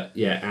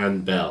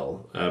Anne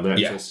Bell, an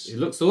actress who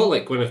looks a lot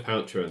like Gwyneth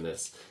Paltrow in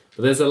this.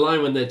 But there's a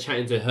line when they're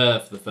chatting to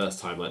her for the first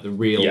time, like the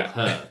real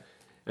her,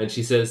 and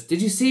she says,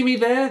 "Did you see me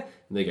there?"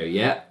 And they go,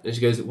 "Yeah." And she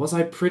goes, "Was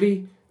I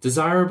pretty?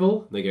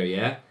 Desirable?" And they go,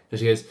 "Yeah." And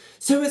she goes,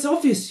 "So it's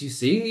obvious, you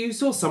see, you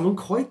saw someone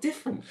quite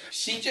different."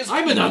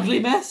 I'm an ugly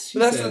mess. But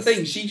that's the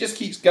thing. She just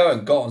keeps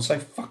going, God, I'm so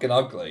fucking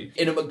ugly.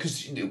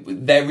 Because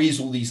there is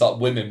all these like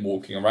women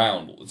walking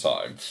around all the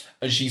time,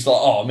 and she's like,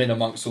 "Oh, I'm in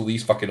amongst all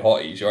these fucking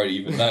hotties. You won't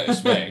even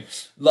notice me."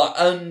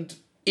 And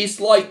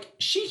it's like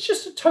she's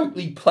just a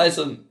totally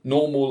pleasant,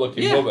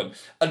 normal-looking woman.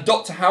 And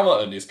Dr.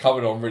 Hamilton is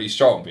coming on really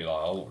strong and be like,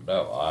 "Oh,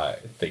 no, I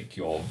think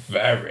you're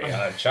very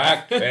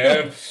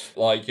attractive."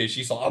 Like,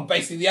 she's like, "I'm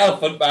basically the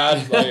Elephant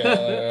Man."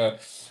 Like,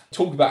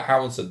 talk about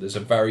Hamilton, there's a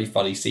very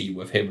funny scene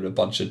with him and a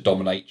bunch of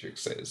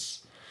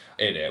dominatrixes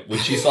in it,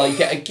 which is like,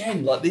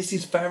 again, like, this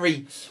is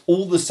very...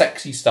 All the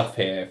sexy stuff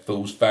here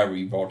feels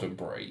very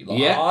Roddenberry.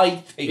 Like, I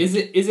think... Is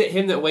it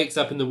him that wakes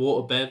up in the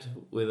waterbed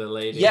with a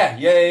lady? Yeah.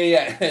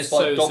 It's so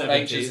like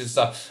dominatrix and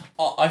stuff.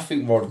 I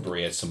think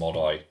Roddenberry had some odd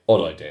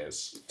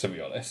ideas, to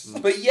be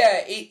honest. But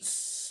yeah,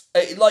 it's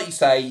like you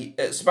say,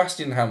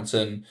 Sebastian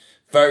Hampton,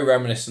 very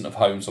reminiscent of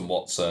Holmes and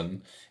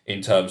Watson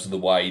in terms of the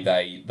way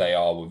they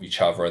are with each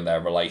other and their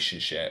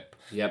relationship.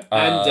 Yep,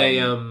 and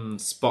a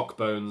Spock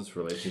Bones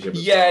relationship.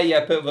 Yeah,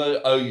 bit of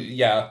a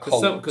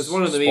because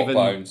one of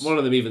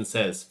them even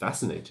says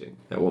fascinating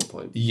at one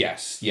point.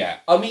 Yes, yeah.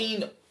 I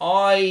mean,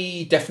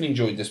 I definitely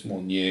enjoyed this more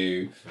than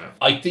you. Yeah.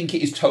 I think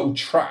it is total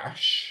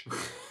trash,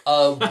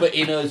 but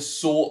in a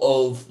sort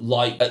of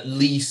like at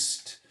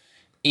least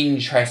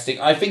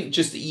interesting. I think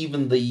just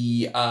even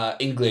the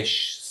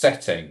English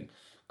setting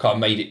kind of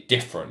made it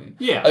different.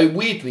 Yeah.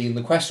 Weirdly, in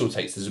the Questel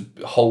tapes, there's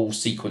a whole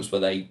sequence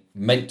where they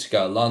meant to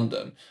go to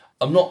London.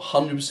 I'm not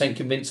 100%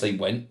 convinced they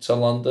went to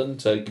London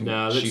to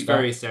No, it looks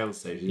very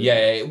soundstage.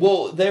 Yeah,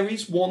 well, there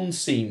is one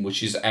scene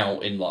which is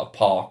out in like a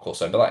park or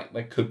so, but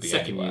that could be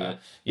anywhere. Unit.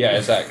 Yeah,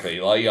 exactly.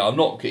 Like, yeah, I'm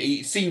not.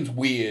 It seems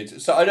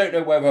weird. So I don't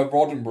know whether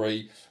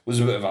Roddenberry was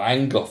a bit of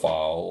an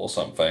Anglophile or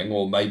something,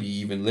 or maybe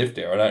even lived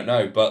here. I don't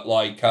know, but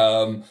like,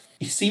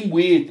 it seemed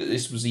weird that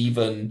this was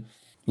even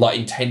like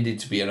intended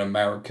to be an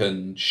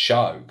American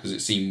show because it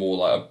seemed more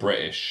like a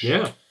British.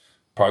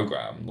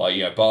 Program, like,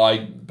 yeah,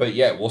 but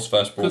it was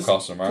first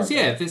broadcast in America.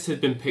 Because if this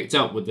had been picked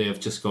up, would they have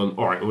just gone,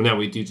 all right, well, now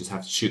we do just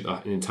have to shoot an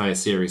entire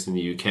series in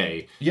the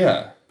UK?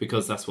 Yeah,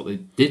 because that's what they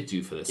did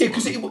do for this. Yeah,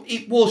 because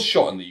it was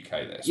shot in the UK.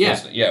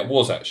 Wasn't it? Yeah, it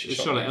was actually. It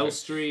was shot at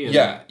Elstree. And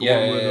yeah.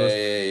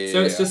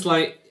 So it's just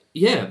like,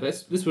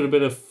 this would have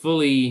been a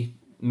fully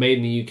made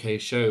in the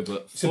UK show,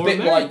 but it's a bit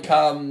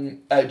America.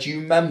 Like, do you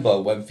remember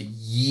when for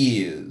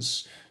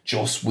years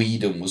Joss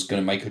Whedon was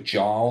going to make a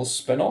Giles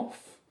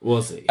spin-off.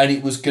 Was he? And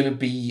it was going to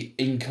be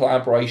in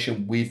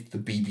collaboration with the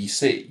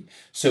BBC.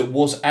 So it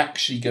was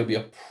actually going to be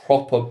a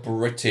proper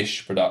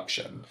British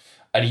production.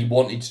 And he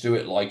wanted to do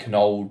it like an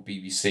old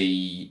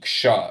BBC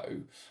show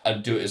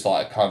and do it as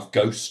like a kind of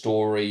ghost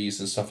stories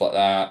and stuff like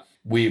that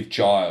with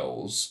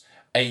Giles.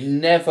 And it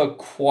never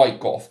quite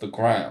got off the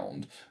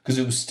ground because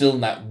it was still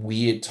in that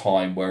weird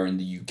time where in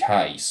the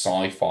UK,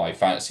 sci-fi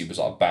fantasy was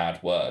like a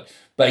bad word.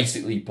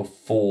 Basically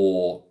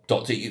before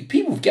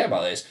people forget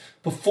about this,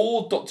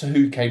 before Doctor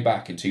Who came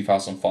back in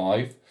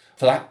 2005,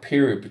 for that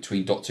period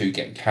between Doctor Who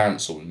getting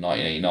cancelled in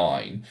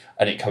 1989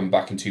 and it coming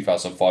back in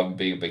 2005 and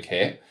being a big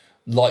hit,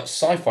 like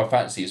sci-fi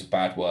fantasy is a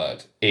bad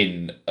word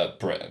in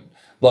Britain.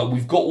 Like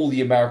we've got all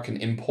the American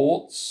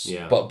imports,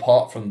 but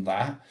apart from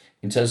that,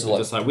 in terms of like...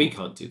 Just like, we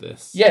can't do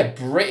this. Yeah,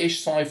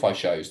 British sci-fi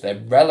shows, they're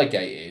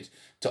relegated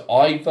to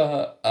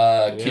either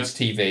Kids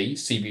TV,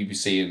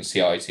 CBBC and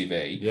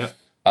CITV,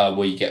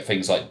 where you get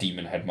things like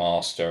Demon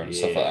Headmaster and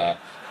stuff like that,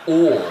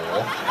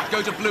 or...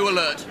 Go to Blue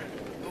Alert.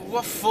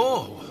 What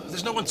for?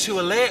 There's no one to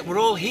alert. We're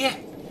all here.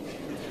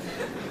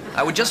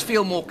 I would just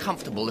feel more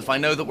comfortable if I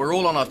know that we're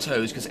all on our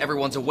toes because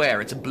everyone's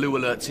aware it's a Blue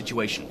Alert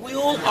situation. We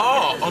all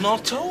are on our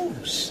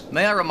toes.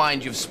 May I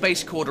remind you of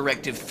Space Corps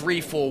Directive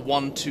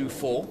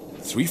 34124?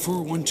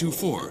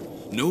 34124.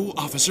 No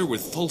officer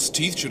with false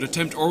teeth should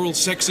attempt oral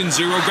sex in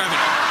zero gravity.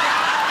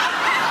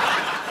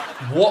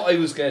 What I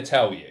was going to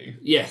tell you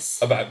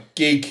about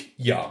Gig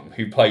Young,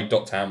 who played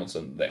Dr.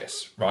 Hamilton in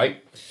this,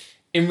 right?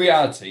 In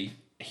reality,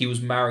 he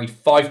was married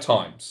 5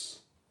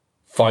 times.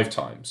 5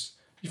 times.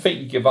 You think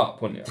you'd give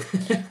up, wouldn't you?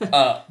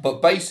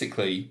 But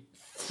basically,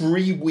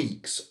 3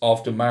 weeks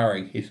after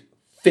marrying his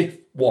 5th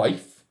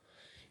wife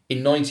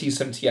in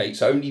 1978,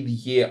 so only the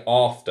year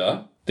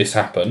after this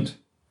happened,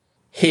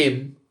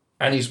 him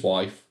and his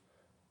wife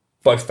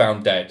both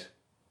found dead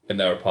in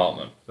their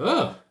apartment.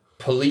 Oh.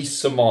 Police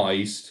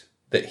surmised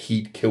that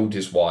he'd killed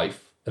his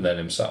wife and then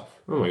himself.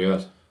 Oh my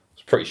God.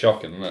 It's pretty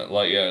shocking, isn't it?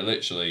 Like, yeah,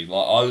 literally.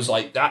 Like, I was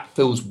like, that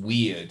feels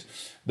weird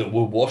that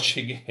we're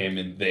watching him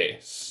in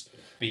this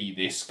be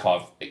this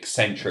kind of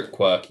eccentric,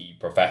 quirky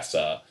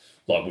professor,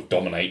 like with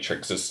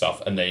dominatrix and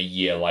stuff, and then a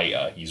year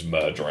later he's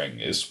murdering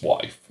his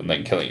wife and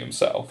then killing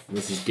himself.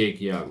 This is Gig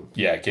Young.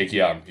 Yeah, Gig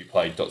Young, who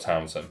played Dr.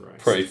 Hamilton. Christ.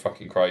 Pretty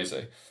fucking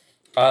crazy.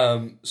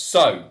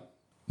 So,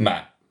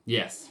 Matt.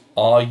 Yes.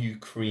 Are you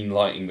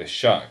green-lighting this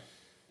show?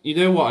 You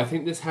know what? I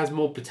think this has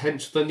more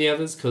potential than the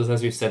others because,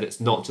 as we've said, it's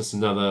not just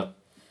another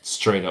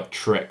straight-up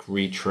Trek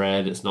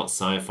retread. It's not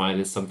sci-fi.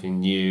 There's something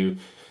new.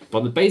 But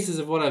on the basis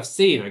of what I've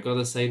seen, I've got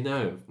to say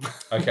no.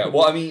 Okay,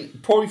 well, I mean,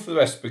 probably for the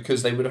rest,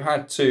 because they would have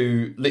had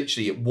to,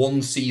 literally, at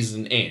 1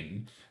 season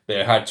in,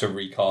 they had to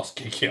recast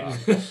Gig Young.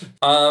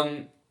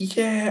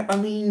 Yeah, I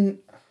mean,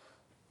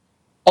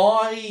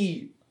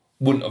 I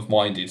wouldn't have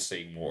minded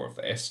seeing more of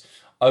this.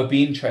 I would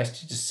be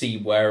interested to see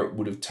where it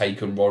would have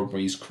taken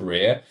Roddenberry's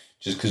career,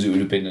 just because it would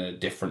have been in a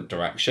different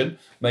direction.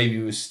 Maybe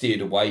he was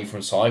steered away from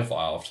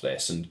sci-fi after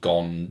this and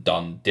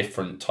done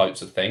different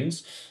types of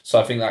things. So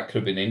I think that could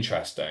have been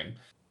interesting.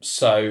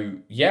 So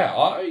yeah,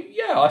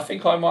 I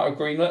think I might have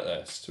greenlit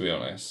this, to be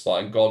honest.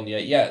 Like, gone,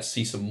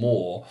 see some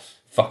more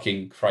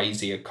fucking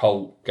crazy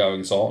occult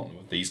goings on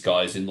with these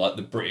guys in like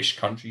the British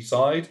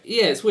countryside.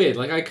 Yeah, it's weird.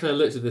 Like, I kind of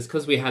looked at this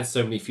because we had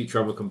so many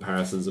Futurama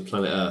comparisons of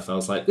Planet Earth. I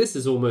was like, this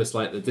is almost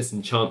like the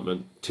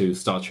disenchantment to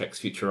Star Trek's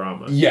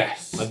Futurama.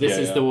 Yes. Like, this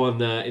is the one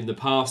in the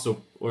past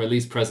or at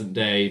least present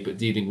day, but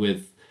dealing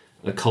with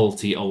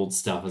occulty old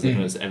stuff as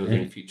opposed to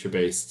anything future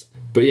based.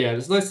 But yeah,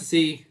 it's nice to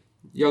see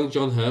young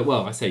John Hurt.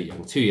 Well, I say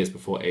young, 2 years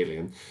before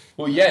Alien.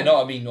 Well, yeah, no,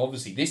 I mean,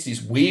 obviously, this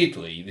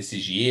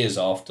is years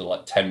after,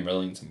 like, 10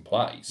 Rillington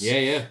Place.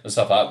 Yeah. And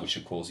stuff like that, which,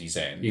 of course, he's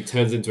in. He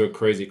turns into a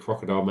crazy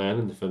crocodile man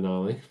in the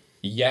finale.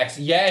 Yes,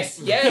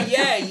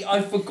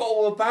 I forgot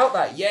all about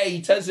that. Yeah,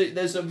 he turns it,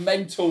 there's a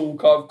mental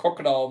kind of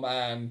crocodile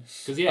man.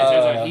 Because, it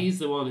turns out he's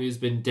the one who's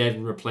been dead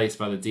and replaced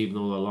by the demon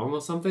all along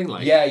or something.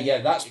 Like, yeah,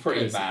 that's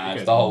pretty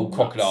mad, the whole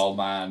crocodile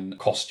man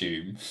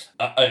costume.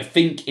 I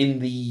think in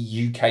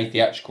the UK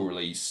theatrical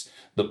release,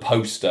 the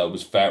poster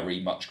was very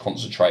much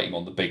concentrating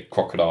on the big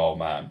crocodile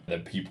man.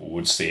 Then people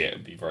would see it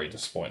and be very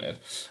disappointed.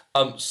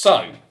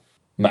 So,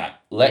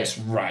 Matt, let's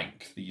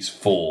rank these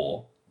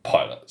 4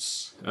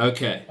 pilots.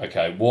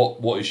 Okay,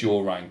 what is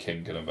your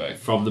ranking going to be?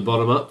 From the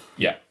bottom up?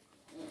 Yeah.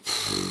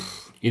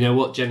 You know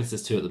what?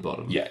 Genesis 2 at the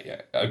bottom.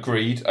 Yeah.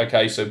 Agreed.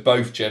 Okay, so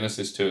both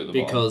Genesis 2 at the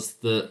bottom. Because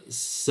the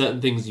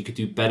certain things you could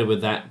do better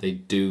with that, they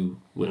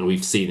do when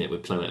we've seen it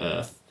with Planet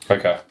Earth.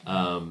 Okay.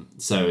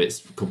 So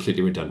it's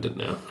completely redundant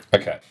now.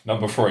 Okay.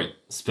 Number 3.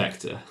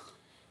 Spectre.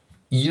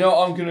 You know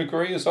what? I'm going to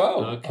agree as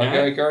well. Okay. I'm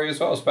going to agree as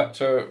well.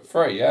 Spectre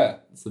 3, yeah.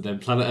 So then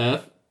Planet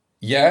Earth.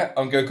 Yeah,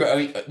 I'm going to agree. I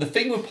mean, the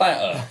thing with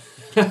Planet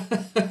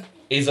Earth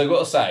is, I've got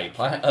to say,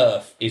 Planet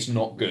Earth is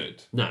not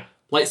good. No.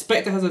 Like,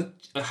 Spectre has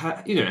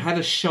had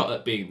a shot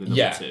at being the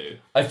number 2.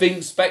 I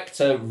think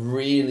Spectre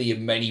really,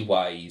 in many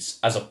ways,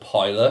 as a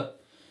pilot,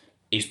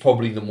 is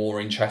probably the more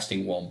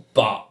interesting one.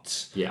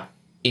 But yeah,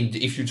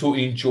 if you're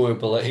talking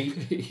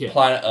enjoyability,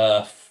 Planet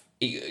Earth,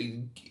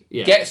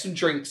 Yeah. Get some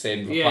drinks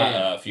in for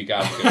Planet Earth, you go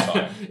have a good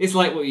time. It's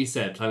like what you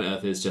said, Planet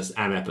Earth is just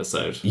an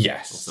episode.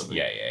 Yes. Or something.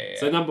 Yeah.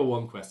 So number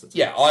one, Quest of Tapes.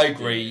 Yeah, I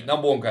agree.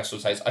 Number one, Quest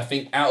of Tapes. I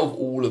think out of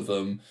all of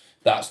them,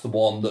 that's the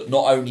one that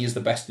not only is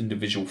the best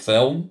individual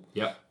film,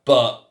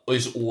 but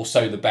is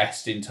also the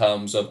best in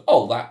terms of,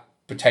 that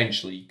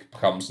potentially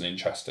becomes an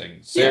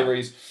interesting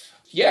series.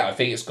 Yeah, I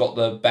think it's got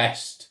the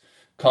best,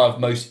 kind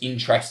of most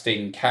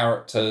interesting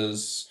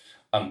characters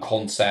and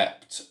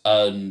concept,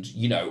 and,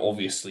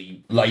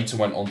 obviously later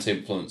went on to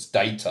influence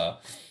Data.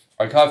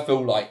 I kind of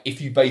feel like if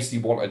you basically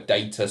want a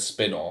Data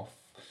spin-off,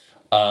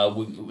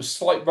 with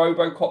slight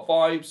RoboCop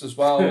vibes as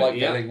well,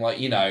 getting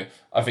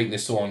I think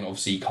this one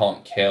obviously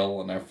can't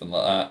kill and everything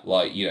like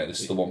that.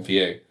 This is the one for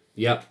you.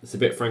 Yep, it's a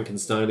bit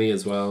Frankenstein-y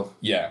as well.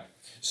 Yeah.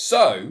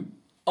 So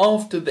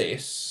after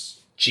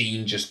this,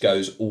 Gene just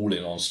goes all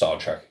in on Star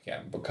Trek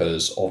again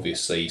because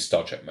obviously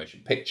Star Trek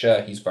Motion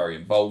Picture he's very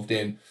involved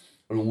in,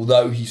 and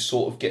although he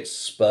sort of gets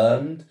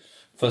spurned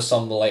for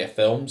some of the later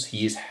films,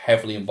 he is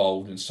heavily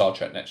involved in Star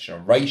Trek Next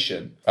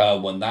Generation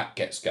when that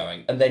gets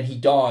going. And then he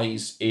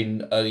dies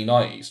in early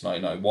 90s,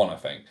 1991, I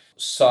think.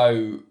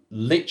 So,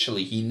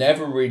 literally, he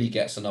never really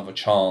gets another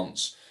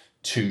chance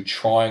to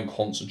try and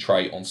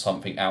concentrate on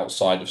something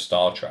outside of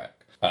Star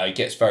Trek. He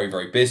gets very,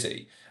 very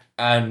busy.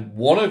 And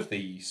one of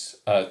these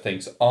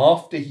things,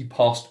 after he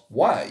passed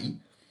away,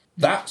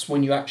 that's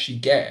when you actually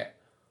get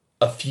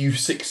a few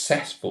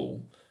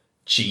successful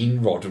Gene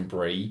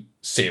Roddenberry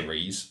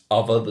series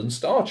other than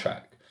Star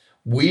Trek.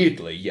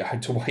 Weirdly, you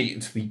had to wait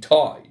until he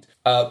died.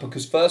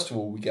 Because first of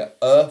all, we get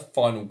Earth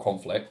Final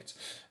Conflict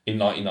in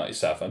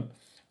 1997,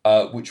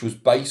 which was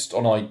based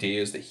on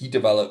ideas that he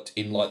developed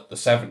in the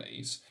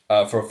 70s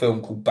for a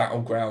film called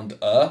Battleground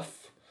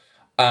Earth.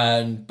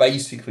 And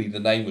basically the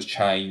name was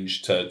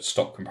changed to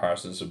stop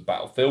comparisons of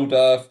Battlefield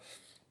Earth.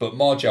 But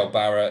Margelle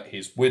Barrett,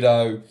 his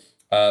widow,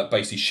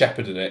 basically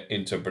shepherded it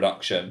into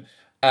production.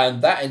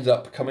 And that ended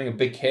up becoming a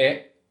big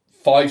hit.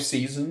 5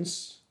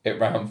 seasons, it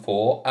ran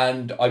for,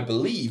 and I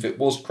believe it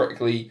was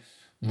critically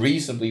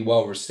reasonably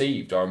well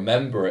received. I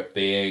remember it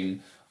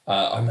being...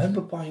 I remember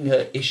buying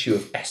an issue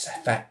of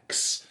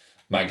SFX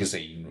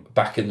magazine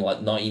back in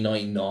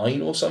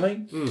 1999 or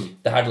something.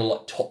 That had a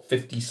top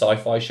 50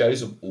 sci-fi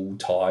shows of all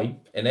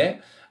time in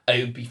it. It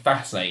would be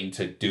fascinating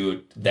to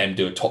do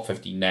a top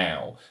 50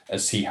 now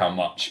and see how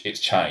much it's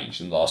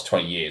changed in the last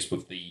 20 years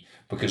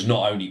because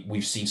not only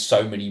we've seen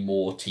so many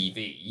more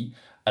TV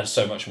and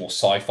so much more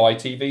sci-fi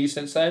TV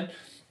since then.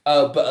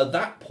 But at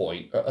that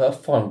point,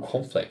 Final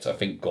Conflict, I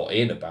think, got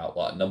in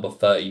about number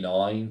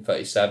 39,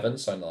 37,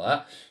 something like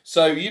that.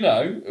 So,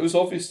 it was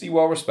obviously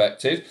well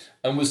respected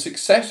and was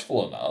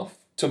successful enough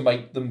to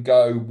make them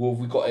go, well,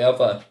 we've got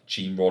other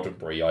Gene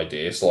Roddenberry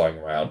ideas lying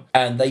around.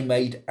 And they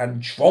made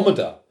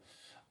Andromeda,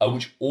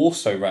 which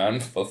also ran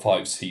for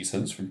 5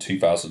 seasons from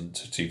 2000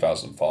 to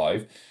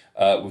 2005,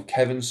 with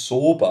Kevin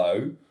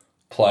Sorbo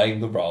playing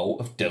the role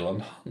of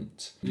Dylan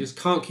Hunt. You just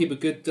can't keep a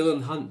good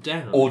Dylan Hunt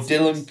down. Or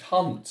Dylan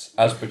Cunt,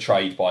 as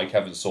portrayed by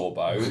Kevin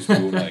Sorbo, as we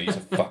all know he's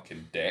a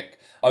fucking dick.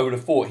 I would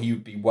have thought he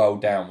would be well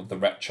down with the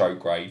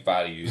retrograde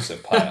values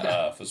of Planet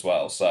Earth as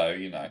well, so,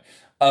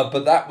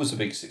 but that was a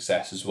big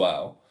success as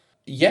well.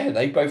 Yeah,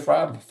 they both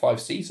ran for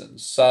 5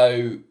 seasons.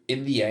 So,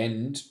 in the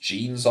end,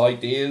 Gene's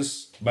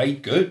ideas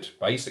made good,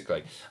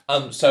 basically.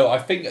 So I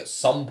think at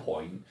some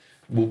point,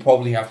 we'll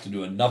probably have to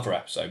do another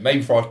episode,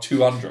 maybe for our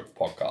 200th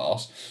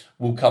podcast.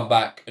 We'll come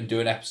back and do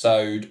an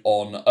episode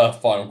on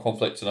Earth Final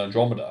Conflict and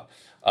Andromeda,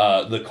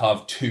 the kind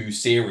of 2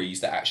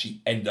 series that actually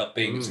end up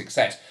being a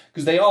success.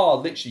 Because they are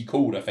literally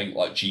called, I think,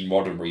 Gene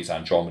Roddenberry's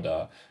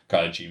Andromeda,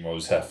 kind of Gene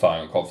Roddenberry's Earth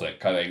Final Conflict,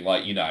 kind of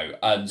thing,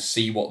 and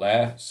see what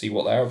they're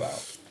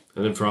about.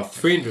 And then for our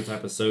 300th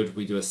episode,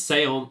 we do a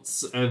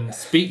seance and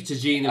speak to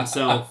Gene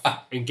himself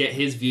and get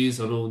his views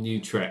on all new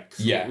Treks.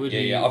 Yeah.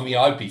 I mean,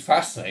 I'd be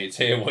fascinated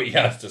to hear what he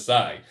has to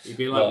say. He'd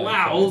be like,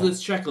 wow, all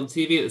this Trek on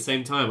TV at the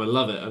same time. I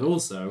love it. And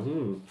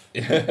also,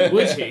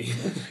 would he?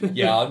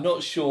 Yeah, I'm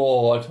not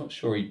sure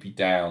he'd be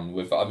down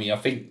with... I mean, I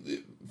think,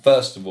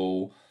 first of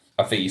all,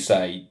 I think you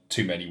say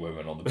too many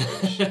women on the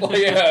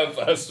bridge.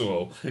 First of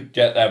all,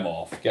 get them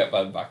off. Get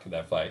them back in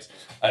their place.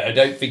 I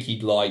don't think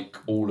he'd like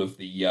all of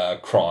the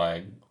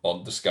crying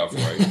on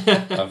Discovery.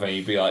 I think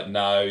he'd be like,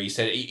 no. He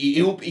said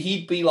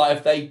he'd be like,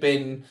 have they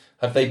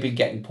been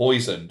getting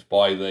poisoned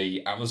by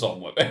the Amazon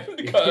women?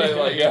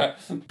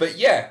 But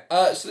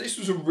so this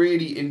was a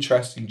really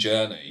interesting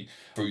journey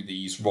through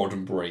these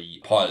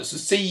Roddenberry pilots to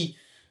see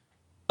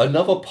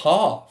another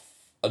path,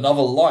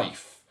 another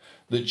life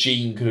that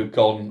Gene could have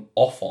gone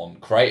off on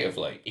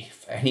creatively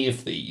if any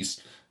of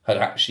these had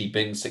actually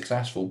been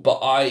successful. But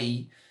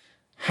I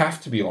have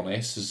to be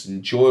honest, as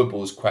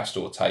enjoyable as Quest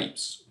or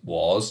Tapes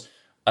was,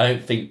 I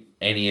don't think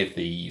any of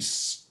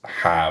these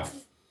have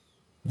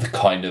the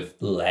kind of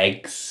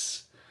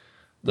legs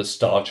that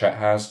Star Trek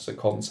has as a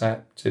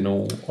concept, in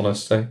all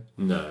honesty.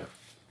 No.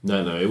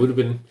 It would have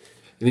been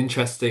an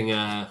interesting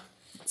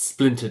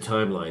splinter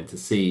timeline to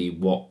see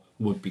what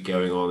would be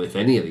going on if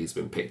any of these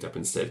had been picked up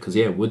instead. Because,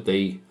 would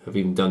they have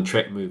even done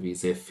Trek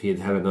movies if he had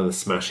had another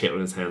smash hit on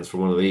his hands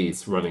from one of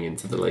these running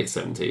into the late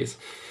 70s?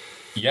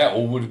 Yeah,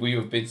 or would we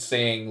have been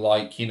seeing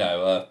like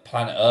a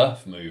Planet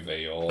Earth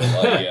movie or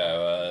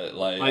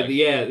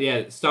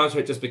like Star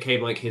Trek just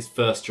became like his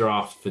first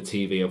draft for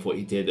TV of what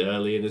he did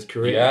early in his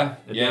career. Yeah,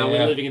 and now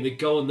we're living in the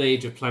golden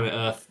age of Planet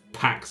Earth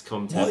PAX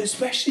content. Well, it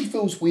especially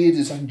feels weird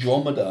as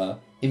Andromeda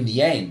in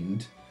the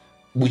end,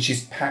 which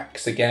is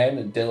PAX again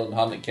and Dylan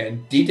Hunt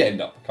again, did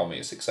end up becoming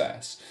a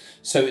success.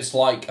 So it's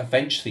like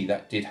eventually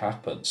that did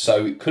happen.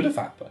 So it could have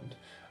happened.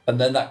 And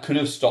then that could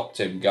have stopped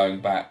him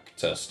going back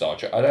to Star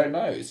Trek. I don't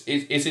know.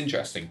 It's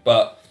interesting.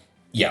 But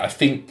yeah, I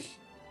think,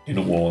 in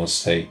all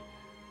honesty,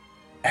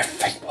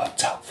 everything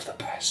worked out for the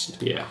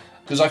best. Yeah.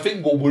 Because I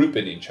think what would have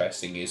been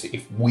interesting is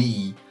if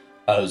we,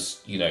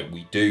 as,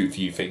 we do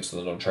view things from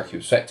the non-Trekkie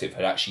perspective,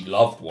 had actually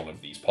loved one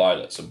of these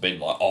pilots and been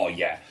like, oh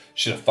yeah,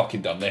 should have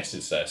fucking done this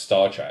instead of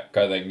Star Trek.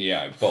 But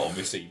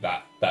obviously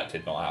that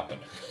did not happen.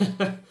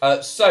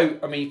 So,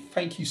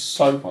 thank you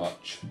so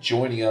much for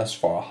joining us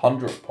for our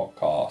 100th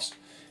podcast.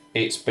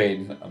 It's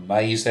been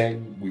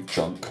amazing. We've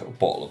drunk a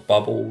bottle of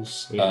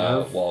bubbles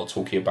while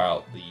talking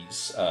about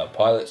these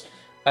pilots.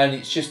 And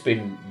it's just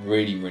been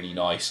really, really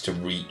nice to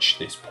reach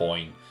this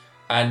point.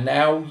 And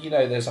now,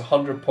 there's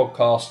 100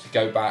 podcasts to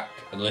go back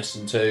and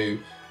listen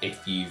to.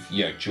 If you've,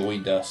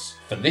 joined us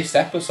for this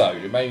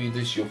episode, and maybe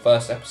this is your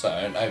first episode,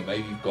 I don't know,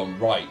 maybe you've gone,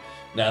 right,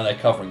 now they're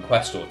covering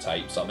Questor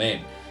tapes, I'm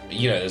in. But,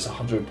 there's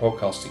 100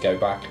 podcasts to go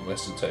back and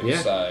listen to. Yeah.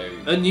 So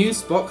a new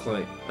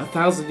spotlight,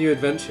 1,000 new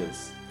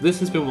adventures. This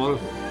has been one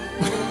of them.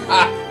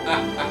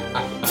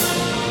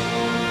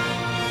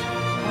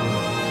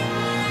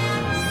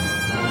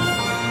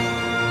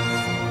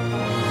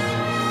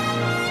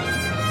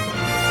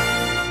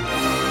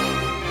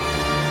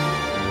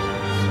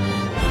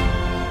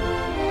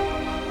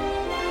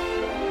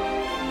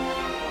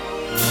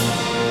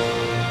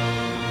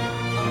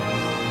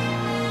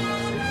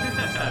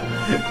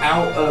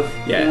 Out of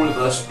all of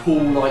us,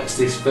 Paul likes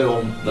this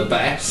film the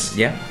best.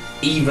 Yeah.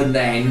 Even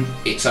then,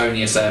 it's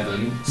only a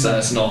 7, so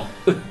it's not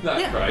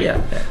that great.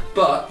 Yeah.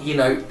 But,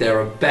 there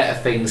are better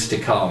things to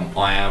come.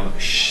 I am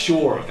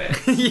sure of it.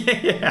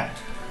 Yeah.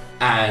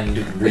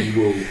 And we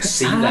will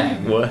see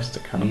them worse to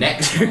come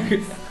next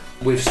month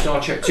with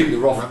Star Trek II, The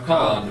Wrath of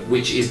Khan,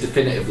 which is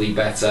definitively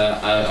better.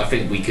 I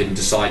think we can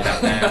decide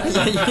that now.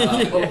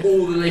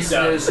 All the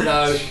listeners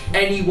know,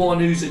 anyone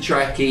who's a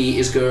Trekkie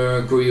is going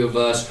to agree with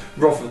us.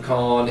 Wrath of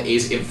Khan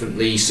is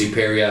infinitely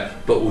superior,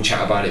 but we'll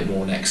chat about it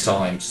more next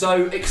time.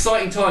 So,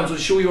 exciting times. I'm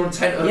sure you're on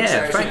tenterhooks.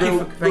 Yeah, thank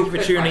you for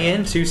tuning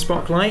in to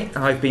Spotlight.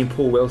 I've been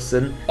Paul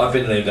Wilson. I've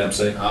been Liam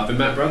Dempsey. I've been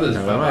Matt Brothers.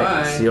 All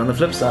right, see you on the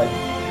flip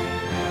side.